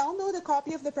 You may download a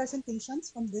copy of the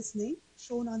presentations from this link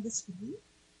shown on the screen.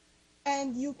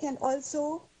 And you can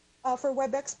also, for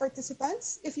WebEx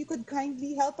participants, if you could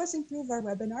kindly help us improve our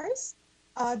webinars,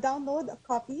 download a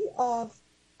copy of,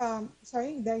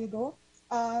 there you go.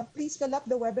 Please fill up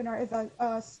the webinar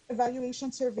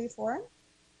evaluation survey form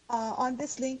on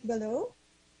this link below.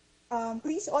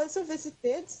 Please also visit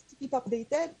PIDS to keep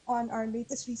updated on our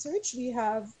latest research. We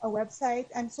have a website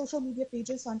and social media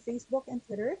pages on Facebook and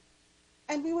Twitter.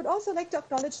 And we would also like to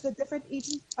acknowledge the different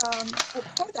agents.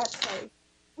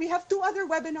 We have 2 other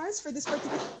webinars for this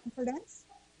particular conference.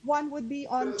 One would be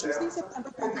on Tuesday,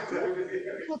 September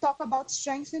 22. We'll talk about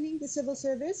strengthening the civil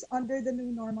service under the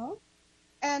new normal.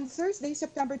 And Thursday,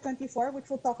 September 24, which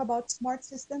will talk about smart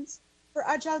systems for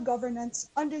agile governance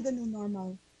under the new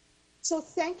normal. So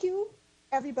thank you,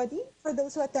 everybody, for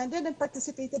those who attended and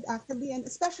participated actively, and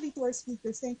especially to our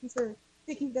speakers. Thank you for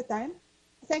taking the time.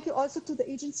 Thank you also to the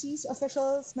agencies,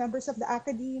 officials, members of the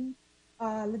academe,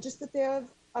 legislative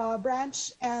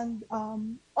branch, and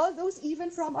all those even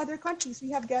from other countries.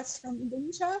 We have guests from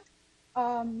Indonesia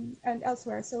and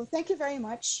elsewhere. So thank you very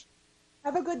much.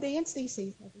 Have a good day and stay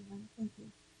safe, everyone. Thank you.